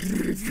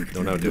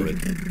 Don't outdo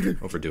it.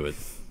 Overdo it.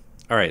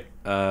 All right.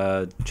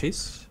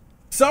 Chase?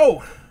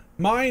 So,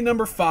 my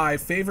number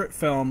 5 favorite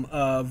film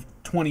of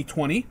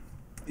 2020.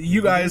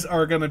 You guys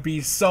are gonna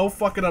be so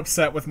fucking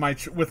upset with my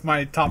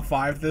top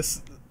 5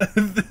 this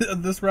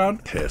this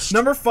round. Pissed.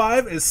 Number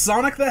 5 is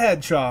Sonic the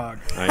Hedgehog.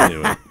 I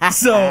knew it.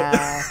 So,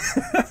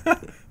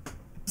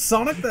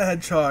 Sonic the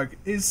Hedgehog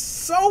is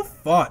so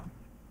fun.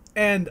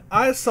 And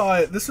I saw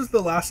it, this was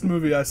the last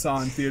movie I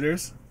saw in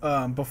theaters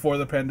before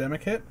the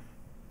pandemic hit,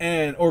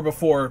 or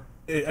before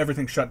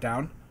everything shut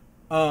down.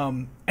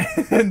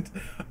 And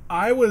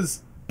I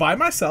was by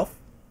myself.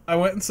 I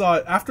went and saw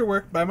it after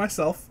work by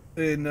myself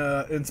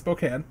in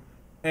Spokane.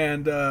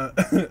 And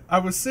I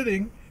was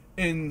sitting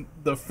in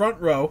the front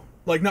row,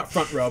 like not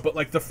front row, but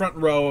like the front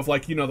row of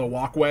like, the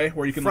walkway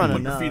where you can like,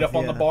 put your feet up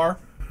on the bar,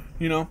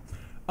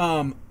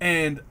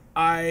 and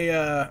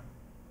I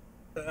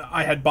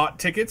had bought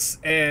tickets,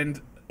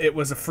 and it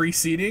was a free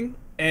seating,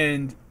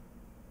 and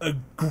a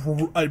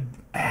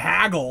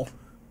haggle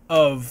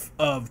of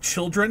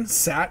children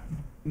sat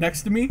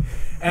next to me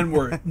and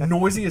were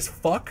noisy as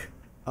fuck.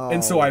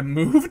 And so I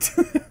moved,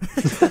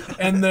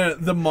 and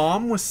the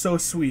mom was so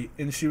sweet,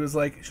 and she was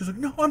like,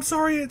 no, I'm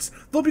sorry,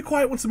 they'll be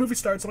quiet once the movie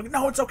starts. I'm like,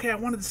 no, it's okay, I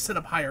wanted to sit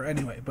up higher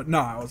anyway. But no,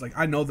 I was like,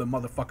 I know the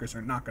motherfuckers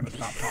are not going to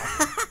stop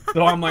talking.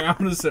 So I'm like, I'm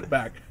going to sit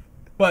back.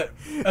 But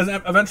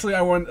eventually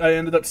I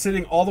ended up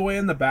sitting all the way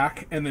in the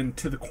back and then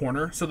to the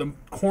corner. So the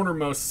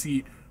cornermost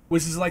seat,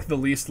 which is like the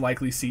least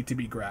likely seat to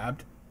be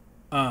grabbed.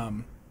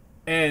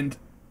 And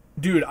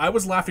dude, I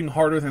was laughing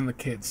harder than the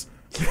kids.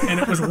 And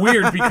it was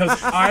weird because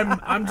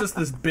I'm just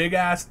this big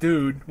ass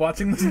dude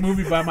watching this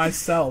movie by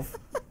myself.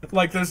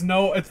 Like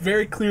it's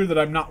very clear that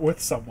I'm not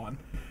with someone.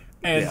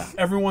 And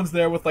everyone's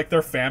there with like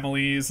their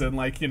families, and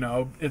like,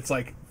 it's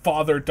like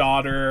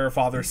father-daughter,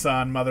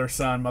 father-son,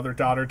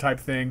 mother-daughter type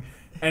thing.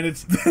 And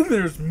then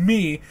there's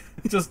me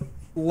just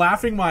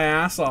laughing my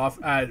ass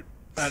off at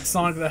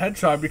Sonic the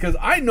Hedgehog because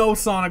I know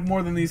Sonic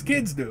more than these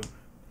kids do.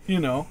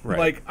 Right.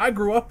 Like I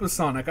grew up with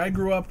Sonic. I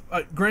grew up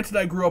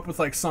with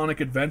like Sonic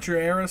Adventure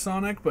era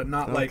Sonic, but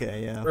not like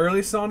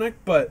early Sonic.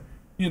 But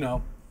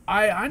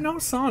I know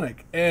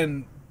Sonic,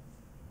 and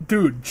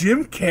dude,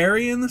 Jim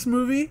Carrey in this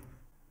movie.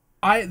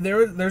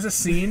 There's a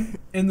scene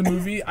in the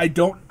movie. I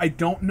don't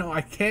know.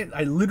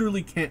 I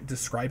literally can't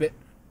describe it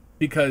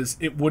because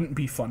it wouldn't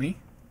be funny.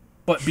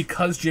 But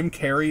because Jim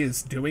Carrey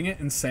is doing it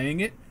and saying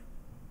it,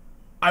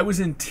 I was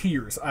in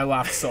tears. I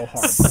laughed so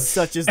hard.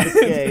 Such is the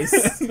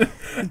case.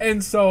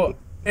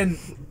 and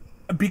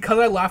because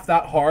I laughed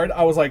that hard,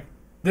 I was like,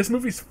 this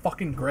movie's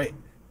fucking great.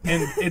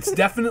 And it's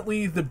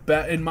definitely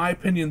in my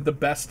opinion, the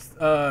best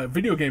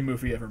video game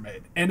movie ever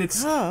made. And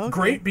it's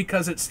great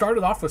because it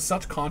started off with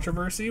such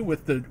controversy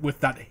with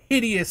that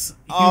hideous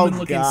human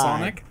looking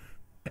Sonic.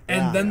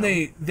 And then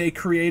they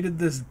created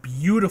this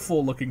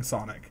beautiful looking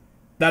Sonic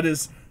that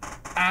is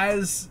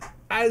as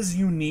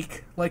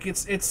unique. Like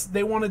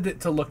they wanted it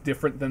to look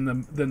different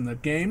than the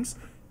games,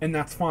 and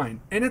that's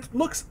fine. And it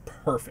looks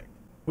perfect.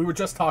 We were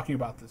just talking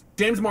about this.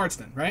 James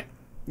Marsden, right?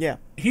 Yeah.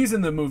 He's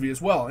in the movie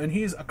as well, and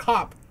he's a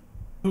cop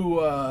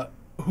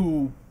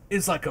who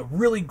is like a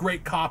really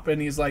great cop, and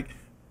he's like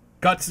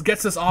gets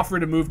this offer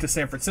to move to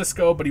San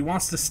Francisco, but he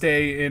wants to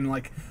stay in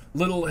like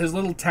his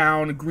little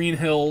town, Green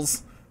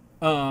Hills,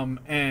 and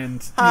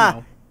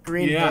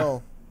Green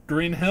Hill.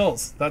 Green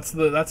Hills. That's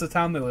the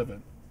town they live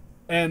in.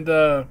 And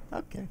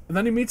okay. And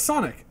then he meets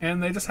Sonic,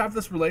 and they just have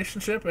this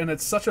relationship, and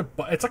it's like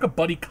a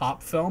buddy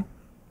cop film.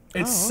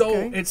 It's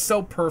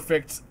so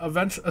perfect.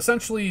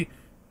 Essentially,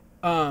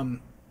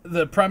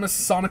 the premise: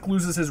 Sonic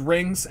loses his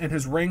rings, and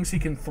his rings he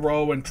can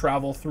throw and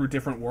travel through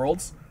different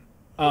worlds.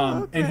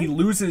 And he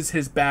loses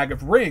his bag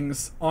of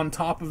rings on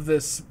top of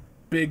this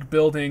big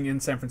building in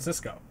San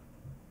Francisco.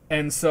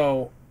 And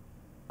so,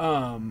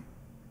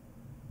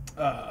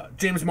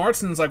 James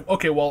Marsden's like,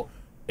 okay, well,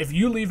 if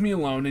you leave me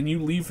alone and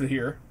you leave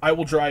here, I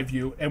will drive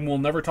you, and we'll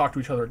never talk to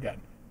each other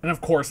again. and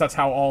of course that's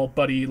how all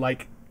buddy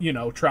like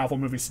travel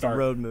movies start.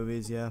 Road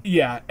movies, yeah.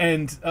 Yeah,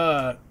 and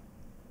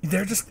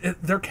they're just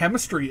their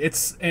chemistry.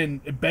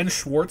 And Ben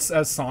Schwartz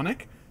as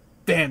Sonic,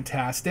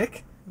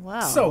 fantastic.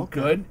 Wow. So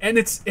okay. good. And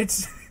it's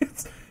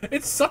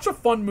such a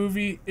fun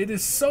movie. It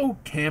is so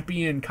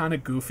campy and kind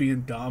of goofy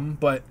and dumb,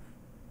 but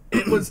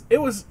it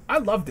was I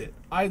loved it.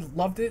 I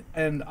loved it,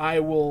 and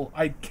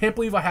I can't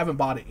believe I haven't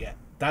bought it yet.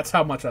 That's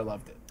how much I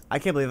loved it. I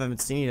can't believe I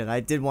haven't seen it.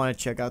 I did want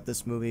to check out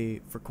this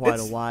movie for quite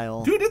a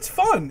while. Dude, it's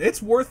fun. It's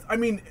worth the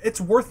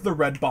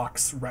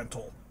Redbox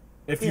rental.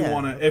 If you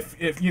want to,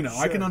 if sure.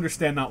 I can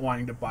understand not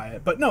wanting to buy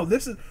it. But no,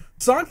 this is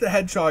Sonic the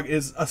Hedgehog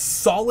is a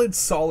solid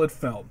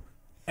film.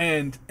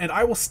 And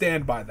I will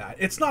stand by that.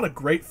 It's not a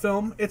great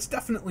film. It's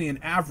definitely an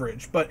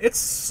average, but it's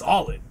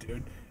solid,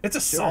 dude. It's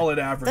a solid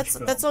average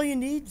film. That's all you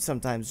need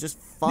sometimes. Just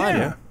fun.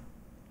 Yeah.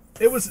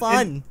 It was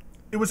fun.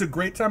 It was a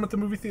great time at the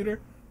movie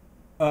theater.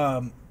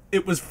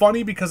 It was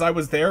funny because I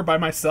was there by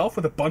myself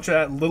with a bunch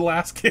of little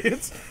ass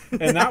kids,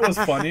 and that was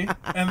funny.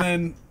 And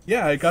then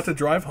I got to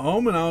drive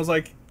home, and I was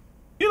like,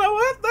 you know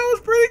what? That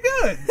was pretty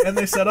good. And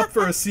they set up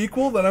for a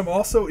sequel that I'm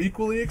also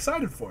equally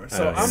excited for.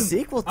 So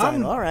sequel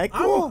time. All right,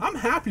 cool. I'm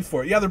happy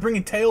for it. Yeah, they're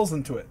bringing Tails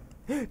into it.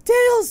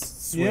 Tails.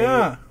 Sweet.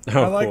 Yeah,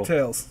 I like cool.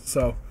 Tails.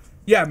 So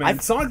yeah, man,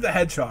 Sonic the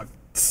Hedgehog,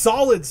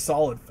 solid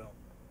film.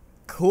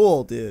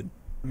 Cool, dude.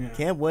 Yeah.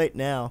 Can't wait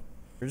now.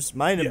 Here's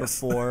my number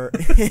 4.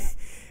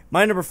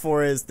 My number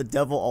 4 is The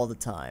Devil All the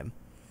Time.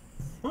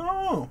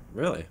 Oh,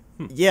 Really?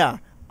 Yeah,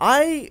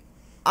 I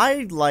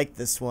like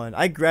this one.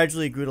 I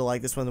gradually grew to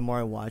like this one the more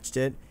I watched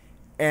it,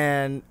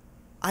 and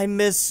I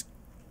miss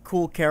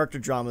cool character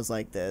dramas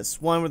like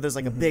this. One where there's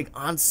like a big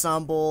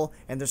ensemble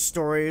and their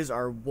stories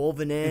are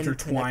woven in,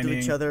 connected to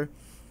each other.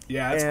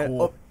 Yeah, that's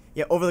cool.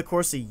 Over the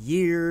course of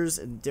years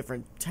in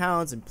different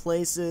towns and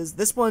places.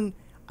 This one,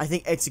 I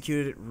think,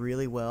 executed it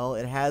really well.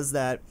 It has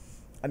that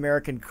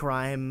American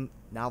crime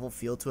novel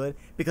feel to it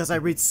because I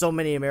read so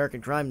many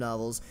American crime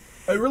novels.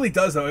 It really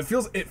does, though. It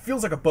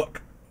feels like a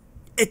book.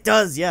 It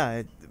does,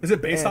 yeah. Is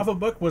it based off a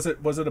book? Was it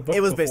a book?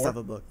 It was before? based off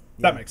a book.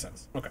 Yeah. That makes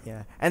sense. Okay.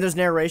 Yeah, and there's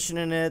narration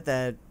in it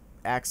that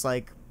acts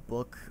like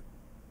book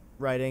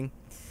writing.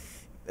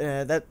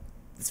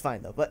 That's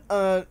fine though. But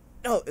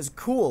no, it's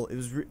cool. It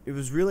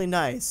was really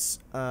nice.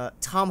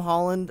 Tom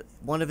Holland,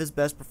 one of his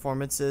best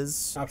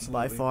performances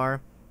by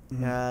far.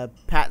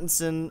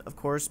 Pattinson, of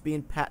course,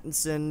 being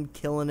Pattinson,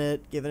 killing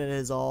it, giving it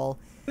his all.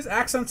 His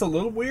accent's a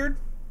little weird,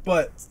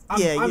 but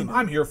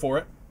I'm here for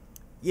it.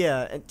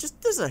 Yeah, and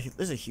just there's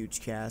a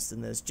huge cast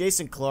in this.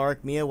 Jason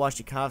Clarke, Mia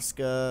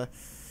Wasikowska,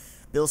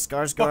 Bill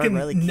Skarsgård, Fucking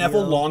Riley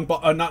Neville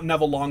Keough. not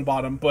Neville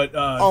Longbottom, but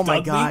oh my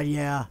Dudley. God,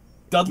 yeah.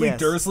 Dudley Yes.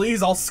 Dursley.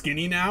 He's all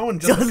skinny now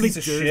and just Dudley a piece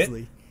of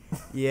Dursley.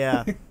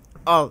 Yeah.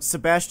 Oh,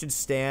 Sebastian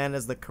Stan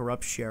as the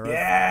corrupt sheriff.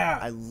 Yeah.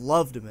 I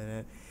loved him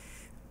in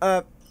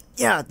it.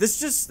 Yeah,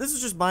 this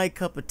was just my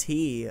cup of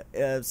tea.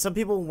 Some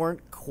people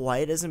weren't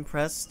quite as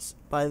impressed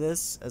by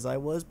this as I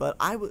was, but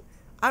I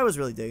was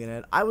really digging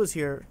it. I was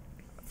here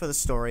for the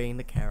story and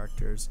the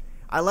characters.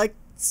 I liked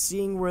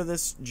seeing where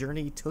this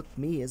journey took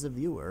me as a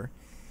viewer.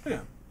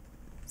 Yeah.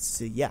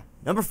 So yeah,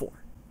 number 4.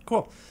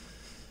 Cool.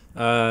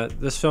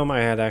 This film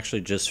I had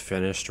actually just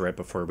finished right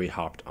before we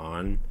hopped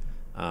on.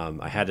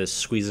 I had to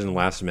squeeze it in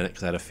last minute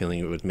because I had a feeling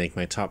it would make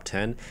my top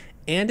 10.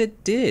 And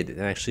it did. It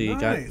actually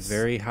got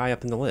very high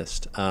up in the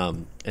list.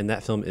 And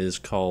that film is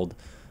called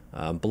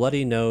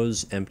Bloody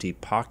Nose, Empty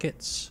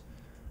Pockets,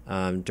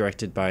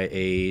 directed by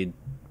a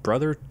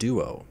brother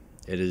duo.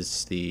 It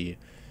is the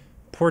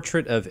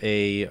portrait of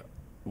a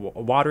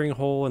watering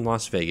hole in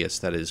Las Vegas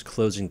that is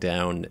closing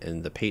down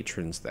and the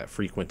patrons that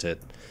frequent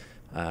it.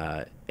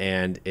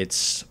 And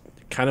it's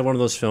kind of one of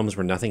those films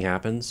where nothing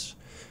happens,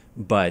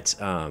 but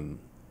and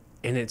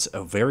it's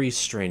a very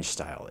strange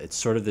style. It's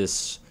sort of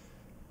this...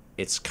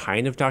 It's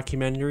kind of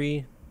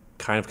documentary,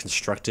 kind of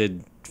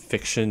constructed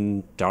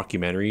fiction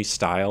documentary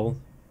style.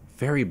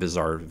 Very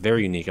bizarre,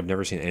 very unique. I've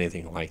never seen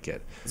anything like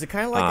it. Is it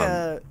kind of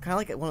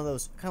like one of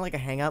those, kind of like a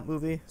hangout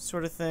movie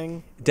sort of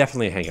thing?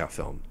 Definitely a hangout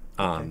film.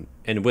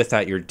 And with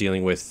that, you're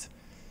dealing with,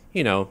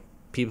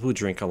 people who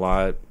drink a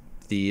lot,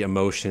 the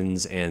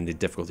emotions and the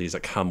difficulties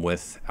that come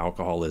with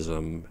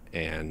alcoholism,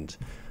 and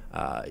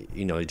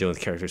you're dealing with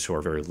characters who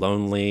are very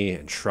lonely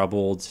and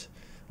troubled.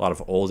 A lot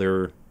of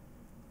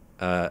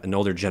an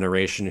older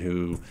generation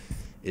who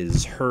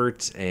is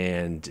hurt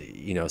and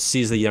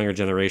sees the younger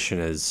generation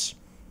as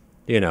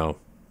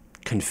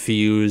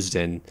confused,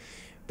 and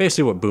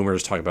basically what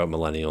boomers talk about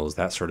millennials.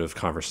 That sort of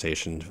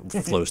conversation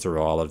flows through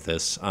all of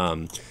this.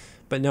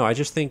 But no, I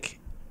just think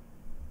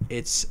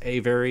it's a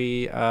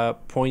very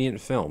poignant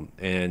film,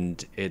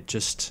 and it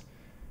just,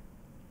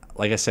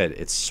 like I said,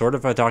 it's sort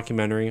of a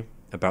documentary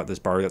about this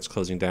bar that's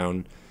closing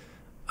down.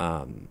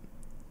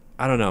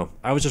 I don't know.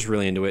 I was just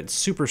really into it. It's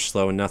super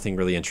slow and nothing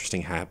really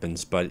interesting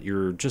happens, but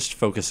you're just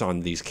focused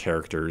on these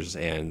characters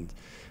and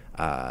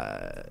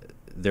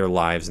their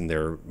lives and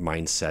their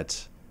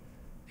mindset.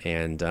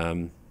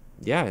 And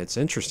it's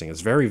interesting.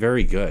 It's very,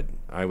 very good.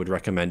 I would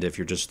recommend it if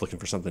you're just looking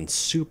for something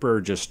super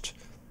just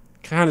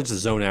kind of to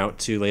zone out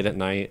to late at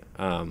night.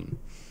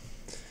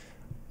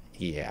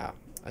 Yeah.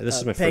 This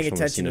is my Paying first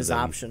one I've seen attention of is them.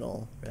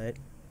 optional, right?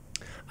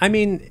 I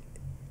mean,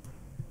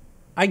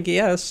 I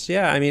guess,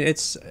 yeah. I mean,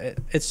 it's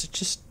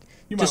just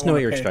You just might know want what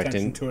to you're pay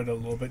expecting. attention to it a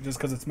little bit, just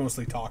because it's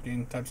mostly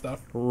talking type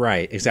stuff.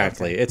 Right,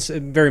 exactly. It's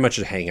very much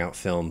a hangout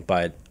film,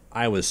 but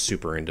I was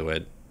super into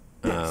it.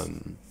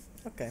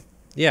 Okay.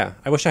 Yeah,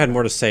 I wish I had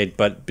more to say,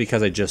 but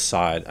because I just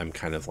saw it, I'm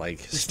kind of like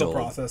You're still still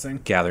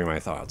processing. gathering my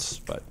thoughts.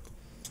 But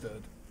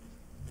Understood.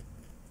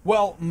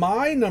 Well,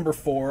 my number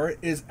 4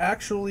 is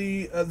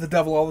actually The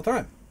Devil All the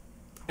Time,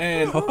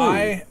 and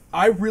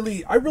I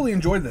really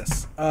enjoyed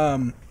this.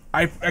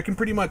 I can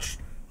pretty much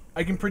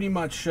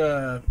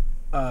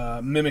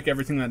mimic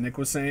everything that Nick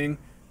was saying.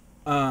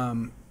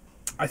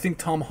 I think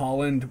Tom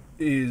Holland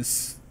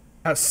has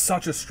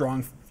such a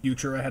strong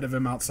future ahead of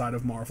him outside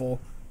of Marvel,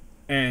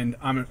 and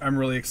I'm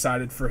really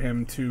excited for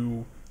him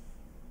to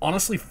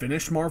honestly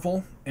finish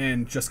Marvel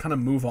and just kind of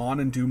move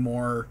on and do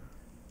more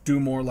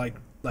like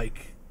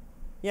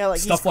Yeah, like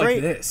stuff he's like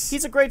great. this.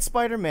 He's a great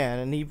Spider-Man,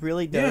 and he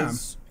really Yeah.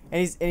 does.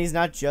 And he's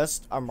not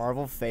just a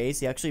Marvel face.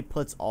 He actually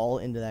puts all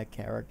into that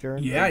character.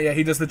 Yeah,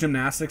 he does the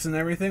gymnastics and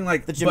everything.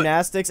 Like The but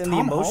gymnastics and the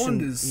Tom emotion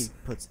Holland he is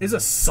puts a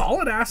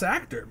solid ass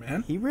actor,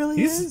 man. He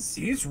really is.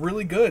 He's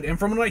really good. And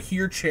from what I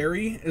hear,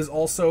 Cherry is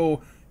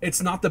also. It's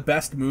not the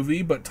best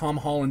movie, but Tom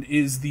Holland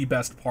is the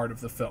best part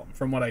of the film.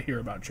 From what I hear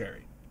about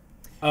Cherry.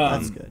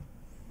 That's good.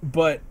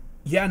 But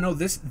yeah, no,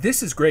 this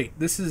is great.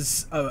 This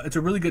is it's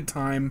a really good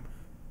time.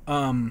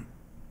 The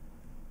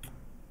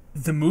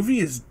movie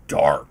is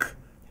dark.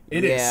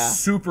 It is Yeah.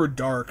 super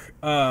dark.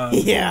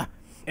 Yeah.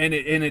 And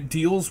it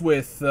deals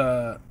with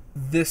that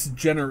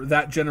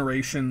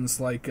generation's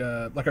like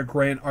our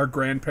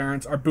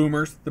grandparents, our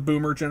boomers, the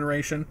boomer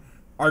generation,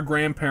 our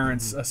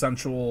grandparents'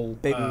 essential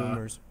Big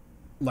rumors.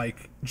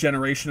 like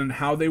generation, and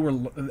how they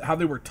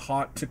were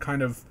taught to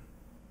kind of,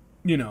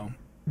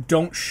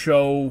 don't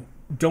show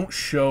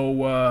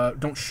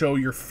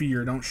your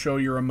fear, don't show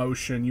your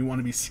emotion. You want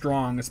to be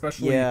strong,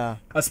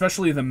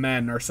 especially the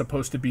men are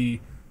supposed to be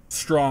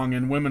strong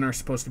and women are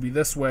supposed to be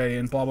this way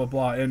and blah blah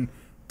blah. And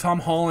Tom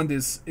Holland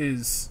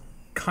is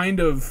kind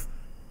of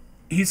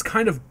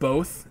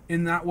both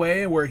in that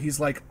way, where he's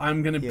like,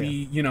 I'm gonna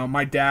be,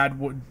 my dad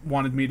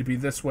wanted me to be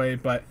this way,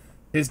 but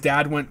his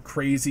dad went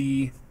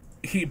crazy.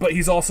 But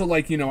he's also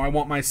like, I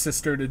want my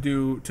sister to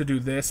do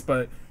this,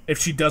 but if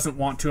she doesn't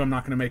want to, I'm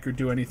not gonna make her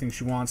do anything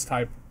she wants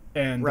type.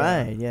 And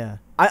Right. Yeah.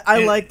 I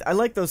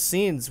like those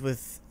scenes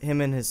with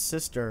him and his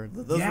sister.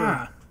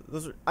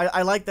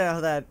 I like that,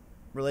 how that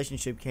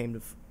relationship came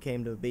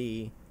to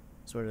be,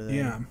 sort of thing.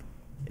 Yeah.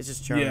 It's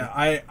just charming. Yeah,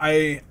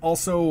 I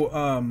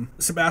also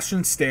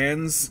Sebastian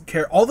Stan's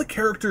all the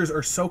characters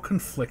are so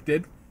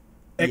conflicted,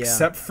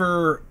 except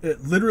for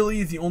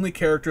literally the only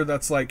character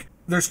that's like,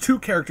 there's two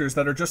characters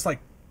that are just like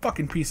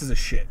fucking pieces of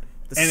shit.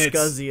 The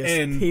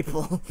scuzziest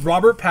people.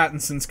 Robert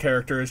Pattinson's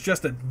character is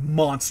just a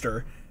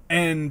monster,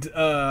 and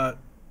oh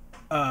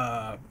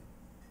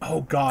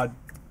god,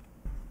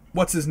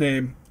 what's his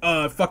name?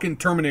 Fucking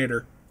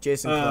Terminator.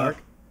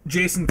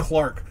 Jason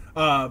Clarke.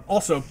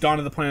 Also, Dawn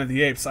of the Planet of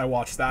the Apes. I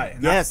watched that.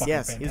 And that's fucking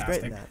fantastic. He's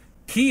great in that.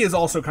 He is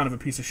also kind of a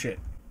piece of shit.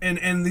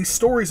 And these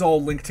stories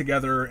all link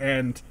together,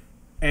 and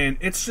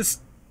it's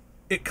just,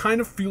 it kind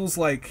of feels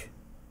like,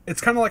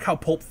 it's kind of like how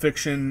Pulp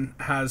Fiction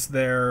has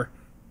their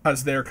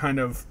kind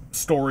of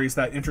stories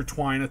that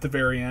intertwine at the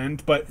very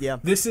end. But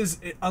this is,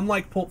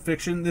 unlike Pulp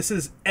Fiction, this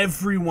is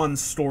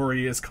everyone's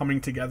story is coming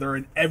together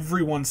and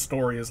everyone's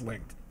story is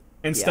linked.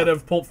 Instead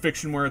of Pulp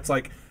Fiction, where it's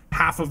like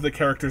half of the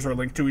characters are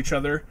linked to each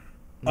other.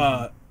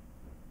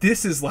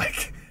 This is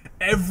like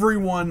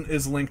everyone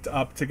is linked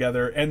up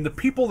together, and the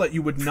people that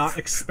you would not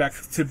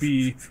expect to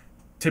be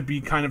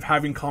kind of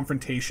having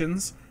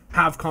confrontations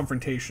have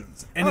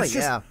confrontations. And it's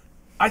just,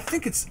 I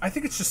think it's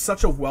just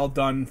such a well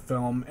done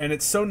film, and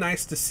it's so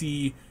nice to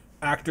see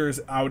actors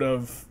out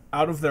of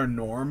their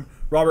norm.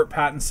 Robert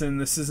Pattinson,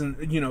 this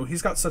isn't,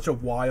 he's got such a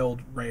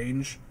wild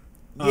range.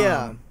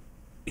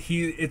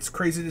 It's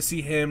crazy to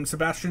see him.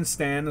 Sebastian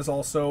Stan is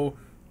also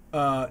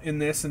in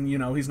this, and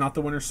he's not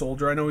the Winter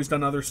Soldier. I know he's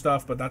done other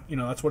stuff, but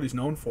that's what he's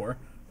known for.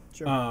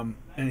 Sure.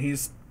 And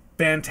he's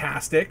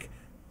fantastic.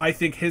 I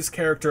think his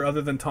character,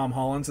 other than Tom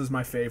Holland's, is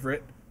my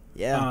favorite.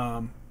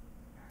 Yeah.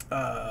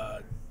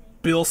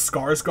 Bill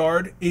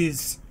Skarsgård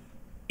is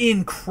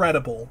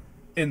incredible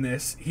in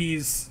this.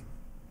 He's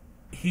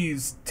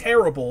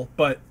terrible,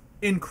 but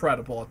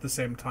incredible at the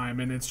same time.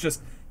 And it's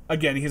just,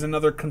 again, he's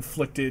another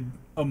conflicted,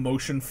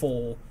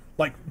 emotionful,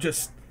 like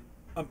just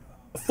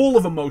full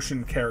of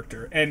emotion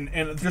character. And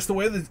just the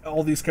way that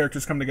all these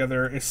characters come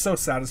together is so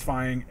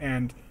satisfying.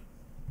 And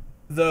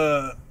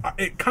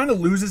it kind of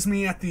loses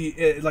me at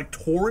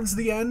towards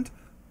the end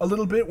a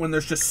little bit, when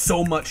there's just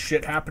so much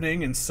shit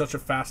happening in such a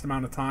fast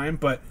amount of time.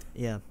 But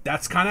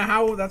that's kind of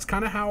how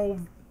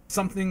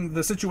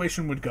the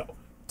situation would go.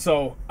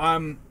 So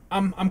I'm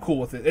cool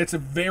with it. It's a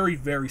very,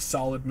 very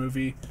solid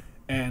movie,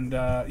 and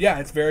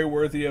it's very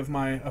worthy of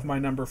my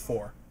number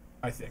 4,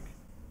 I think.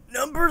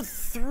 Number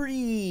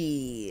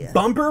 3.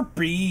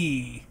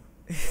 Bumblebee.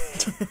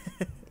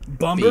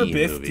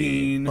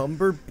 Bumblebee.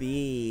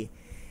 Bumblebee.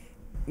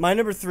 My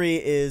number 3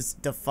 is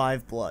Da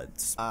 5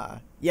 Bloods. Yeah,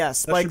 That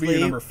Spike should be your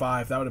Lee. number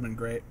 5. That would have been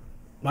great.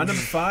 My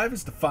number 5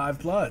 is Da 5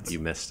 Bloods. You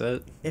missed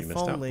it. You If missed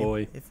only. out,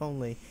 boy. If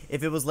only.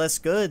 If it was less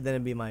good, then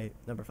it'd be my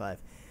number 5.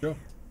 Sure.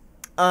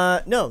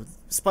 No,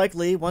 Spike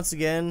Lee, once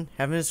again,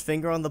 having his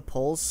finger on the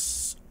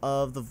pulse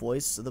of the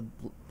voice of the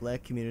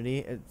black community.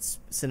 It's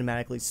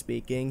cinematically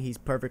speaking. He's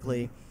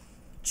perfectly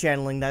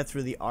channeling that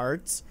through the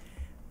arts.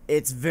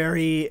 It's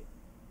very...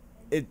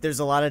 there's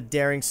a lot of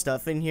daring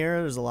stuff in here.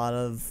 There's a lot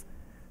of...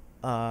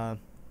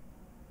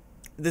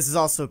 this is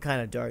also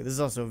kind of dark. This is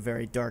also a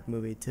very dark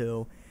movie,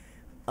 too.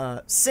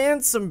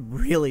 Sans some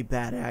really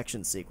bad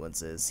action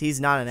sequences. He's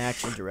not an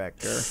action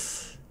director.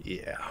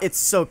 Yeah. It's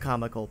so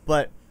comical,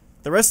 but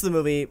the rest of the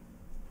movie,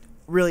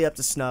 really up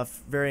to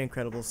snuff. Very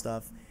incredible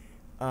stuff.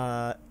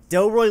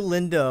 Delroy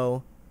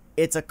Lindo,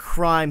 it's a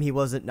crime he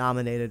wasn't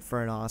nominated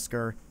for an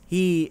Oscar.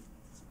 He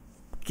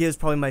gives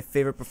probably my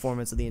favorite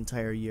performance of the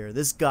entire year.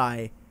 This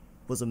guy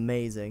was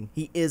amazing.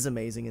 He is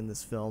amazing in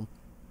this film.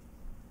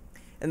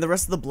 And the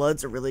rest of the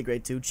Bloods are really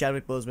great too.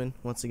 Chadwick Boseman,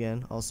 once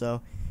again,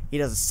 also. He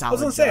does a I solid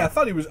was gonna say, job.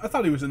 I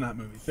thought he was in that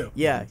movie too.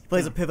 Yeah, he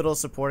plays a pivotal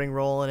supporting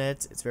role in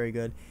it. It's very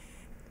good.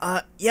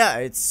 Yeah,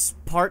 it's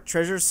part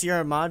Treasure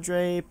Sierra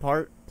Madre,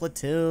 part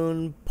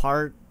Platoon,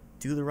 part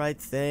Do the Right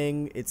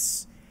Thing.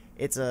 It's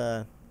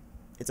a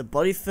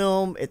buddy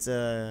film. It's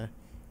a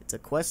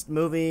quest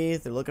movie.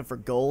 They're looking for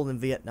gold in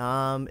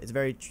Vietnam. It's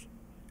very...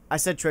 I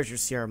said Treasure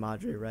Sierra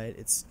Madre, right?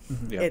 It's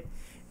Yeah. it's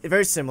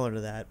very similar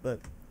to that,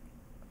 but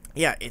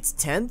yeah, it's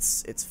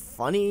tense, it's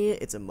funny,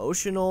 it's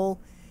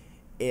emotional,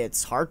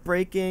 it's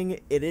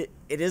heartbreaking. It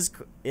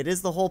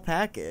is the whole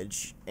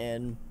package,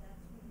 and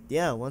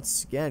yeah,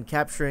 once again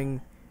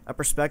capturing a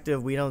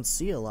perspective we don't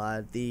see a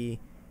lot, the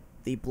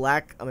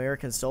black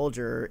American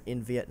soldier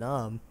in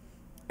Vietnam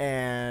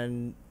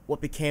and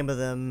what became of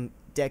them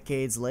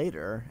decades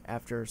later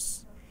after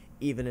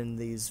even in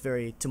these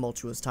very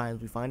tumultuous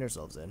times we find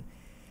ourselves in.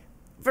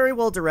 Very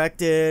well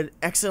directed,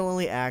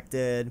 excellently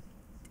acted.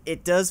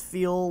 It does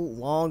feel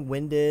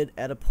long-winded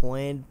at a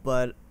point,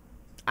 but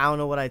I don't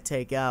know what I'd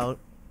take out.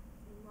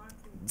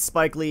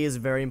 Spike Lee is a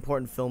very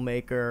important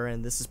filmmaker,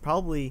 and this is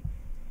probably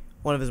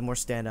one of his more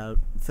standout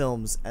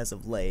films as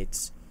of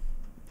late.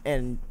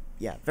 And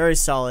yeah, very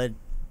solid,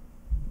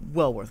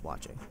 well worth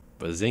watching.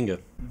 Bazinga.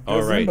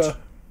 All right. Bazimba.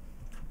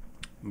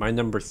 My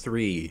number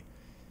 3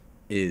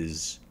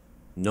 is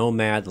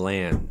Nomad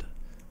Land.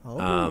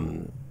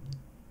 Oh.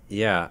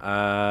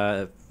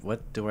 Yeah,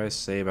 what do I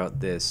say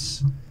about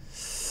this?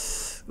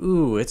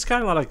 Ooh, it's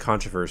got a lot of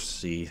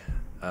controversy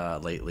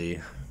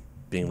lately,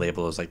 being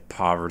labeled as like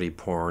poverty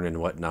porn and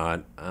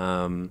whatnot.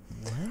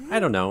 I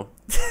don't know.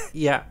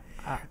 Yeah,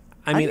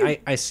 I mean,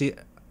 I see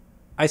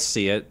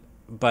it,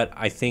 but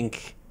I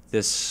think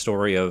this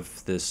story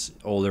of this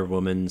older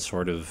woman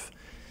sort of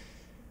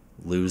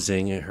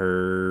losing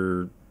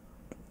her,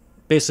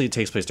 basically it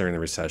takes place during the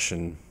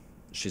recession.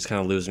 She's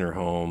kind of losing her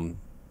home,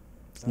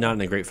 not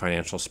in a great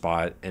financial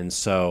spot, and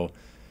so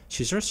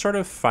she's just sort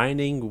of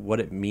finding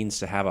what it means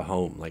to have a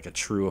home, like a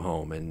true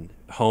home, and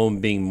home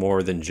being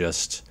more than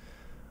just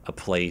a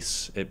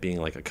place, it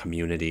being like a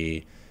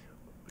community,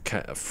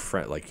 kind of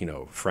like, you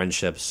know,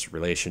 friendships,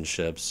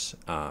 relationships,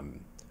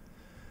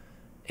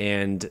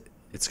 and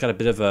it's got a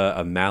bit of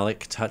a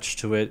Malick touch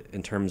to it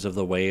in terms of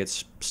the way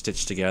it's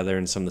stitched together,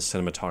 and some of the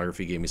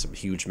cinematography gave me some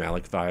huge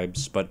Malick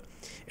vibes, but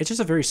it's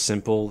just a very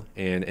simple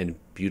and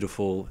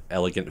beautiful,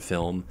 elegant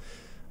film.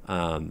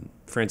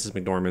 Frances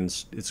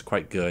McDormand's, it's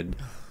quite good.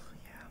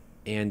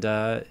 And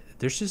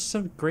there's just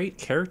some great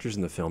characters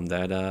in the film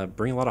that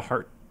bring a lot of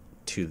heart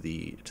to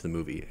the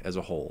movie as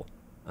a whole.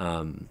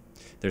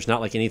 There's not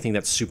like anything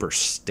that's super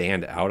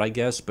stand out, I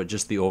guess, but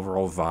just the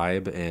overall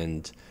vibe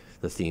and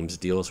the themes it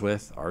deals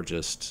with are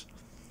just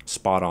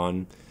spot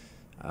on.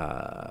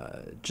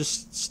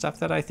 Just stuff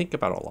that I think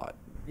about a lot.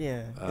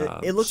 Yeah,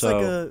 it looks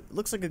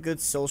like a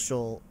good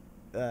social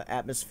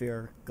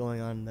atmosphere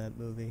going on in that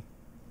movie.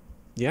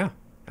 Yeah,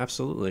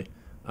 absolutely.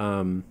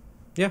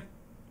 Yeah,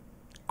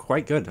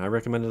 quite good. I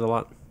recommend it a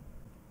lot.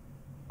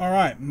 All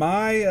right,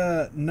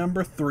 my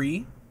number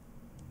 3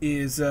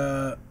 is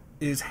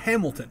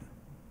Hamilton,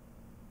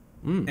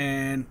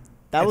 and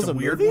That was it's a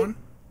weird movie? one.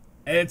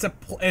 It's a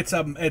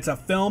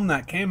film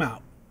that came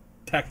out.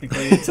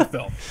 Technically, it's a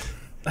film.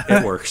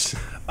 It works.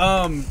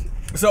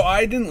 So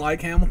I didn't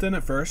like Hamilton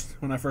at first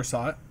when I first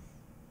saw it.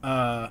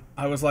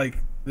 I was like,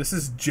 this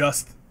is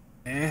just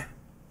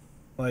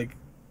like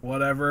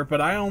whatever.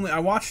 But I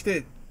watched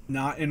it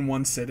not in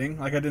one sitting.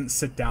 Like I didn't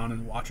sit down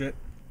and watch it.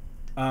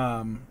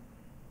 Yeah,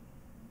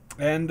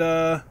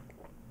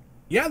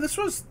 this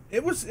was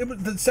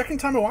the second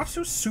time I watched it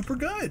was super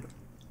good,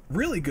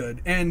 really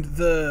good, and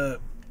the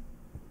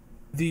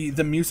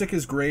music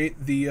is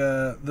great.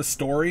 The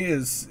story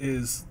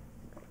is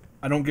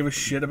I don't give a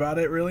shit about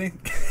it really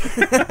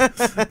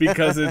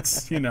because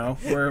it's, you know,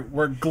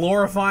 we're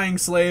glorifying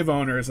slave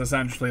owners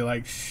essentially,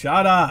 like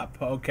shut up,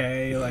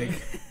 okay, like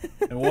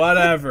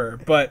whatever.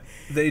 But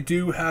they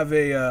do have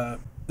a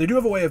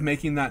way of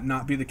making that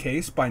not be the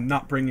case by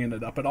not bringing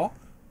it up at all.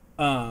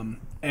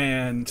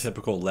 And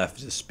Typical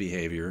leftist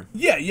behavior.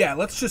 yeah,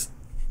 let's just,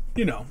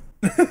 you know.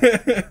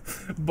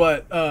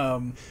 But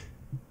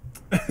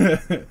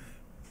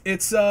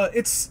it's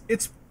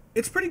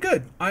pretty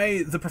good.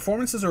 The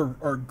performances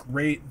are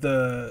great.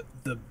 The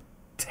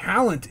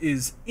talent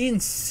is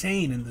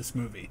insane in this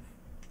movie.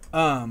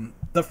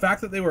 The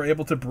fact that they were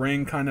able to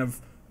bring kind of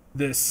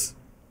this,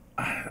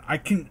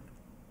 I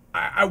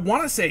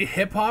want to say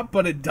hip hop,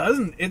 but it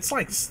doesn't. It's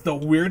like the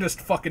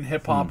weirdest fucking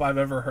hip hop I've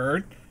ever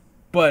heard.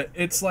 But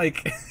it's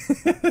like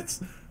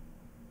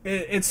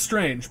it's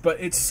strange, but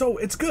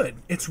it's good.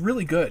 It's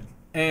really good,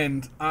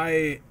 and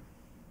I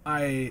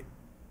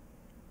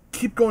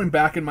keep going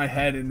back in my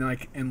head and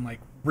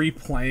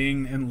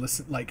replaying and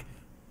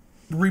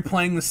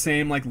replaying the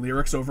same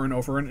lyrics over and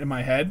over in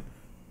my head.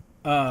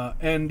 Yeah,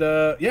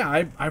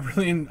 I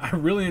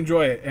really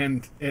enjoy it,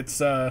 and it's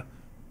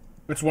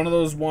one of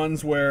those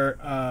ones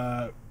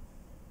where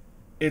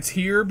it's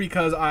here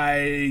because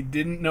I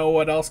didn't know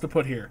what else to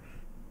put here.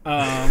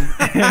 And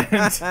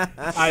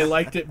I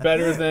liked it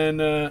better than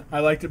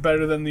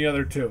the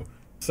other two.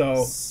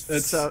 So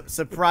it's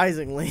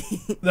surprisingly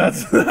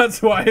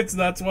that's why it's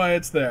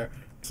there.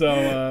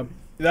 So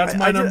that's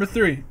my number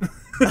 3.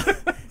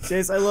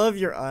 Chase, I love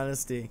your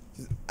honesty.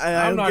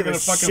 I'm not gonna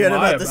fucking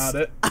lie about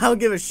it. I don't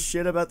give a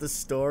shit about the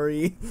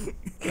story.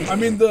 I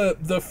mean,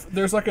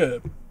 there's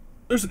an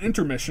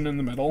intermission in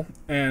the middle,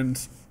 and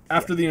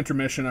after the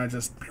intermission, I'm out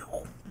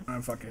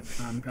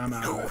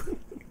of it.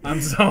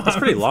 It's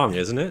pretty long,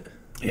 isn't it?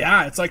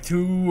 Yeah, it's like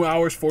 2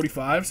 hours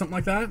 45, something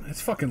like that.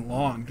 It's fucking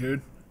long,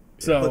 dude.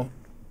 So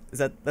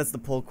that's the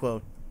pull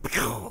quote.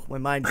 My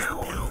mind.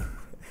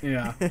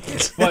 Yeah,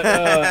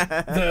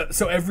 but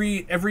so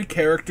every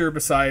character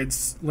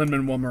besides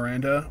Lin-Manuel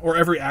Miranda, or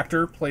every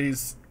actor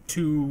plays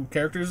 2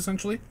 characters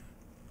essentially,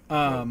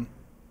 and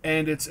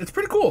it's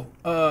pretty cool.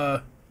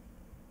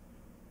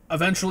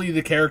 Eventually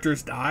the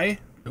characters die.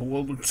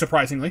 Well,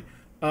 surprisingly,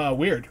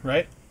 weird,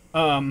 right?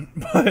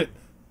 But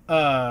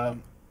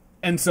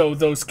and so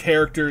those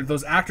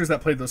actors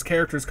that played those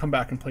characters come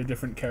back and play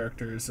different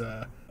characters.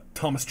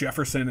 Thomas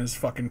Jefferson is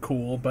fucking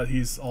cool, but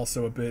he's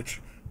also a bitch.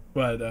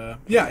 But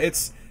yeah,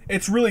 it's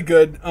really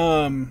good.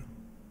 Oh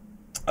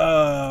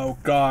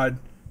God,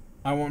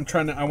 I want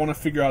to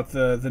figure out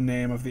the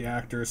name of the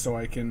actor so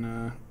I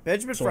can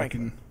Benjamin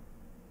Franklin.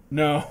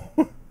 No,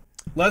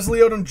 Leslie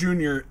Odom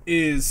Jr.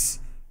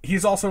 He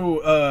was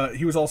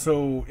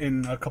also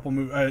in a couple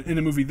in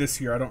a movie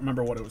this year. I don't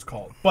remember what it was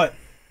called, but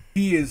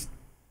he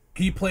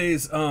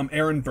plays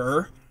Aaron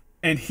Burr,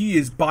 and he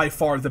is by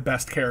far the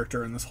best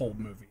character in this whole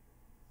movie,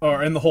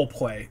 or in the whole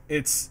play.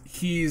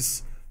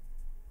 He's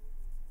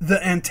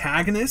the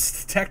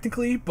antagonist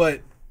technically, but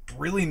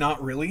really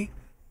not really.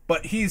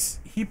 But he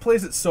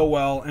plays it so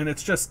well, and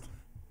he's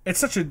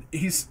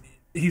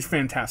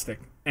fantastic,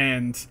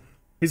 and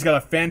he's got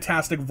a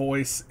fantastic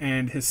voice,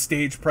 and his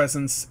stage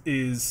presence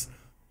he's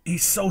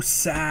so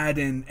sad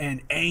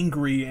and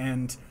angry,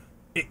 and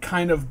it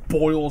kind of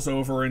boils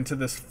over into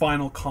this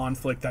final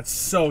conflict that's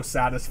so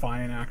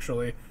satisfying,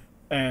 actually.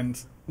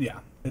 And yeah,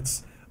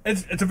 it's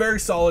a very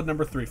solid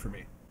number 3 for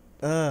me.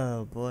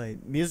 Oh boy,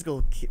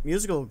 musical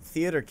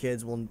theater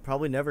kids will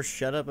probably never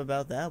shut up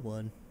about that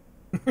one.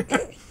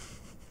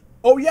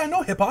 Oh yeah, I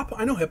know hip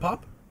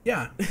hop.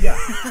 Yeah.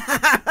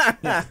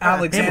 Yeah.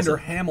 Alexander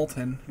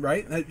Hamilton,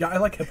 right? Yeah, I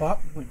like hip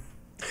hop.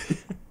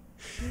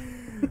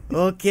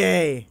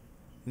 Okay,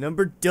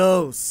 number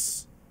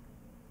dos.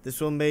 This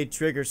one may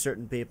trigger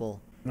certain people.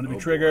 I'm gonna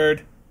be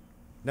triggered.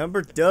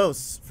 Number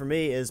dos for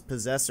me is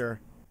Possessor.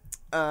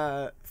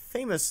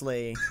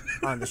 Famously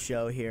on the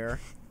show here,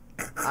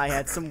 I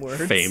had some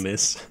words.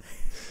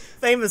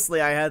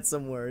 Famously, I had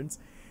some words.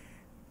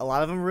 A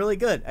lot of them are really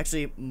good.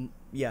 Actually,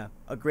 yeah,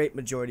 a great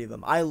majority of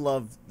them. I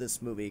love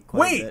this movie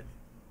quite a bit.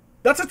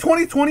 That's a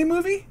 2020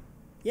 movie?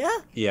 Yeah.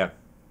 Yeah.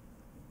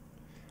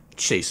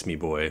 Chase me,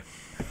 boy.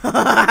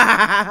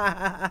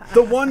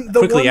 The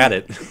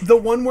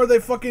one where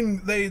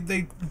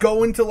they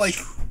go into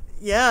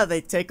yeah,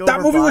 they take over.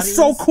 That movie bodies. was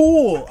so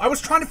cool. I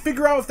was trying to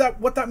figure out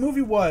what that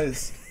movie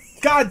was.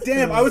 God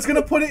damn, I was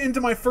gonna put it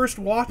into my first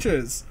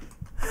watches.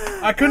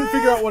 I couldn't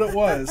figure out what it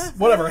was.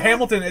 Whatever,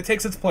 Hamilton. It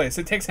takes its place.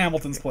 It takes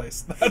Hamilton's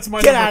place. That's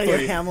my Get number out of 3.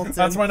 here, Hamilton.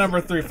 That's my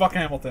number 3. Fuck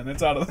Hamilton.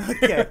 It's out of there.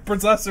 Okay.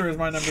 Possessor is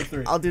my number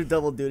 3. I'll do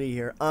double duty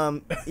here.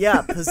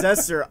 Yeah,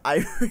 Possessor.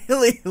 I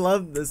really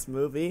love this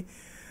movie.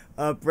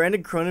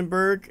 Brandon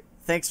Cronenberg,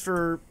 thanks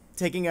for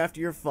taking after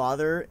your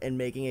father and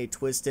making a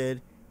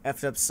twisted,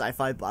 effed up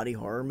sci-fi body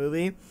horror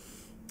movie.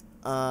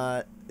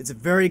 It's a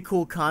very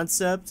cool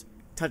concept.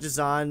 Touches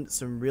on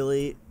some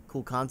really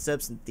cool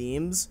concepts and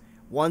themes.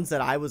 Ones that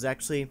I was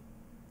actually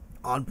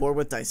on board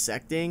with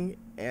dissecting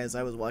as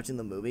I was watching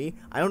the movie.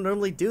 I don't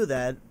normally do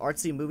that.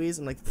 Artsy movies,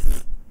 I'm like,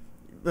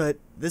 but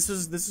this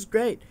is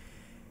great.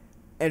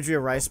 Andrea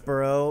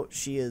Riseborough,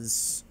 she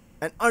is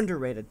an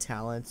underrated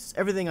talent.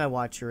 Everything I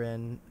watch her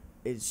in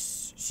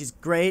she's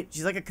great.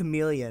 She's like a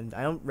chameleon.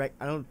 I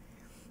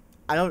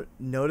don't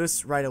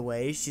notice right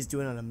away she's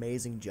doing an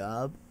amazing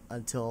job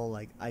until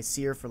I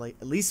see her for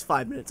at least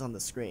 5 minutes on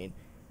the screen.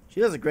 She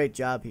does a great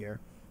job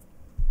here.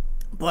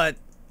 But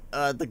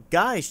the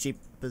guy she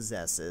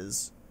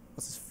possesses,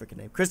 what's his freaking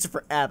name?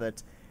 Christopher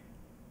Abbott.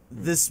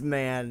 This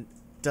man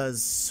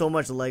does so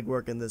much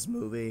legwork in this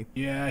movie.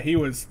 Yeah, he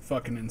was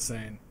fucking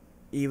insane.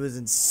 He was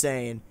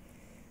insane.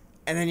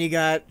 And then you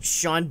got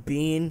Sean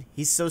Bean.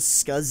 He's so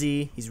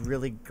scuzzy. He's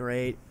really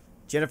great.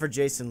 Jennifer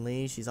Jason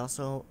Leigh. She's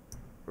also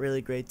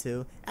really great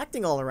too.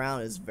 Acting all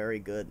around is very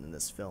good in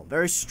this film.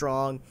 Very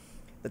strong.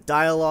 The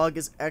dialogue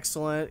is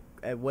excellent.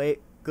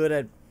 Good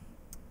at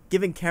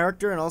giving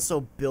character and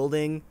also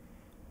building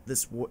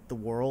the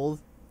world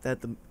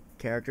that the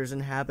characters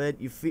inhabit.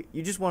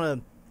 You just want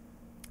to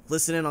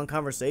listen in on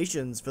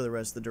conversations for the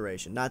rest of the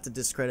duration. Not to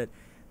discredit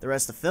the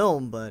rest of the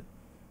film, but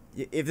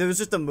if there was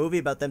just a movie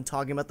about them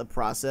talking about the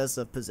process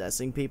of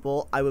possessing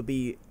people, I would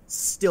be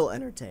still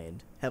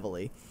entertained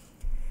heavily.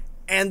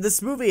 And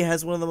this movie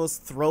has one of the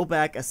most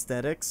throwback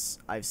aesthetics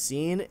I've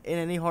seen in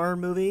any horror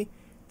movie.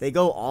 They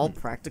go all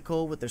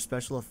practical with their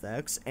special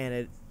effects, and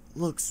it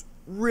looks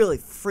really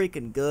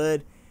freaking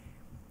good.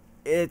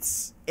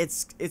 It's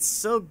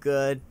so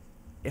good.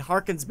 It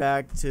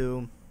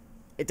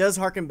does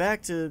harken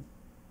back to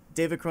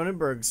David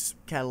Cronenberg's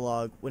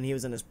catalog when he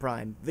was in his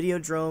prime.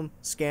 Videodrome,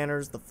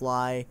 Scanners, The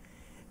Fly.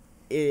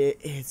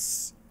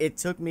 It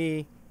took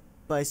me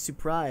by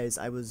surprise.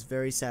 I was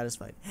very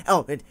satisfied.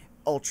 Oh, and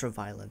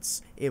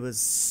Ultraviolence. It was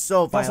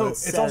so violent.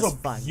 It's also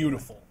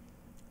beautiful.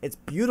 It's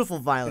beautiful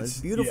violence,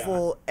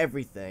 beautiful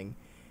everything.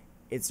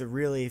 It's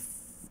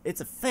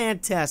a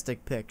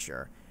fantastic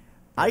picture.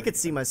 I could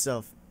see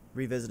myself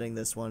revisiting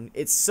this one.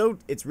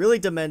 It's really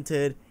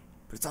demented,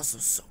 but it's also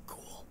so cool.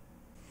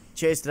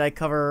 Chase, did I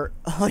cover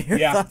all your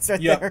thoughts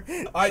right there?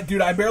 I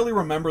barely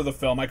remember the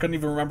film. I couldn't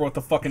even remember what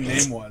the fucking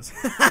name was.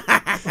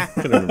 I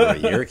couldn't remember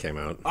what year it came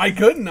out. I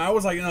couldn't. I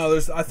was like,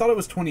 I thought it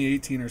was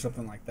 2018 or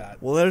something like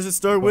that. Well, there's a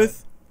start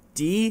with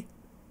D.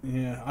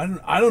 Yeah,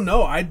 I don't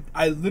know. I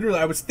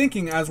was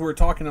thinking as we were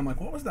talking, I'm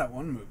like, what was that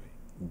one movie?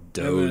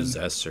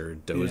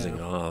 Dozing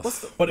off.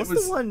 What's But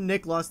the one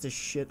Nick lost his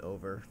shit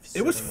over?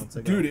 It was,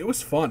 dude, it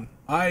was fun.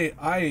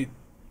 I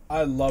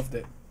loved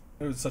it.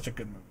 It was such a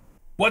good movie.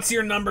 What's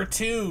your number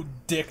 2,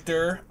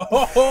 Dictor?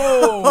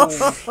 Oh,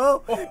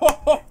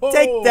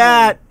 take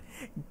that.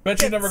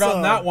 Bet you've never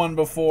gotten that one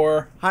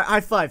before.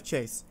 High five,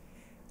 Chase.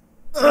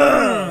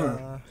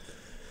 Fucking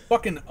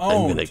owned.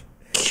 I'm gonna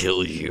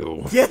kill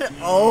you. Get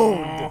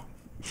owned.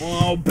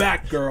 Oh,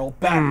 back, girl.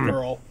 Back,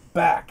 girl.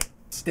 Back.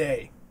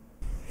 Stay.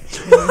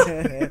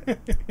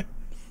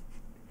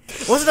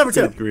 What's the number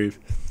 2? Good grief.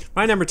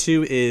 My number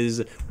 2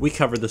 is, we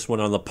covered this one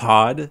on the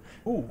pod.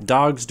 Ooh.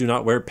 Dogs do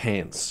not wear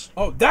pants.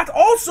 Oh, that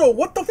also,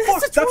 what the fuck?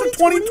 That's a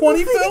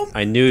 2020 film?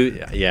 I knew,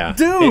 yeah.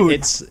 Dude.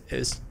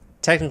 It's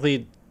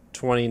technically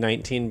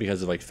 2019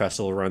 because of like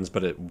festival runs,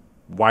 but it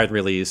wide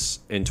release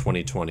in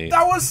 2020.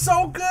 That was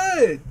so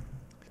good.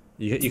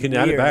 You can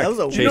add it back. That was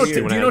a Chase, weird- do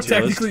Do wanna you know add to your list?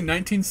 technically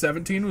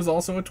 1917 was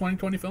also a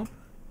 2020 film?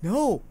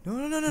 No.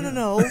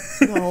 No.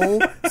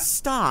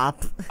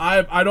 Stop.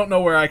 I don't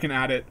know where I can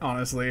add it,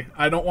 honestly.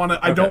 I don't want to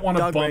Dog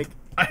bump break.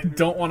 I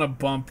don't want to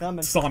bump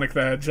Coming. Sonic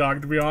the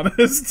Hedgehog, to be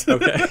honest.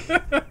 Okay.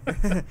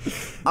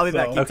 I'll be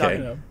back. Keep Okay.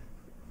 talking. Yeah.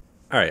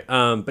 All right.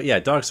 But yeah,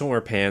 dogs don't wear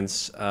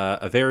pants.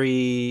 A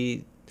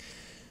very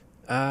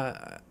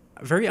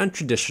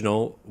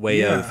untraditional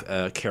way of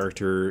a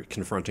character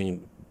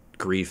confronting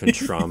grief and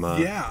trauma.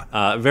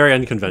 Yeah. Very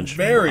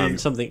unconventional. Very.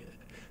 Something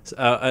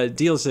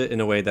deals it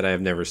in a way that I have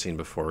never seen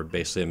before.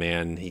 Basically, a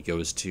man, he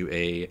goes to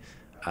a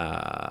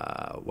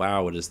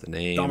what is the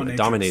name?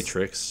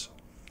 Dominatrix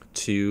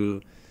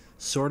to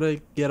sort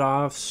of get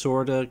off,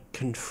 sort of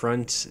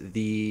confront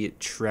the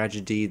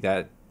tragedy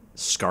that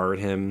scarred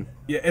him.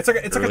 Yeah, it's like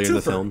a Earlier in the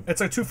twofer. film.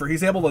 It's a twofer.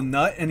 He's able to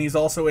nut, and he's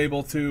also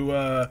able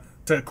to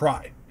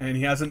cry, and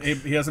he hasn't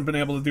been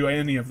able to do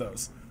any of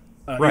those.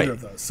 Right. Either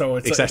of those. So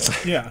it's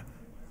Exactly. yeah.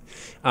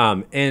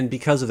 And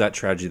because of that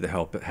tragedy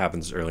that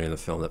happens early in the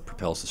film that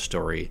propels the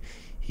story,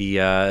 he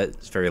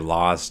is very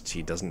lost.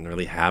 He doesn't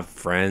really have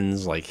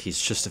friends. Like, he's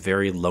just a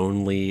very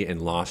lonely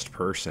and lost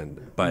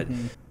person. But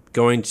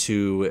going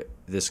to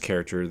this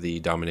character, the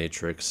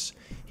dominatrix,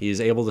 he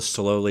is able to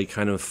slowly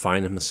kind of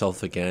find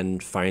himself again,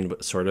 find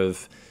what sort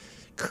of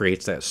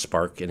creates that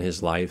spark in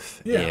his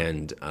life,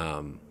 and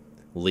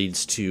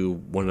leads to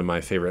one of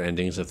my favorite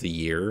endings of the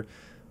year.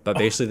 But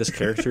basically, this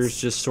character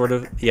is just sort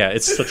of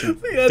it's such a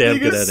damn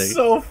good ending. It's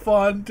so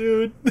fun,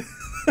 dude.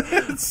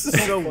 It's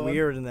So fun.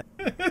 weird in that.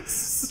 It's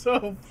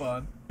so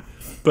fun.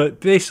 But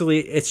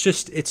basically,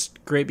 it's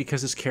great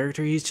because this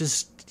character,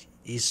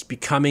 he's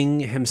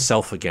becoming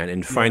himself again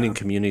and finding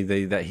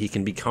community that he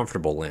can be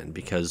comfortable in.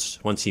 Because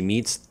once he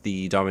meets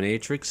the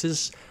dominatrix,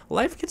 his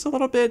life gets a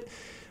little bit.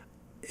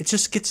 It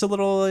just gets a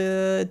little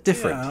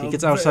different. Yeah, he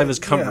gets outside of his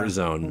comfort A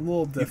zone.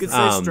 little You could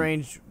different. say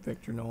strange,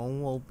 Victor. No one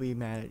will be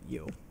mad at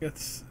you.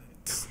 It's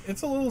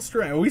a little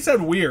strange. We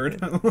said weird.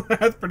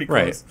 That's pretty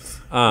Right.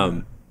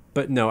 close.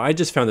 But no, I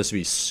just found this to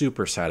be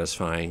super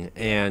satisfying,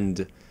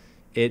 and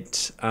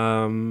it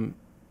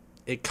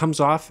comes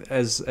off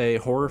as a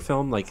horror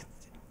film. Like,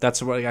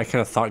 That's what I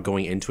kind of thought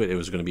going into it. It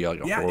was going to be like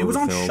a horror it was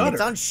on film, Shudder.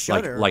 It's on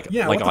Shudder. like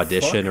Yeah, like what the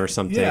Audition fuck? or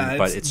something. Yeah,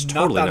 but it's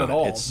totally not not. that at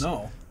all. It's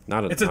no,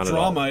 not. It's a not at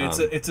drama. all.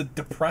 It's a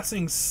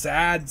depressing,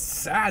 sad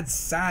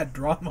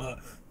drama.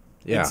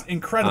 Yeah, It's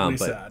incredibly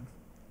but sad.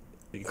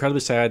 Incredibly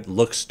sad.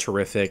 Looks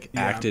terrific.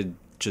 Yeah. Acted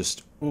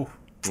just. Ooh.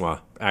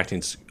 Mwah,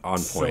 acting's on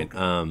So point.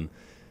 good.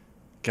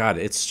 God,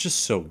 it's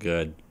just so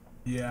good.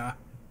 Yeah.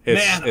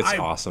 It's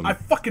awesome. I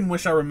fucking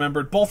wish I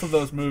remembered both of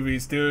those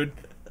movies, dude.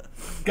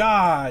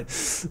 God,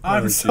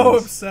 I'm Oh, so jeez.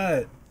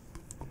 upset.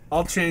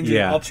 I'll change it.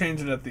 Yeah. I'll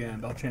change it at the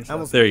end. I'll change I it.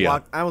 almost There you go.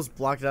 blocked, I almost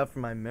blocked it out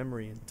from my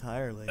memory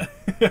entirely.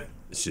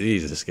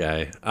 Jesus,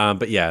 guy.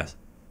 But yeah,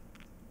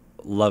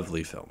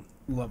 lovely film.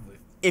 Lovely.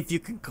 If you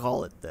can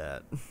call it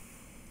that.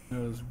 It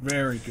was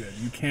very good.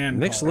 You can.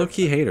 Nick's call it.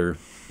 low-key hater.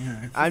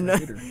 Yeah, it's I'm a not.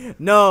 hater.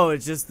 No,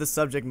 it's just the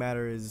subject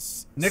matter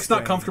is. Nick's not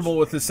strange. comfortable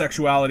with his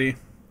sexuality.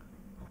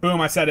 Boom!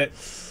 I said it.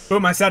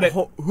 Boom! I said it.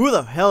 Who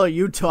the hell are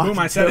you talking Boom!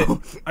 I said to?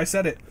 it. I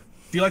said it.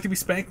 Do you like to be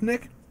spanked,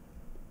 Nick?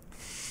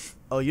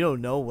 Oh, you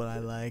don't know what I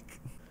like.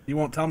 You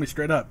won't tell me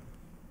straight up.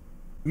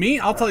 Me?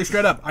 I'll tell you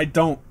straight up. I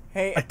don't.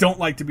 Hey, I don't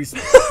like to be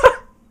spanked.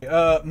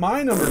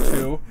 My number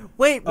 2.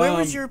 wait, where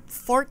was um, your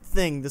fart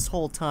thing this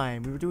whole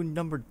time? We were doing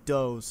number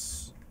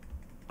dose.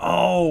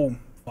 Oh,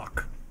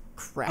 fuck.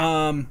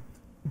 Crap.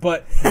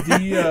 But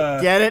the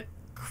Get it?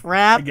 I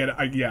Crap. get it.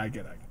 I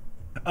get it.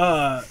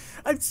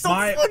 I'm so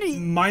funny.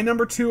 My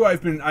number 2.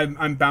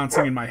 I'm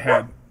bouncing in my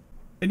head.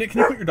 Hey, Nick,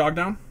 can you put your dog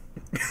down?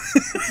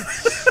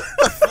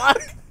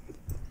 Fuck.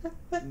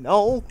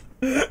 No.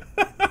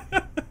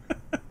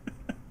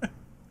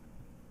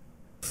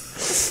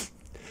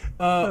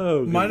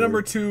 My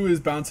number 2 is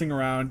bouncing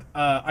around.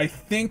 I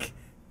think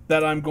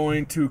that I'm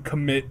going to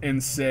commit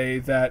and say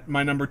that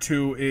my number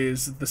 2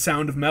 is The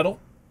Sound of Metal.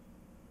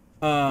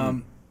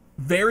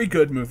 Very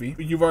good movie.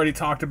 You've already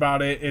talked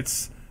about it.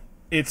 It's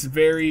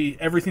very,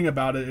 everything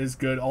about it is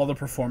good. All the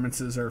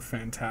performances are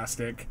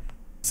fantastic.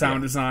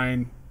 Sound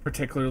design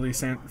particularly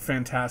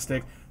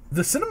fantastic.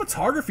 The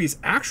cinematography is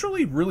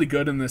actually really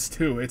good in this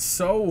too. It's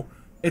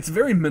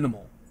very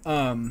minimal.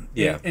 And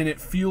it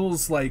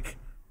feels like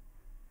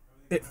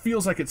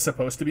it's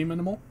supposed to be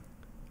minimal.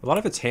 A lot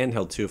of it's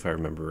handheld too, if I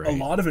remember right. A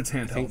lot of it's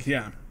handheld,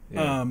 yeah.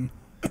 And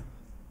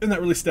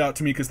that really stood out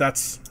to me because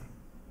that's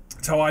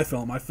how I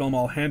film. I film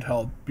all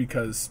handheld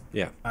because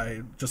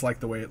I just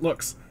like the way it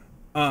looks.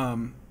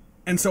 And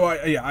so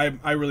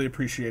I really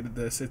appreciated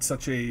this. It's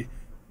such a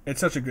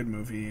good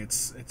movie.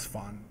 It's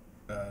fun.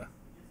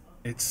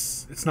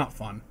 It's not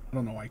fun. I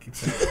don't know why I keep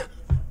saying it.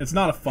 It's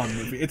not a fun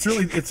movie. It's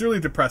really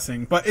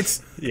depressing, but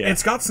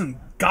it's got some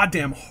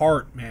goddamn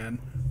heart, man.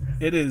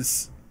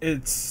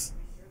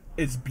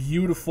 It's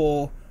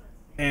beautiful,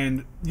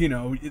 and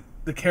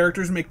the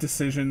characters make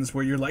decisions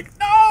where you're like,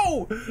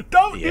 no,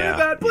 don't do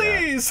that,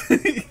 please.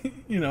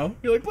 You're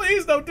like,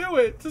 please don't do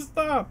it. Just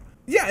stop.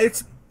 Yeah,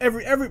 it's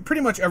every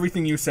pretty much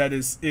everything you said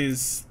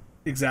is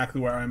exactly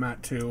where I'm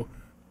at too.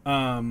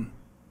 The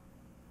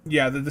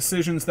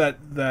decisions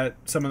that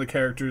some of the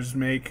characters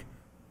make,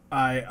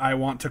 I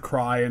want to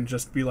cry and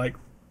just be like,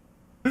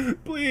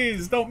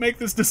 please don't make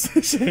this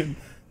decision.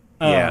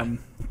 But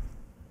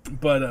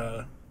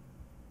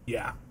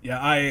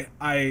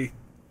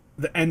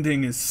the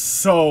ending is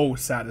so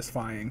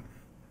satisfying.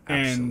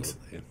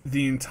 Absolutely. And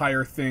the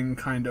entire thing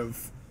kind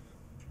of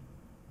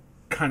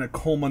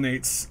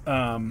culminates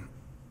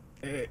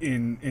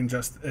in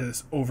just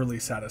as overly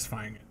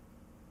satisfying.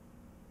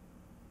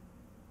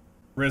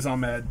 Riz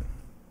Ahmed,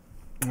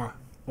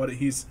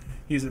 he's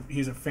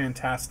a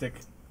fantastic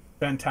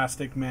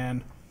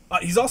man.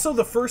 He's also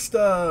the first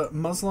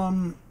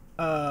Muslim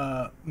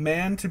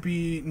man to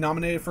be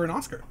nominated for an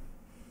Oscar.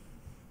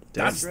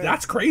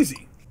 That's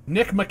crazy.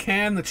 Nick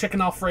McCann, the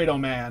Chicken Alfredo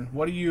man.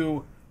 What do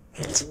you?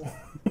 I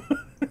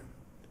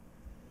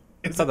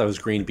thought that was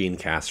green bean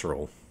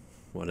casserole.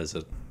 What is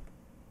it?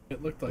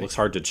 It looked like. It looks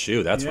hard to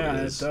chew. That's what it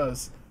Yeah, is. it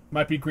does.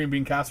 Might be green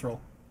bean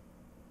casserole.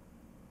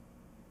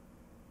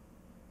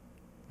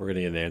 We're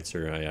gonna get an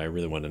answer. I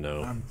really want to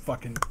know.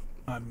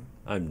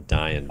 I'm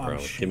dying, bro.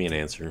 shit. Give me an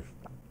answer.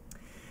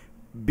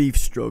 Beef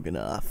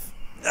stroganoff.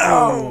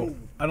 Oh,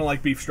 I don't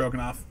like beef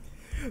stroganoff.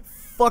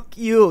 Fuck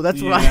you.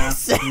 That's what I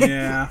said.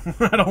 Yeah,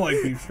 I don't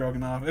like beef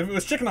stroganoff. If it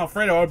was chicken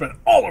Alfredo, I'd have been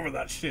all over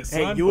that shit,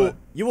 son. Hey,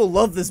 you will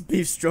love this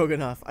beef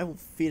stroganoff. I will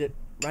feed it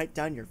right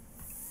down your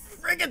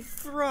friggin'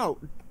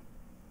 throat.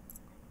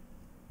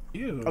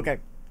 Ew. Okay.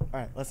 All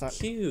right. Let's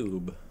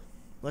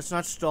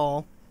not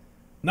stall.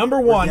 Number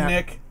 1, Yeah.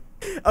 Nick.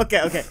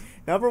 Okay.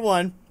 Number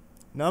one,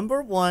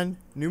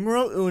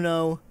 numero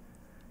uno,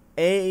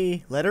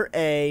 letter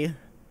A.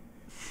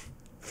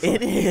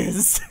 It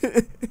is.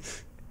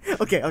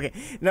 Okay.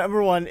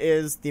 Number 1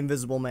 is The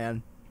Invisible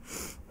Man.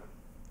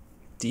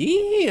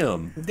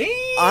 Damn.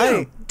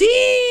 Damn.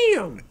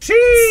 Damn.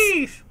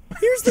 Sheesh.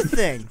 Here's the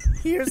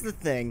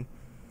thing.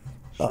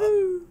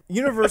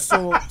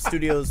 Universal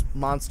Studios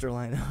monster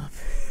lineup.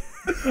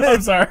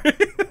 I'm sorry.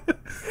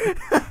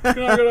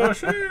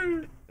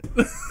 Shoot.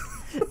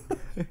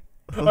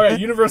 All right,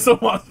 Universal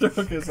Monster.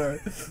 Okay, sorry.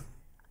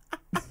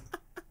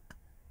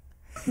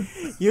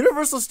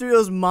 Universal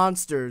Studios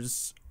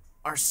monsters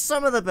are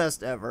some of the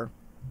best ever.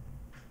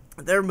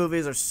 Their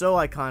movies are so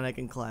iconic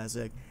and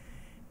classic.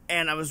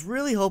 And I was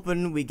really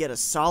hoping we get a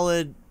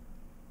solid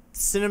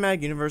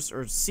cinematic universe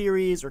or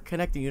series or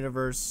connecting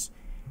universe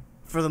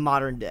for the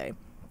modern day.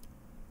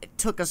 It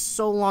took us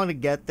so long to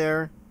get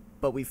there,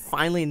 but we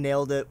finally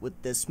nailed it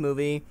with this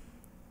movie.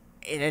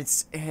 And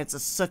it's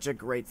such a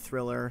great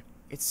thriller.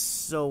 It's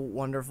so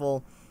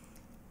wonderful.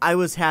 I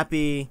was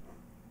happy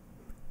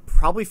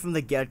probably from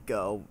the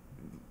get-go.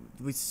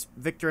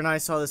 Victor and I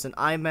saw this in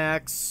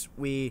IMAX.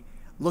 We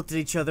looked at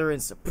each other in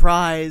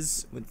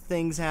surprise when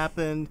things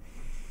happened,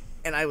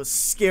 and I was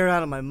scared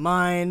out of my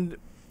mind.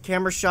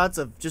 Camera shots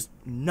of just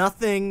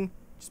nothing,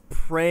 just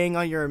preying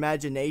on your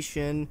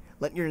imagination,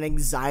 letting your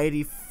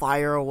anxiety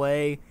fire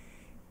away.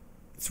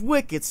 It's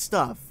wicked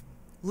stuff.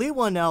 Leigh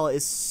Whannell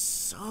is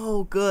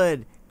so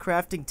good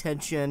crafting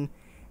tension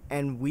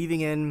and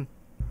weaving in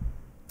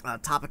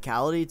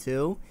topicality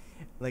too.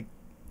 Like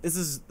this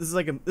is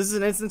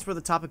an instance where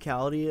the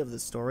topicality of the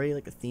story,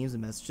 like the themes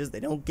and messages, they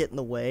don't get in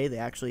the way. They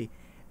actually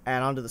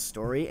add on to the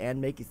story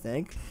and make you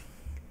think.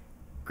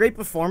 Great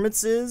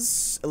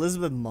performances.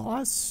 Elizabeth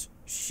Moss,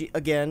 she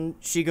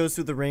goes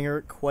through the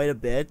ringer quite a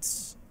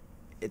bit.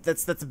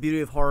 That's the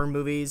beauty of horror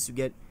movies. You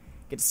get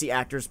to see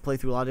actors play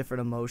through a lot of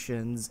different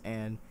emotions,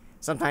 and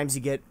sometimes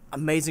you get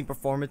amazing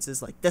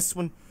performances like this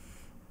one.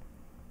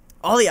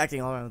 All the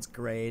acting all around is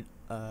great.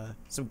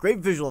 Some great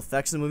visual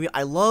effects in the movie.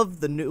 I love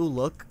the new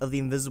look of the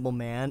Invisible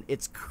Man.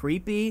 It's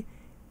creepy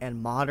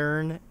and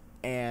modern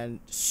and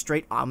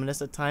straight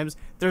ominous at times.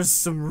 There's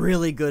some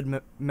really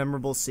good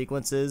memorable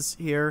sequences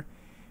here.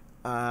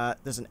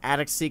 There's an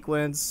attic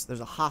sequence. There's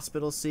a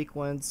hospital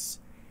sequence.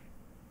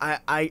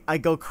 I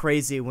go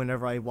crazy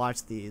whenever I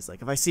watch these.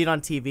 Like, if I see it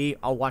on TV,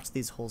 I'll watch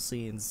these whole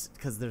scenes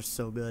because they're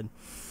so good.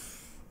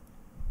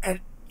 And,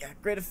 yeah,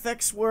 great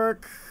effects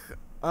work.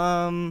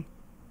 I'm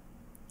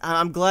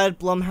glad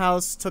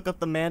Blumhouse took up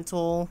the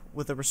mantle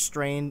with a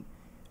restrained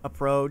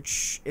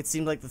approach. It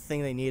seemed like the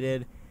thing they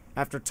needed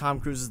after Tom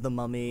Cruise's The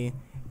Mummy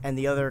and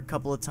the other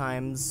couple of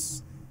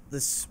times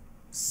this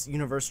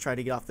universe tried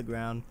to get off the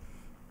ground.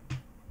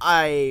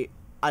 I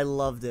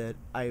loved it.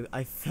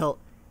 I felt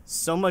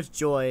so much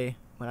joy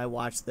when I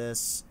watched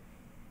this.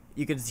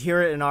 You could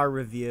hear it in our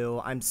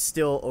review. I'm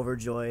still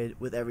overjoyed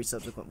with every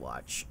subsequent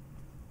watch.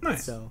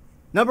 Nice. So,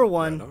 number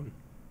one,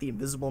 The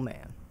Invisible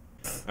Man.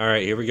 All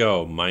right, here we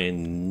go. My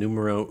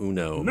numero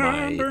uno,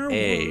 my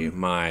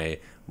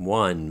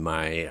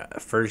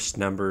first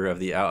number of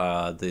the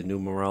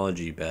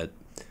numerology bet.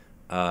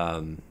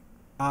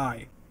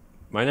 My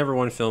number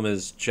one film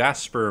is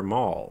Jasper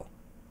Mall.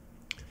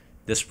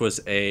 This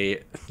was you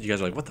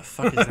guys are like, what the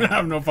fuck is I that?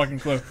 have no fucking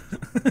clue.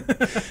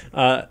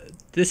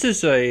 This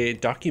is a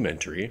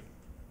documentary.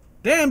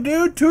 Damn,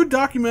 dude, 2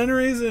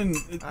 documentaries, and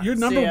your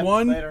number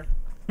one. Later.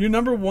 Your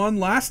number one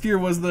last year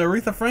was the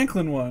Aretha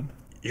Franklin one.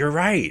 You're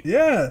right.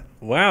 Yeah.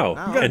 Wow.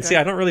 Oh, okay. And see,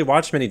 I don't really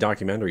watch many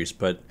documentaries,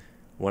 but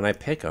when I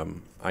pick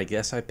them, I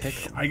guess I pick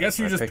them. I guess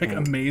you just pick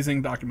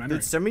amazing documentaries.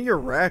 Dude, send me your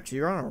recs.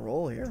 You're on a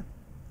roll here.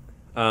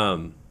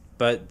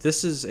 But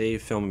this is a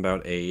film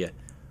about a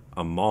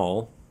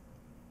mall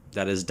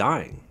that is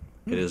dying.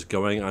 It is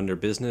going under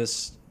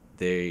business.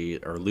 They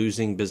are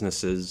losing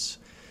businesses.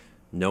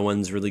 No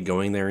one's really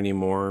going there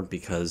anymore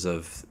because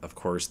of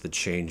course, the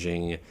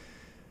changing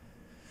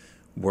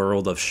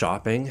world of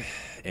shopping.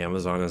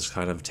 Amazon has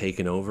kind of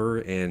taken over,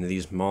 and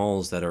these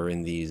malls that are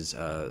in these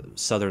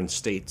southern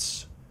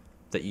states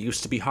that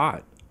used to be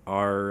hot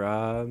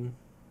are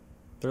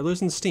they're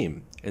losing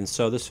steam. And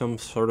so this film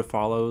sort of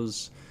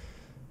follows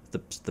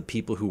the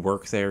people who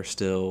work there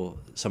still,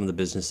 some of the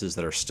businesses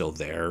that are still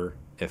there,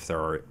 if there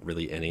are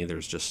really any.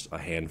 There's just a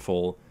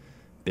handful.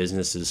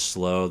 Business is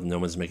slow. No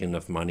one's making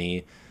enough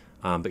money.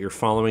 But you're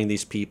following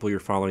these people.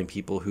 You're following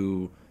people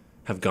who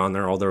have gone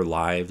there all their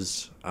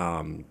lives.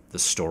 The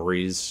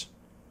stories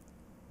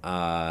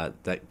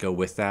that go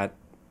with that.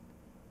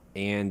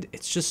 And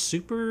it's just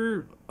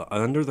super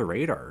under the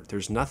radar.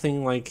 There's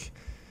nothing like,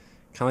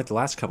 kind of like the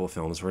last couple of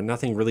films, where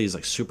nothing really is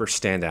like super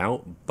stand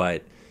out.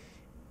 But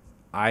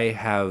I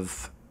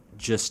have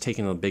just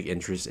taken a big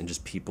interest in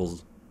just people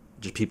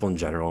in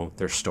general,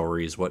 their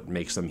stories, what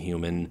makes them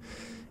human.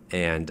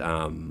 And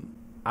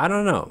I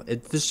don't know,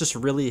 this just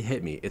really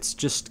hit me. It's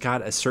just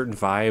got a certain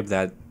vibe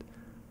that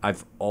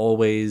I've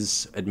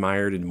always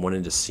admired and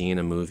wanted to see in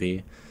a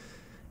movie.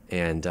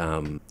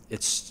 And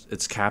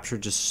it's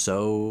captured just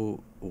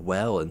so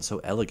well and so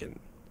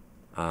elegant.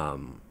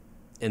 And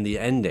the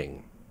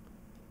ending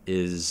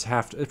is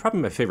it's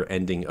probably my favorite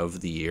ending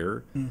of the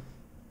year.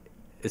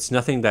 It's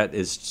nothing that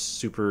is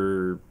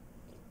super,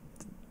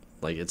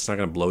 like, it's not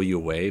going to blow you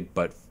away,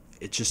 but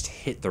it just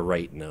hit the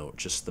right note,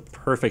 just the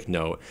perfect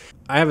note.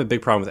 I have a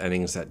big problem with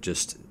endings that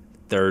just,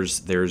 there's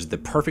the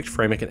perfect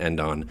frame it can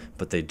end on,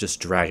 but they just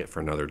drag it for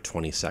another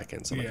 20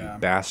 seconds. I'm like, you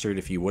bastard,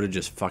 if you would have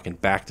just fucking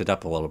backed it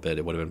up a little bit,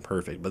 it would have been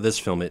perfect. But this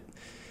film,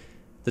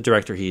 the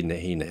director, he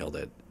nailed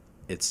it.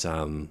 It's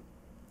not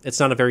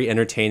a very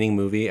entertaining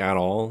movie at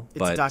all.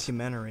 It's a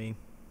documentary.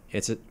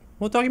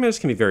 Well, documentaries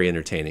can be very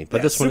entertaining,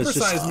 but this one is Super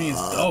just. Size Me is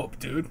dope,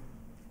 dude.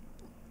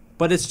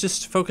 But it's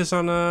just focused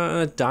on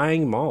a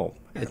dying mall.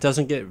 It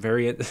doesn't get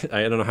very.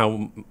 I don't know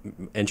how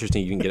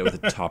interesting you can get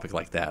with a topic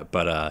like that,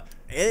 but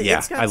yeah,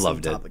 it's got I some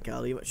loved it.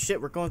 topicality. But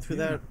shit, we're going through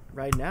that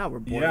right now.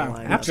 We're Yeah,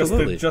 borderline.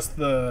 absolutely. Just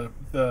the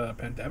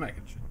pandemic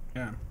and shit.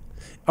 Yeah.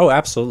 Oh,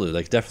 absolutely!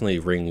 Like definitely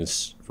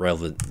rings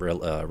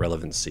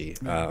relevancy.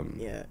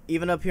 Yeah,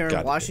 even up here in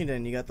Gotta be.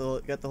 Washington, you got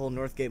the whole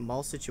Northgate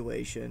Mall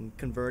situation,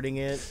 converting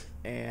it,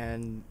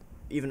 and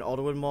even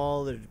Alderwood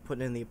Mall, they're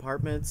putting in the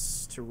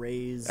apartments to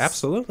raise.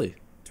 Absolutely.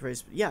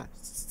 Yeah,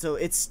 so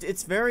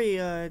it's very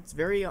on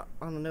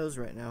the nose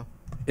right now.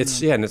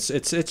 It's and it's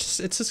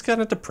just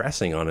kind of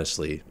depressing,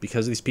 honestly,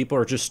 because these people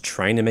are just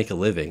trying to make a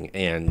living,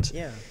 and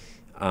Yeah.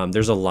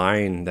 there's a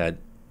line that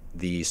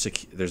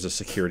there's a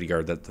security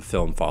guard that the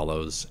film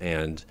follows,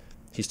 and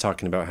he's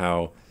talking about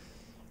how,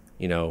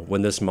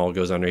 when this mall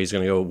goes under, he's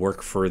going to go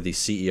work for the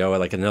CEO at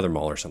like another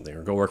mall or something,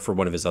 or go work for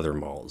one of his other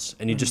malls,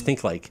 and you just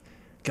think like,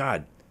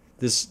 God,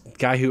 this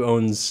guy who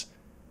owns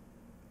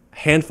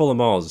handful of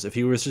malls, if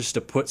he was just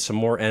to put some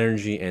more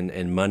energy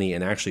and money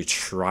and actually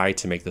try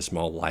to make this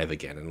mall live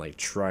again and like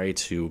try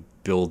to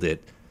build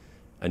it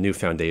a new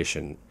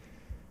foundation,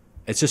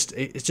 it's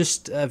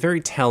just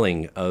very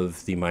telling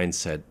of the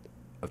mindset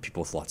of people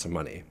with lots of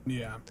money.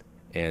 Yeah.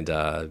 And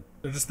They're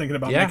just thinking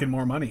about Yeah. making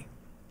more money.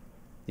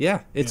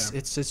 it's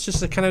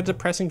just a kind of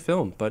depressing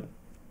film, but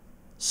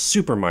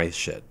super my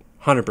shit,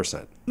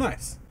 100%.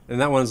 Nice.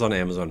 And that one's on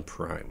Amazon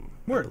Prime,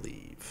 Word. I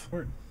believe.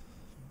 Word.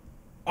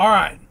 All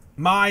right.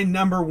 My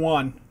number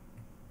one.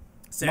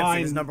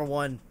 Samson is number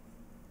one.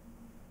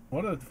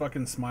 What a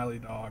fucking smiley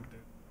dog,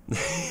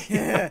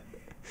 dude.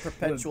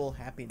 Perpetual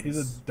happiness.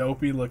 He's a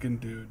dopey looking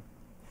dude.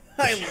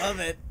 I love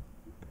it.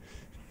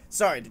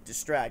 Sorry to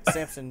distract.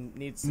 Samson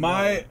needs to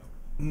know.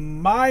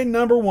 My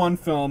number one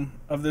film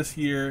of this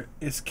year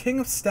is King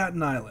of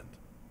Staten Island.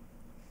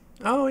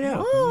 Oh yeah.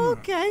 Oh,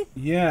 okay.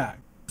 Yeah.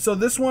 So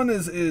this one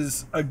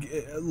is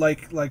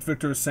like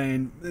Victor was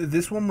saying,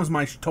 this one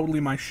was totally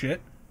my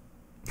shit.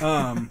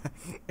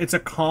 It's a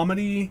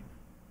comedy.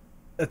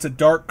 It's a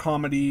dark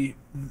comedy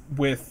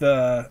with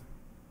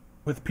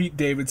Pete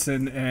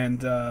Davidson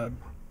and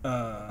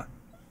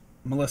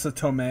Melissa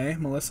Tomei.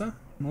 Marissa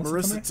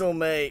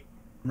Tomei.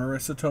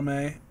 Marissa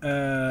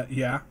Tomei.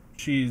 Yeah,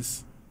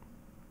 she's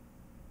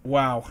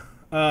wow.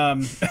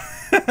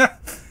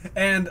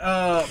 And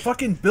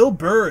fucking Bill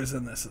Burr is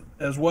in this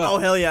as well. Oh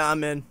hell yeah,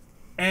 I'm in.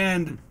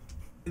 And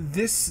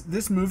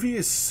this movie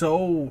is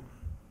so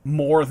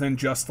more than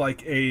just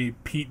like a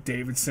Pete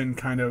Davidson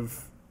kind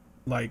of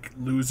like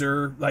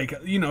loser.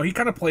 Like, he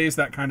kind of plays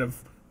that kind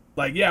of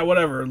like, yeah,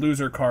 whatever,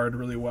 loser card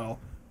really well.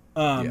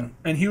 And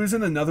he was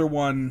in another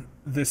one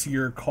this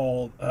year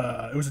called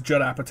it was a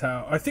Judd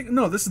Apatow. I think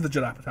no, this is the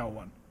Judd Apatow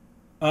one.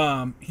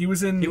 He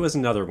was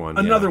another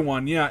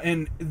one. Yeah,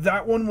 and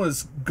that one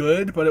was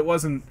good, but it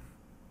wasn't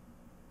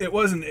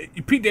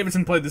Pete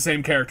Davidson played the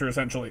same character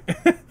essentially.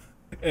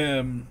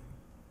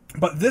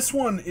 But this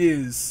one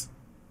is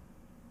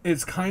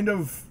kind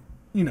of,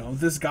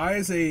 this guy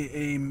is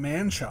a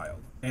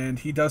man-child, and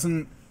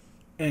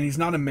he's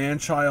not a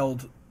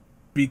man-child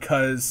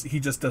because he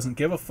just doesn't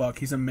give a fuck.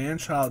 He's a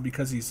man-child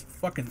because he's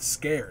fucking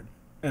scared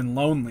and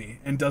lonely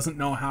and doesn't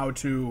know how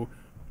to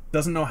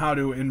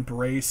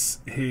embrace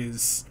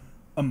his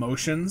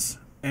emotions.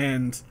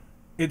 And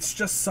it's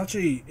just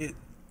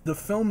the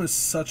film is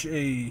such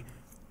a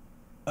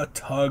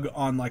tug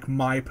on like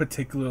my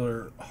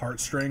particular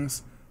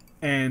heartstrings,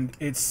 and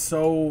it's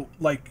so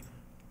like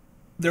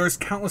there's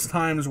countless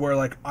times where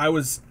like I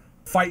was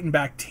fighting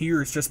back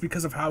tears just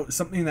because of how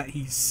something that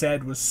he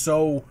said was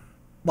so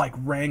like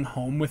rang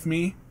home with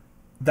me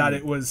that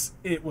it was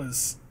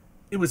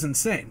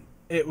insane.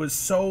 It was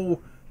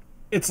so,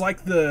 it's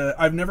like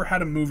I've never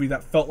had a movie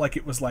that felt like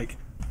it was like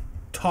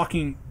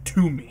talking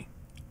to me,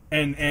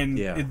 and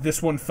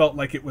this one felt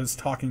like it was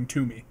talking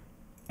to me.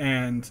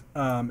 And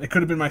it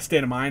could have been my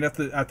state of mind at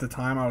the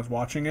time I was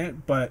watching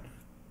it, but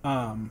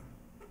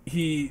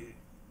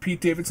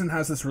Pete Davidson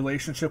has this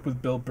relationship with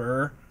Bill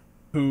Burr,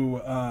 who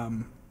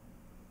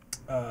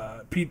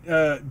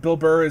Bill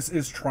Burr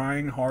is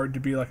trying hard to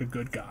be like a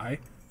good guy,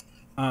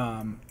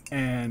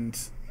 and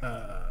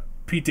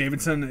Pete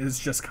Davidson is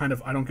just kind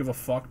of, I don't give a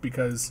fuck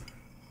because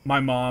my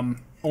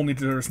mom only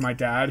deserves my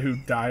dad who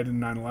died in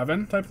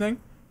 9/11 type thing,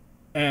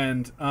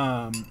 and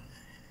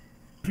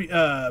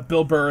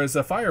Bill Burr is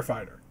a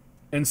firefighter.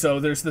 And so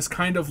there's this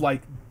kind of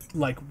like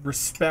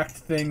respect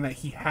thing that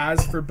he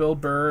has for Bill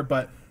Burr,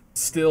 but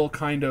still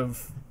kind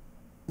of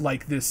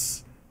like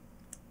this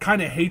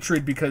kind of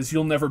hatred because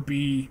you'll never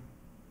be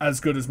as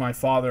good as my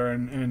father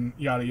and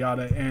yada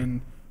yada.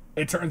 And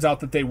it turns out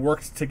that they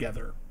worked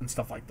together and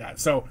stuff like that.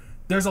 So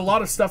there's a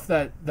lot of stuff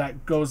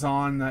that goes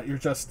on that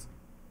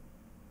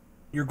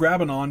you're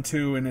grabbing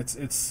onto, and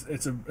it's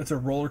a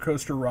roller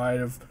coaster ride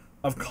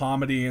of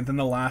comedy, and then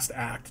the last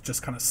act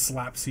just kind of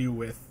slaps you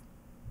with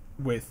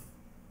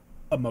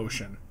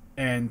emotion.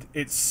 And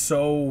it's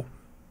so,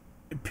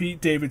 Pete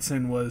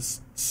Davidson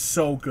was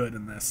so good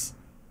in this.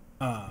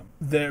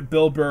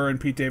 Bill Burr and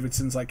Pete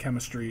Davidson's like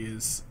chemistry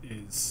is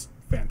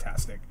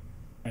fantastic,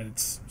 and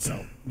it's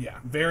so yeah,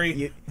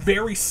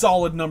 very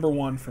solid number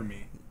one for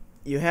me.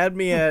 You had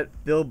me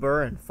at Bill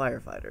Burr and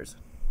Firefighters.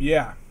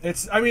 Yeah,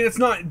 it's not it's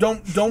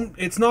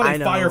not a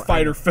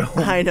firefighter film.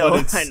 I know,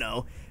 but I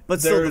know, but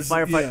still the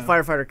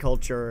firefighter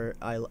culture.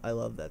 I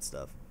love that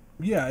stuff.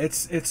 Yeah,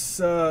 it's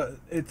the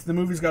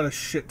movie's got a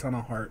shit ton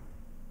of heart,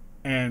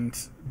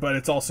 but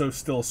it's also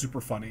still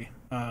super funny.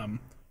 Yeah,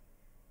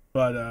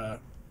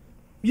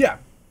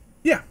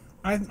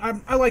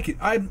 I like it.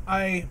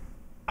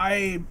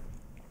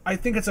 I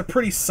think it's a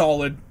pretty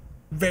solid,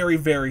 very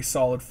very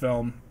solid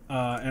film,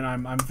 and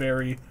I'm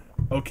very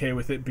okay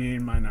with it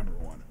being my number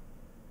one.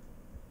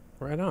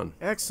 Right on.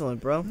 Excellent,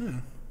 bro.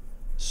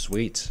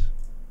 Sweet.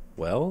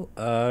 Well,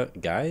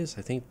 guys,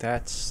 I think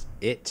that's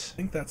it.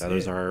 That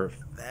is our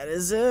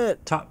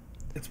top.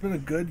 It's been a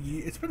good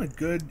year. It's been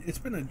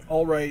an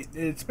all right.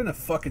 It's been a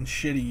fucking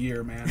shitty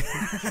year, man.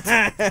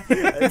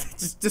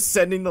 Just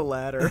descending the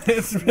ladder.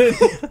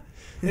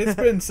 It's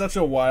been such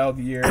a wild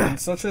year and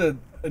such an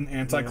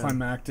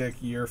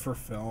anticlimactic year for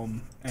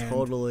film. And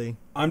totally.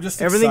 I'm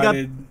just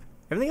excited.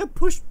 Everything got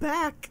pushed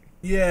back.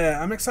 Yeah,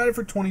 I'm excited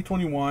for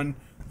 2021.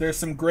 There's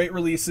some great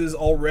releases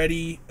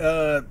already.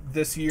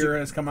 This year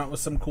has come out with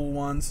some cool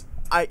ones.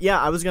 I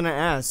was gonna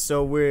ask.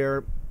 So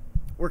we're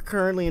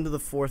currently into the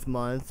 4th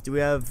month. Do we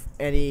have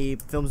any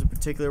films in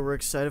particular we're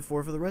excited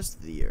for the rest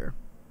of the year?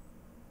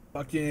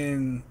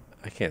 Fucking.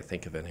 I can't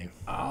think of any.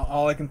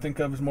 All I can think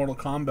of is Mortal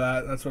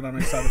Kombat. That's what I'm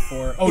excited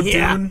for. Oh,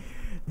 yeah. Dune.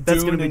 That's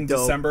Dune gonna be in dope.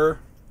 December.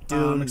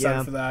 Dune, I'm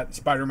excited for that.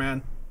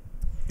 Spider-Man.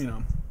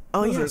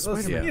 Oh yeah, those,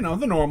 Spider-Man.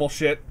 the normal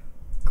shit.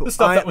 Cool. The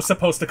stuff that was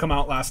supposed to come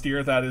out last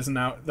year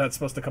that's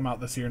supposed to come out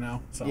this year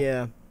now. So.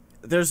 Yeah.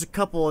 There's a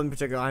couple in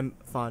particular I'm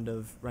fond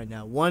of right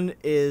now. One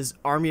is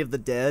Army of the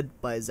Dead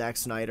by Zack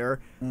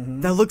Snyder.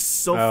 Mm-hmm. That looks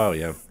so. Oh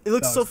yeah. It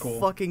looks so cool.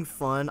 fucking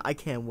fun. I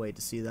can't wait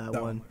to see that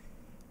one.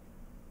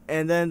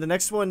 And then the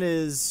next one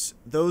is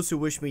Those Who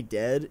Wish Me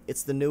Dead.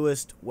 It's the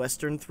newest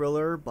Western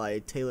thriller by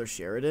Taylor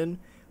Sheridan,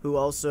 who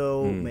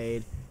also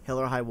made Hell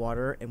or High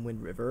Water and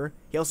Wind River.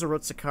 He also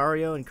wrote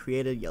Sicario and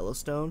created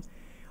Yellowstone.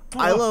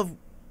 Oh.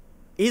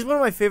 He's one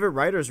of my favorite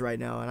writers right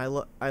now, and I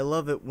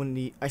love it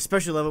I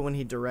especially love it when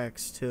he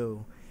directs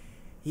too.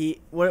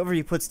 Whatever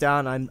he puts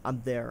down,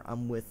 I'm there.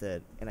 I'm with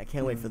it, and I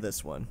can't wait for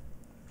this one.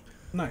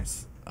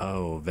 Nice.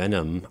 Oh,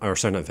 Venom. Or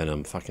sorry, not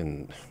Venom.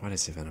 Fucking, why did I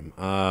say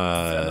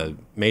Venom?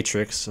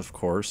 Matrix, of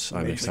course.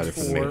 I'm excited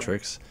for the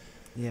Matrix.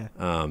 Yeah.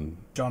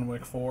 John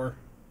Wick 4.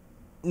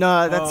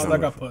 No, that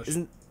got pushed.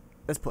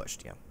 That's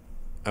pushed, yeah.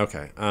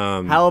 Okay.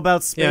 How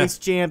about Space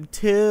Jam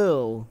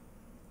 2?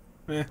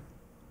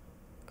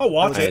 I'll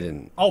watch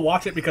it. I'll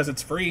watch it because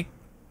it's free.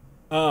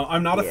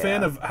 I'm not a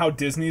fan of how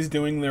Disney's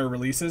doing their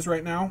releases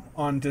right now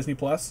on Disney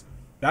Plus.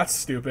 That's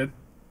stupid.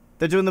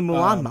 They're doing the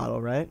Mulan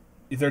model, right?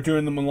 They're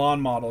doing the Mulan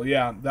model.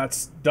 Yeah,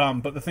 that's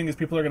dumb. But the thing is,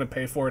 people are going to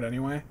pay for it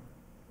anyway.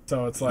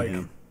 So it's like,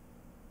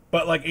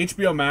 but like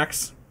HBO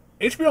Max,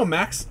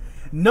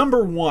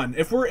 number one.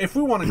 If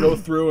we want to go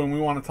through and we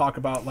want to talk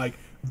about like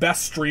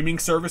best streaming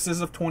services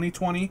of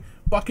 2020,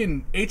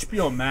 fucking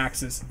HBO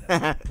Max is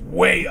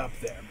way up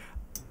there.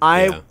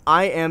 I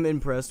am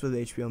impressed with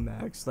HBO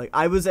Max. Like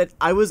I was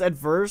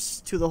adverse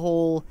to the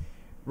whole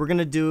we're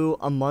gonna do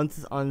a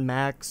month on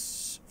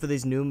Max for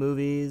these new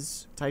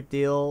movies type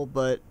deal,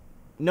 but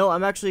no,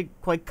 I'm actually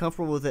quite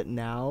comfortable with it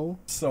now.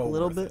 So a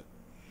little bit.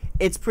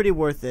 It's pretty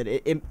worth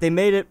it. They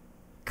made it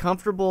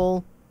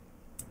comfortable,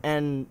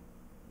 and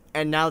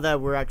now that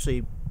we're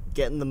actually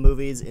getting the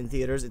movies in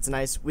theaters, it's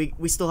nice. We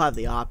still have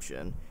the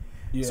option.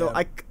 Yeah. So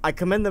I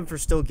commend them for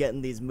still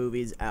getting these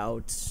movies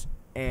out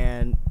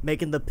and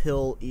making the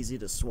pill easy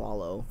to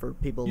swallow for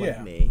people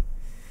like me.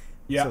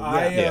 Yeah, so,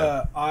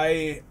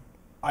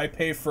 I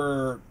pay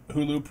for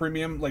Hulu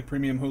Premium, like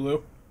Premium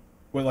Hulu,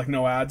 with like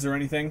no ads or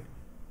anything,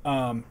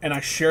 and I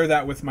share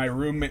that with my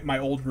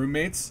old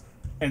roommates,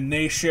 and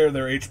they share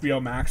their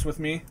HBO Max with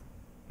me.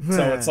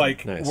 So it's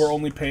like nice.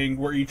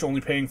 we're each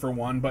only paying for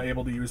one, but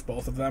able to use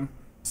both of them.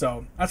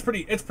 So it's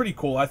pretty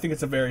cool. I think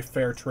it's a very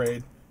fair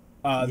trade.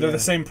 They're the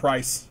same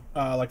price,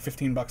 like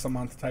 $15 a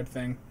month type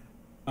thing.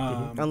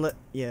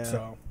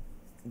 So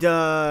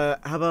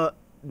how about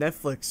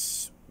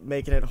Netflix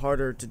making it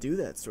harder to do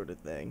that sort of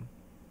thing?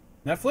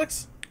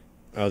 Netflix?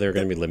 Oh, they're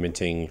going to be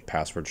limiting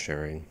password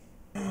sharing.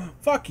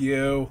 Fuck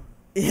you.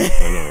 I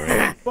know,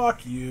 right?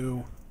 Fuck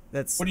you.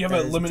 Do you have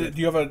a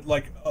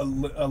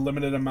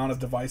limited amount of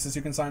devices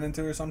you can sign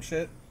into or some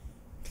shit?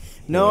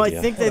 No, I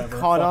think they've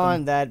caught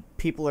on that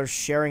people are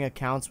sharing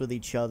accounts with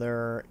each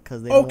other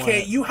because they.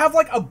 Okay, you have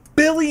like 1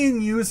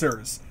 billion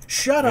users.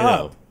 Shut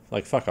up.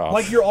 Like, fuck off.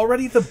 Like, you're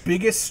already the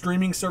biggest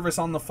streaming service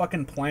on the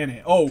fucking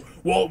planet. Oh,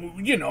 well,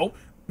 you know,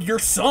 your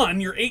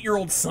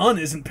 8-year-old son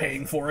isn't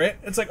paying for it.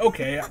 It's like,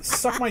 okay,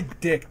 suck my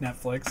dick,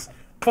 Netflix.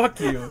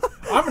 Fuck you.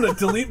 I'm going to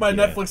delete my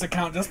Netflix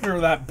account just for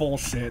that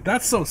bullshit.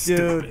 That's so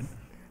stupid.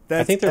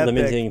 I think they're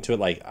limiting to,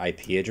 like,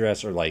 IP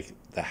address or, like,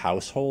 the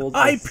household.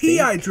 IP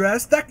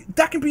address?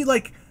 That could be,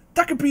 like,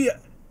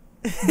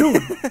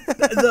 Dude,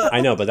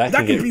 I know, but that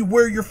that can could be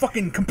where your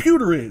fucking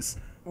computer is.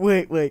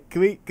 Wait.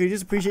 Can we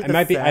just appreciate I the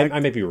might be. fact? I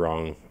might be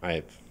wrong.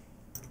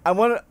 I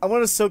want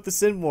to soak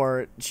this in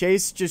more.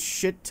 Chase just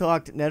shit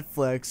talked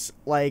Netflix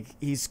like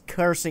he's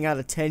cursing out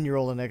a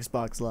 10-year-old on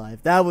Xbox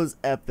Live. That was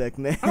epic,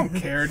 man. I don't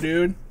care,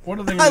 dude. What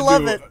are they I gonna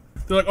love do? it.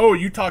 They're like, oh,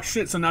 you talk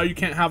shit, so now you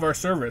can't have our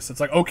service. It's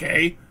like,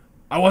 okay,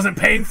 I wasn't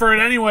paying for it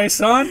anyway,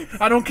 son.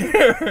 I don't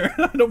care.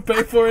 I don't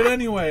pay for it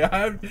anyway.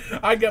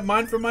 I get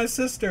mine from my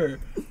sister.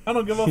 I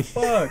don't give a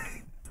fuck.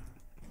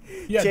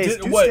 Yeah, Chase,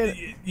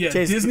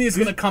 Chase, Disney is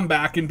gonna come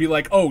back and be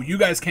like, oh, you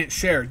guys can't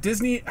share.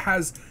 Disney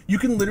has, you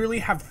can literally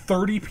have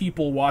 30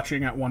 people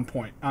watching at one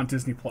point on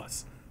Disney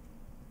Plus,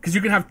 because you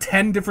can have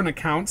 10 different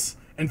accounts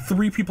and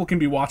 3 people can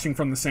be watching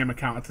from the same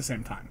account at the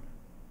same time.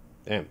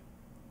 Damn.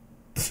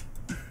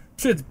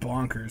 Shit's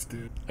bonkers,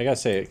 dude. I gotta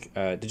say,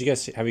 have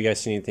you guys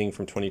seen anything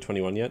from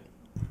 2021 yet?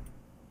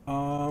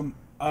 From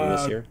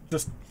this year?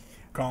 Just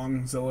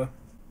Kongzilla.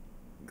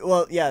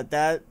 Well, yeah,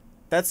 that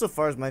so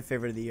far is my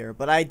favorite of the year.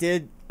 But I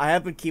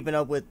have been keeping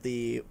up with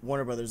the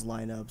Warner Brothers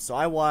lineup. So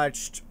I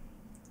watched.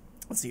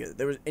 Let's see here.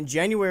 There was in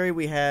January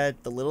we had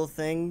The Little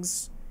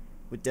Things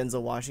with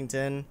Denzel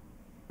Washington.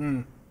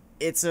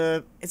 It's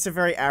a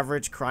very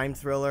average crime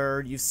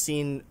thriller. You've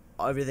seen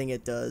everything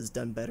it does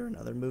done better in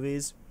other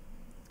movies.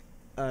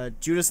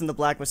 Judas and the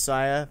Black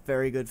Messiah,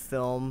 very good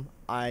film.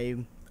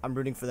 I'm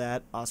rooting for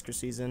that Oscar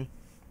season.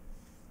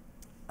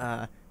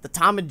 The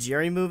Tom and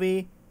Jerry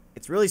movie,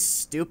 it's really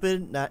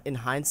stupid, not in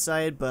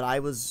hindsight, but I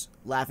was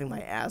laughing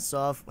my ass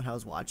off when I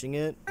was watching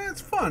it.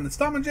 It's fun. It's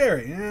Tom and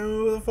Jerry. Yeah,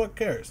 who the fuck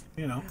cares?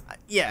 You know.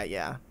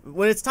 Yeah.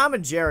 When it's Tom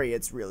and Jerry,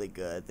 it's really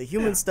good. The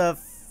human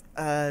stuff,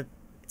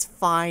 it's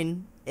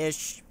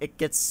fine-ish.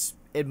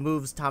 It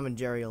moves Tom and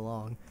Jerry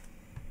along.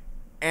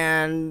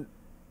 And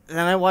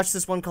then I watched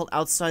this one called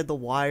Outside the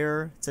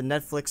Wire. It's a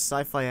Netflix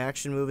sci-fi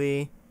action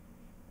movie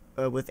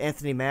with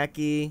Anthony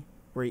Mackie,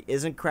 where he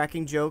isn't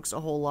cracking jokes a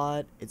whole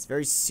lot. It's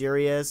very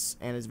serious,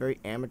 and it's very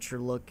amateur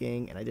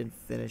looking, and I didn't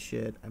finish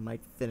it. I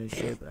might finish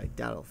it, but I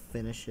doubt I'll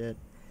finish it.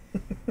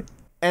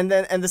 and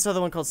this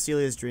other one called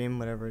Celia's Dream,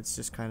 whatever. It's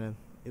just kind of...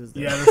 It was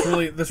there. Yeah,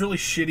 this really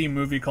shitty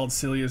movie called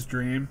Celia's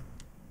Dream.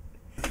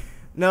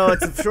 No,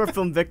 it's a short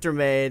film Victor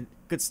made.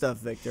 Good stuff,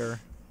 Victor.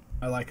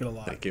 I like it a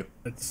lot. Thank you.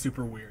 It's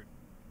super weird.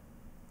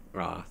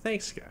 Aw,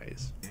 thanks,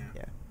 guys.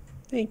 Yeah.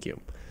 Thank you.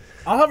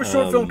 I'll have a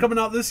short film coming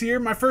out this year.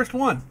 My first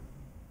one.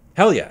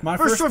 Hell yeah. My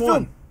First first short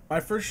one. film. My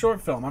first short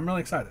film. I'm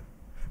really excited.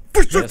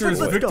 Let's go.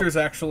 Victor's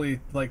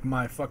actually like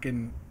my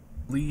fucking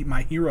lead,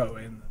 my hero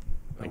in.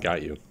 I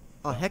got you.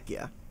 Oh, heck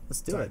yeah.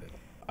 Let's do it.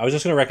 I was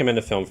just going to recommend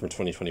a film from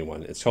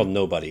 2021. It's called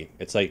Nobody.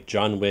 It's like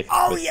John Wick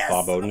with yes!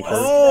 Bob Odenkirk.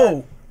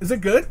 Oh, is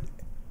it good?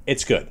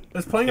 It's good.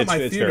 It's playing at my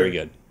It's theater. very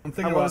good. I'm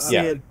thinking I wanna about see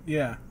it.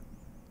 Yeah.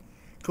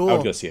 Cool. I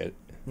would go see it.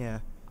 Yeah.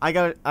 I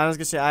was going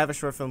to say, I have a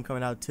short film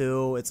coming out,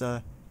 too. It's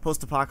a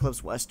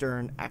post-apocalypse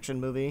Western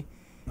action movie.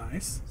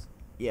 Nice.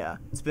 Yeah.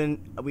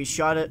 We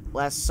shot it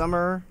last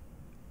summer.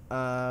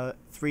 3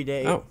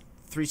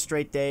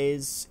 straight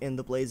days in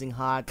the blazing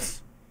hot.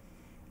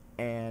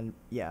 And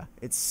yeah,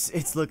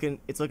 it's looking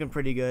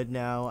pretty good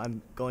now.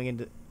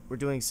 We're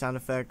doing sound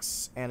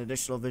effects and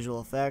additional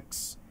visual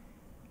effects.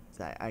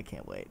 So I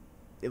can't wait.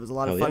 It was a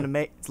lot of fun to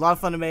make. It's a lot of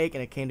fun to make,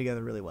 and it came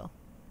together really well.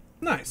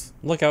 Nice.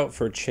 Look out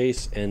for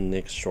Chase and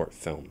Nick's short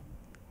film.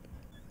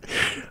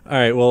 All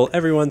right, well,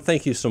 everyone,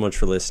 thank you so much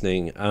for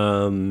listening.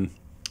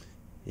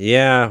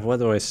 Yeah, what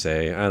do I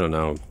say? I don't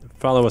know.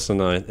 Follow us on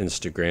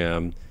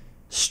Instagram.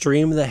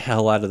 Stream the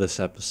hell out of this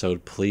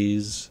episode,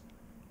 please.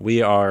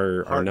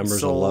 Our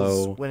numbers are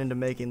low. Went into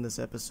making this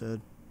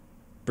episode.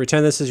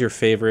 Pretend this is your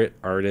favorite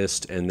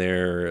artist, and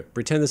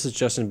pretend this is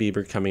Justin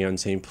Bieber coming out and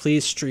saying,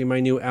 "Please stream my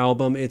new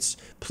album.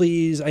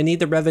 I need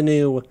the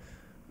revenue.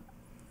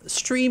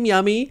 Stream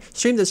Yummy.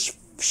 Stream this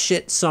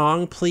shit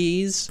song,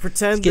 please.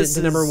 Pretend Let's get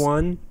into number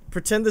 1."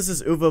 Pretend this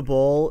is Uwe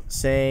Boll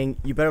saying,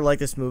 "You better like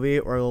this movie,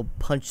 or I'll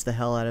punch the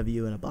hell out of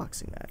you in a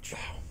boxing match."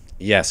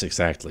 Yes,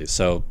 exactly.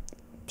 So,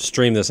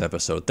 stream this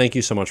episode. Thank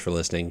you so much for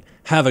listening.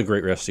 Have a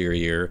great rest of your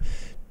year.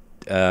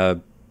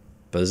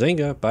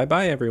 Bazinga.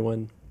 Bye-bye,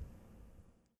 everyone.